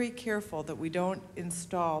very careful that we don't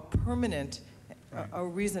install permanent, a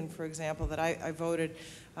reason, for example, that I voted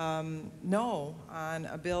no on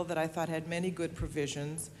a bill that I thought had many good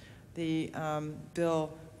provisions, the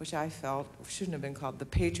bill which I felt shouldn't have been called the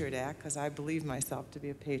Patriot Act, because I believe myself to be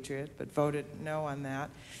a patriot, but voted no on that.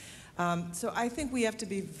 So I think we have to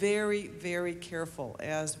be very, very careful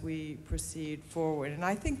as we proceed forward. And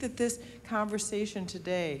I think that this conversation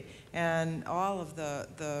today and all of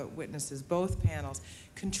the witnesses, both panels,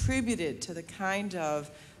 contributed to the kind of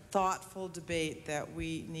thoughtful debate that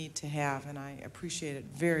we need to have, and I appreciate it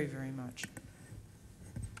very, very much.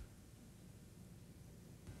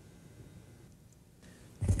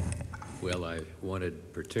 Well, I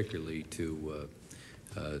wanted particularly to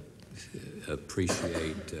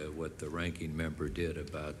appreciate what the ranking member did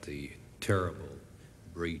about the terrible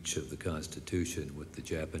breach of the Constitution with the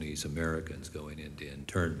Japanese Americans going into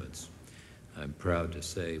internments. I'm proud to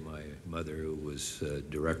say my mother, who was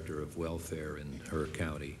director of welfare in her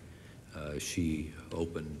county, she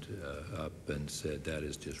opened up and said that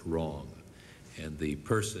is just wrong. And the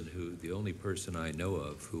only person I know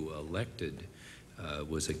of who elected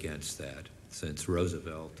was against that, since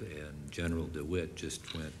Roosevelt and General DeWitt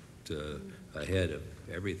just went ahead of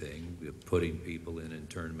everything, putting people in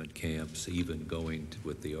internment camps, even going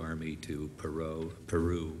with the Army to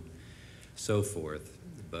Peru, so forth.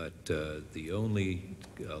 But the only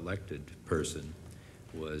elected person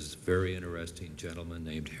was a very interesting gentleman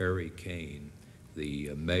named Harry Kane,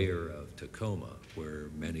 the mayor of Tacoma, where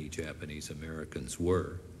many Japanese Americans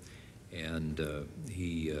were. And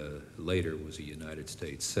he later was a United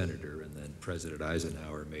States senator, and then President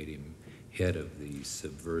Eisenhower made him head of the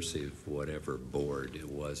subversive whatever board it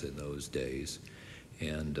was in those days.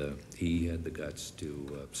 And he had the guts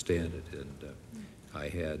to stand it. And I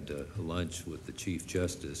had lunch with the Chief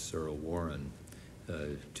Justice, Earl Warren,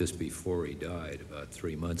 just before he died, about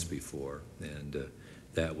 3 months before. And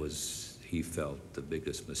that was, he felt, the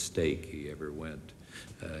biggest mistake he ever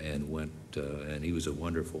and he was a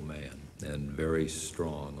wonderful man and very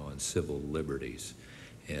strong on civil liberties.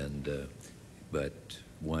 And but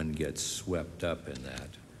one gets swept up in that,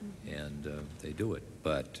 and they do it.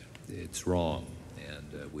 But it's wrong,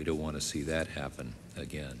 and we don't want to see that happen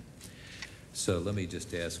again. So let me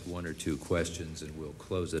just ask one or two questions, and we'll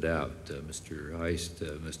close it out. Mr. Heist,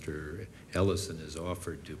 Mr. Ellison has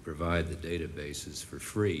offered to provide the databases for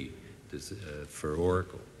free for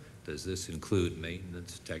Oracle. Does this include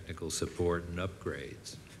maintenance, technical support, and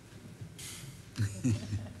upgrades? As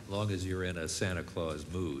long as you're in a Santa Claus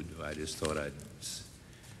mood, I just thought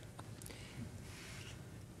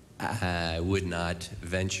I would not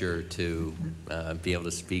venture to be able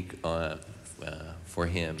to speak for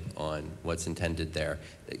him on what's intended there.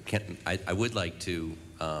 I would like to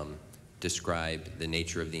describe the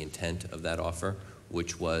nature of the intent of that offer,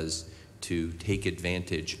 which was to take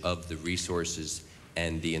advantage of the resources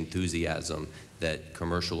and the enthusiasm that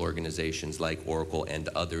commercial organizations like Oracle and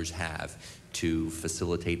others have to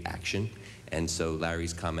facilitate action. And so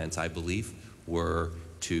Larry's comments, I believe, were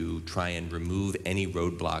to try and remove any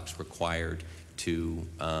roadblocks required to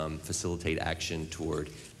facilitate action toward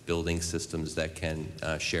building systems that can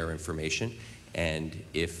share information. And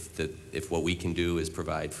if what we can do is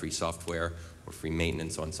provide free software or free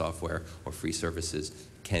maintenance on software or free services,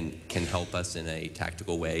 can help us in a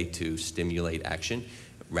tactical way to stimulate action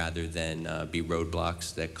rather than be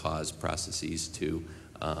roadblocks that cause processes to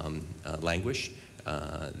languish,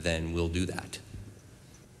 then we'll do that.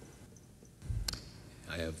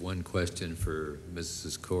 I have one question for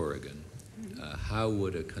Mrs. Corrigan. How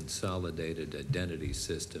would a consolidated identity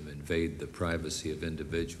system invade the privacy of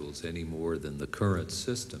individuals any more than the current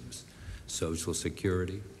systems? Social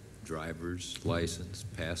Security, driver's license,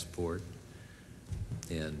 passport,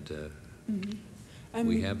 and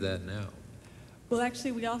we have that now. Well,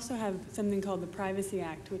 actually, we also have something called the Privacy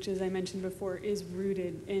Act, which, as I mentioned before, is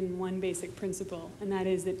rooted in one basic principle, and that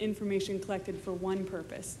is that information collected for one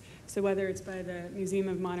purpose. So whether it's by the Museum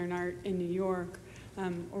of Modern Art in New York,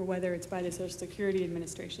 or whether it's by the Social Security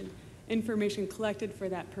Administration, information collected for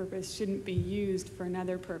that purpose shouldn't be used for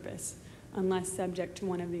another purpose unless subject to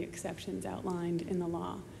one of the exceptions outlined in the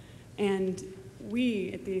law. And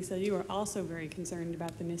we at the ACLU are also very concerned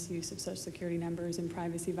about the misuse of Social Security numbers and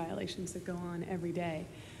privacy violations that go on every day.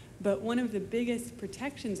 But one of the biggest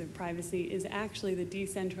protections of privacy is actually the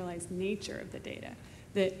decentralized nature of the data.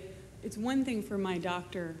 That it's one thing for my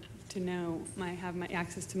doctor to know, have my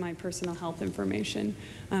access to my personal health information.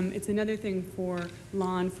 It's another thing for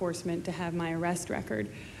law enforcement to have my arrest record.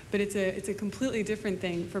 But it's a completely different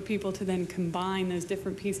thing for people to then combine those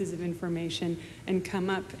different pieces of information and come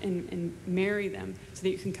up and marry them so that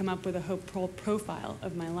you can come up with a whole profile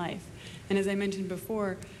of my life. And as I mentioned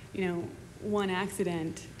before, one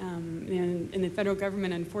accident, and the federal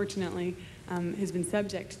government, unfortunately, has been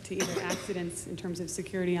subject to either accidents in terms of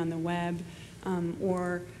security on the web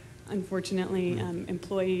or, unfortunately,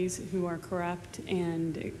 employees who are corrupt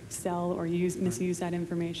and sell or misuse that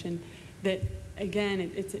information. That,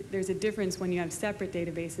 again, there's a difference when you have separate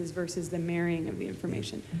databases versus the marrying of the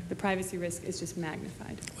information. The privacy risk is just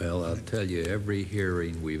magnified. Well, I'll tell you, every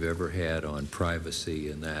hearing we've ever had on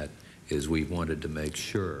privacy and that is we wanted to make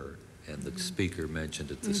sure, and the speaker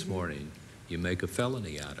mentioned it this morning, you make a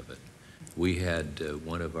felony out of it. We had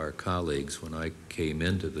one of our colleagues, when I came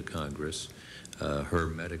into the Congress, her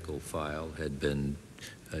medical file had been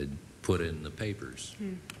put in the papers.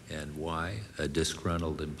 And why? A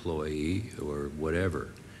disgruntled employee or whatever.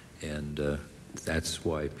 And that's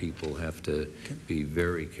why people have to be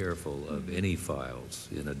very careful of any files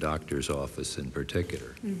in a doctor's office in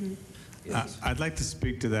particular. Yes. I'd like to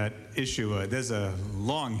speak to that issue. There's a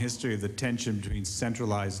long history of the tension between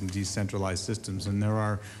centralized and decentralized systems, and there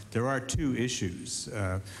are two issues.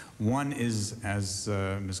 One is, as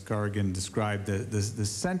Ms. Corrigan described, the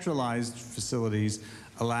centralized facilities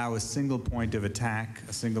allow a single point of attack,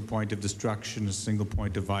 a single point of destruction, a single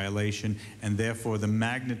point of violation, and therefore the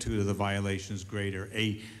magnitude of the violation is greater.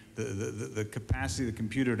 The capacity of the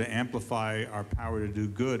computer to amplify our power to do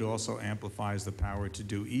good also amplifies the power to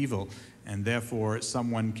do evil, and therefore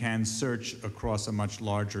someone can search across a much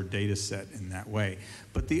larger data set in that way.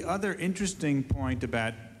 But the other interesting point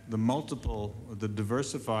about the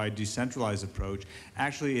diversified, decentralized approach,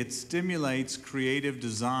 actually it stimulates creative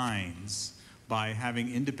designs by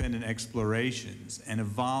having independent explorations and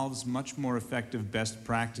evolves much more effective best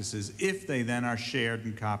practices if they then are shared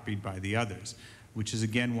and copied by the others, which is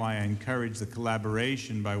again why I encourage the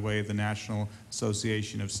collaboration by way of the National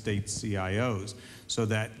Association of State CIOs, so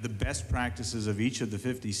that the best practices of each of the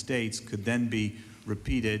 50 states could then be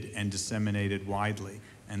repeated and disseminated widely.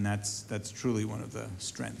 And that's truly one of the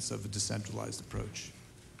strengths of a decentralized approach.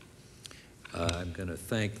 I'm going to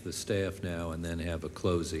thank the staff now and then have a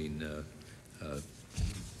closing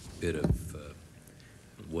bit of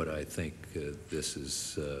what I think this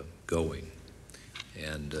is going.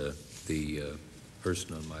 And the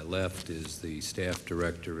person on my left is the staff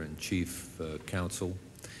director and chief counsel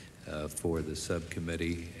for the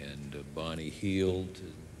subcommittee, and Bonnie Heald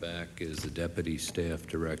back is the deputy staff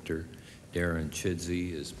director. Darren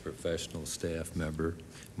Chidsey is professional staff member.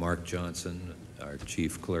 Mark Johnson, our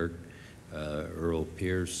chief clerk. Earl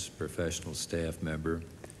Pierce, professional staff member.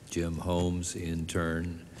 Jim Holmes,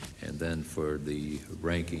 intern. And then for the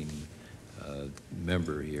ranking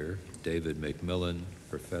member here, David McMillan,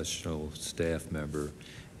 professional staff member,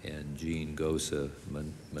 and Jean Gosa,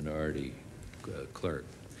 minority clerk.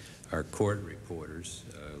 Our court reporters,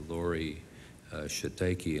 Lori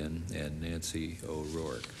Shatakian and Nancy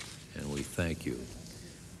O'Rourke, and we thank you.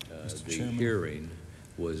 The hearing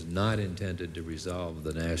was not intended to resolve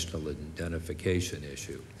the national identification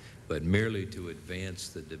issue, but merely to advance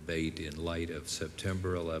the debate in light of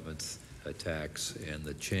September 11th attacks and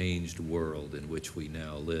the changed world in which we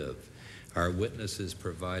now live. Our witnesses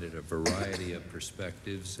provided a variety of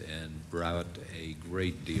perspectives and brought a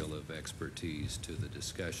great deal of expertise to the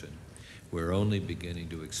discussion. We're only beginning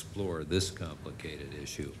to explore this complicated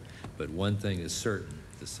issue, but one thing is certain: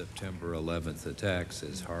 the September 11th attacks,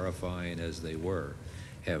 as horrifying as they were,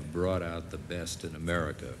 have brought out the best in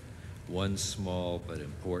America. One small but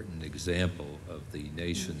important example of the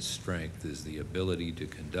nation's strength is the ability to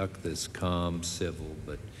conduct this calm, civil,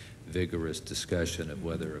 but vigorous discussion of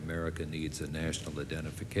whether America needs a national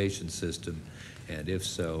identification system, and if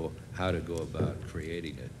so, how to go about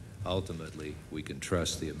creating it. Ultimately, we can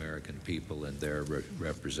trust the American people and their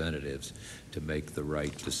representatives to make the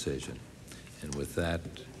right decision. And with that,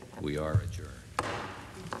 we are adjourned.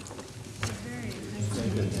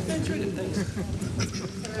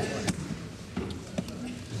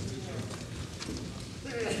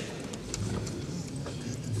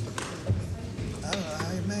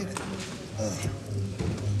 I made it.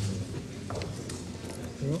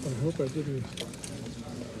 Well, I hope I didn't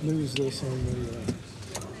lose this on the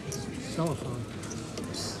telephone.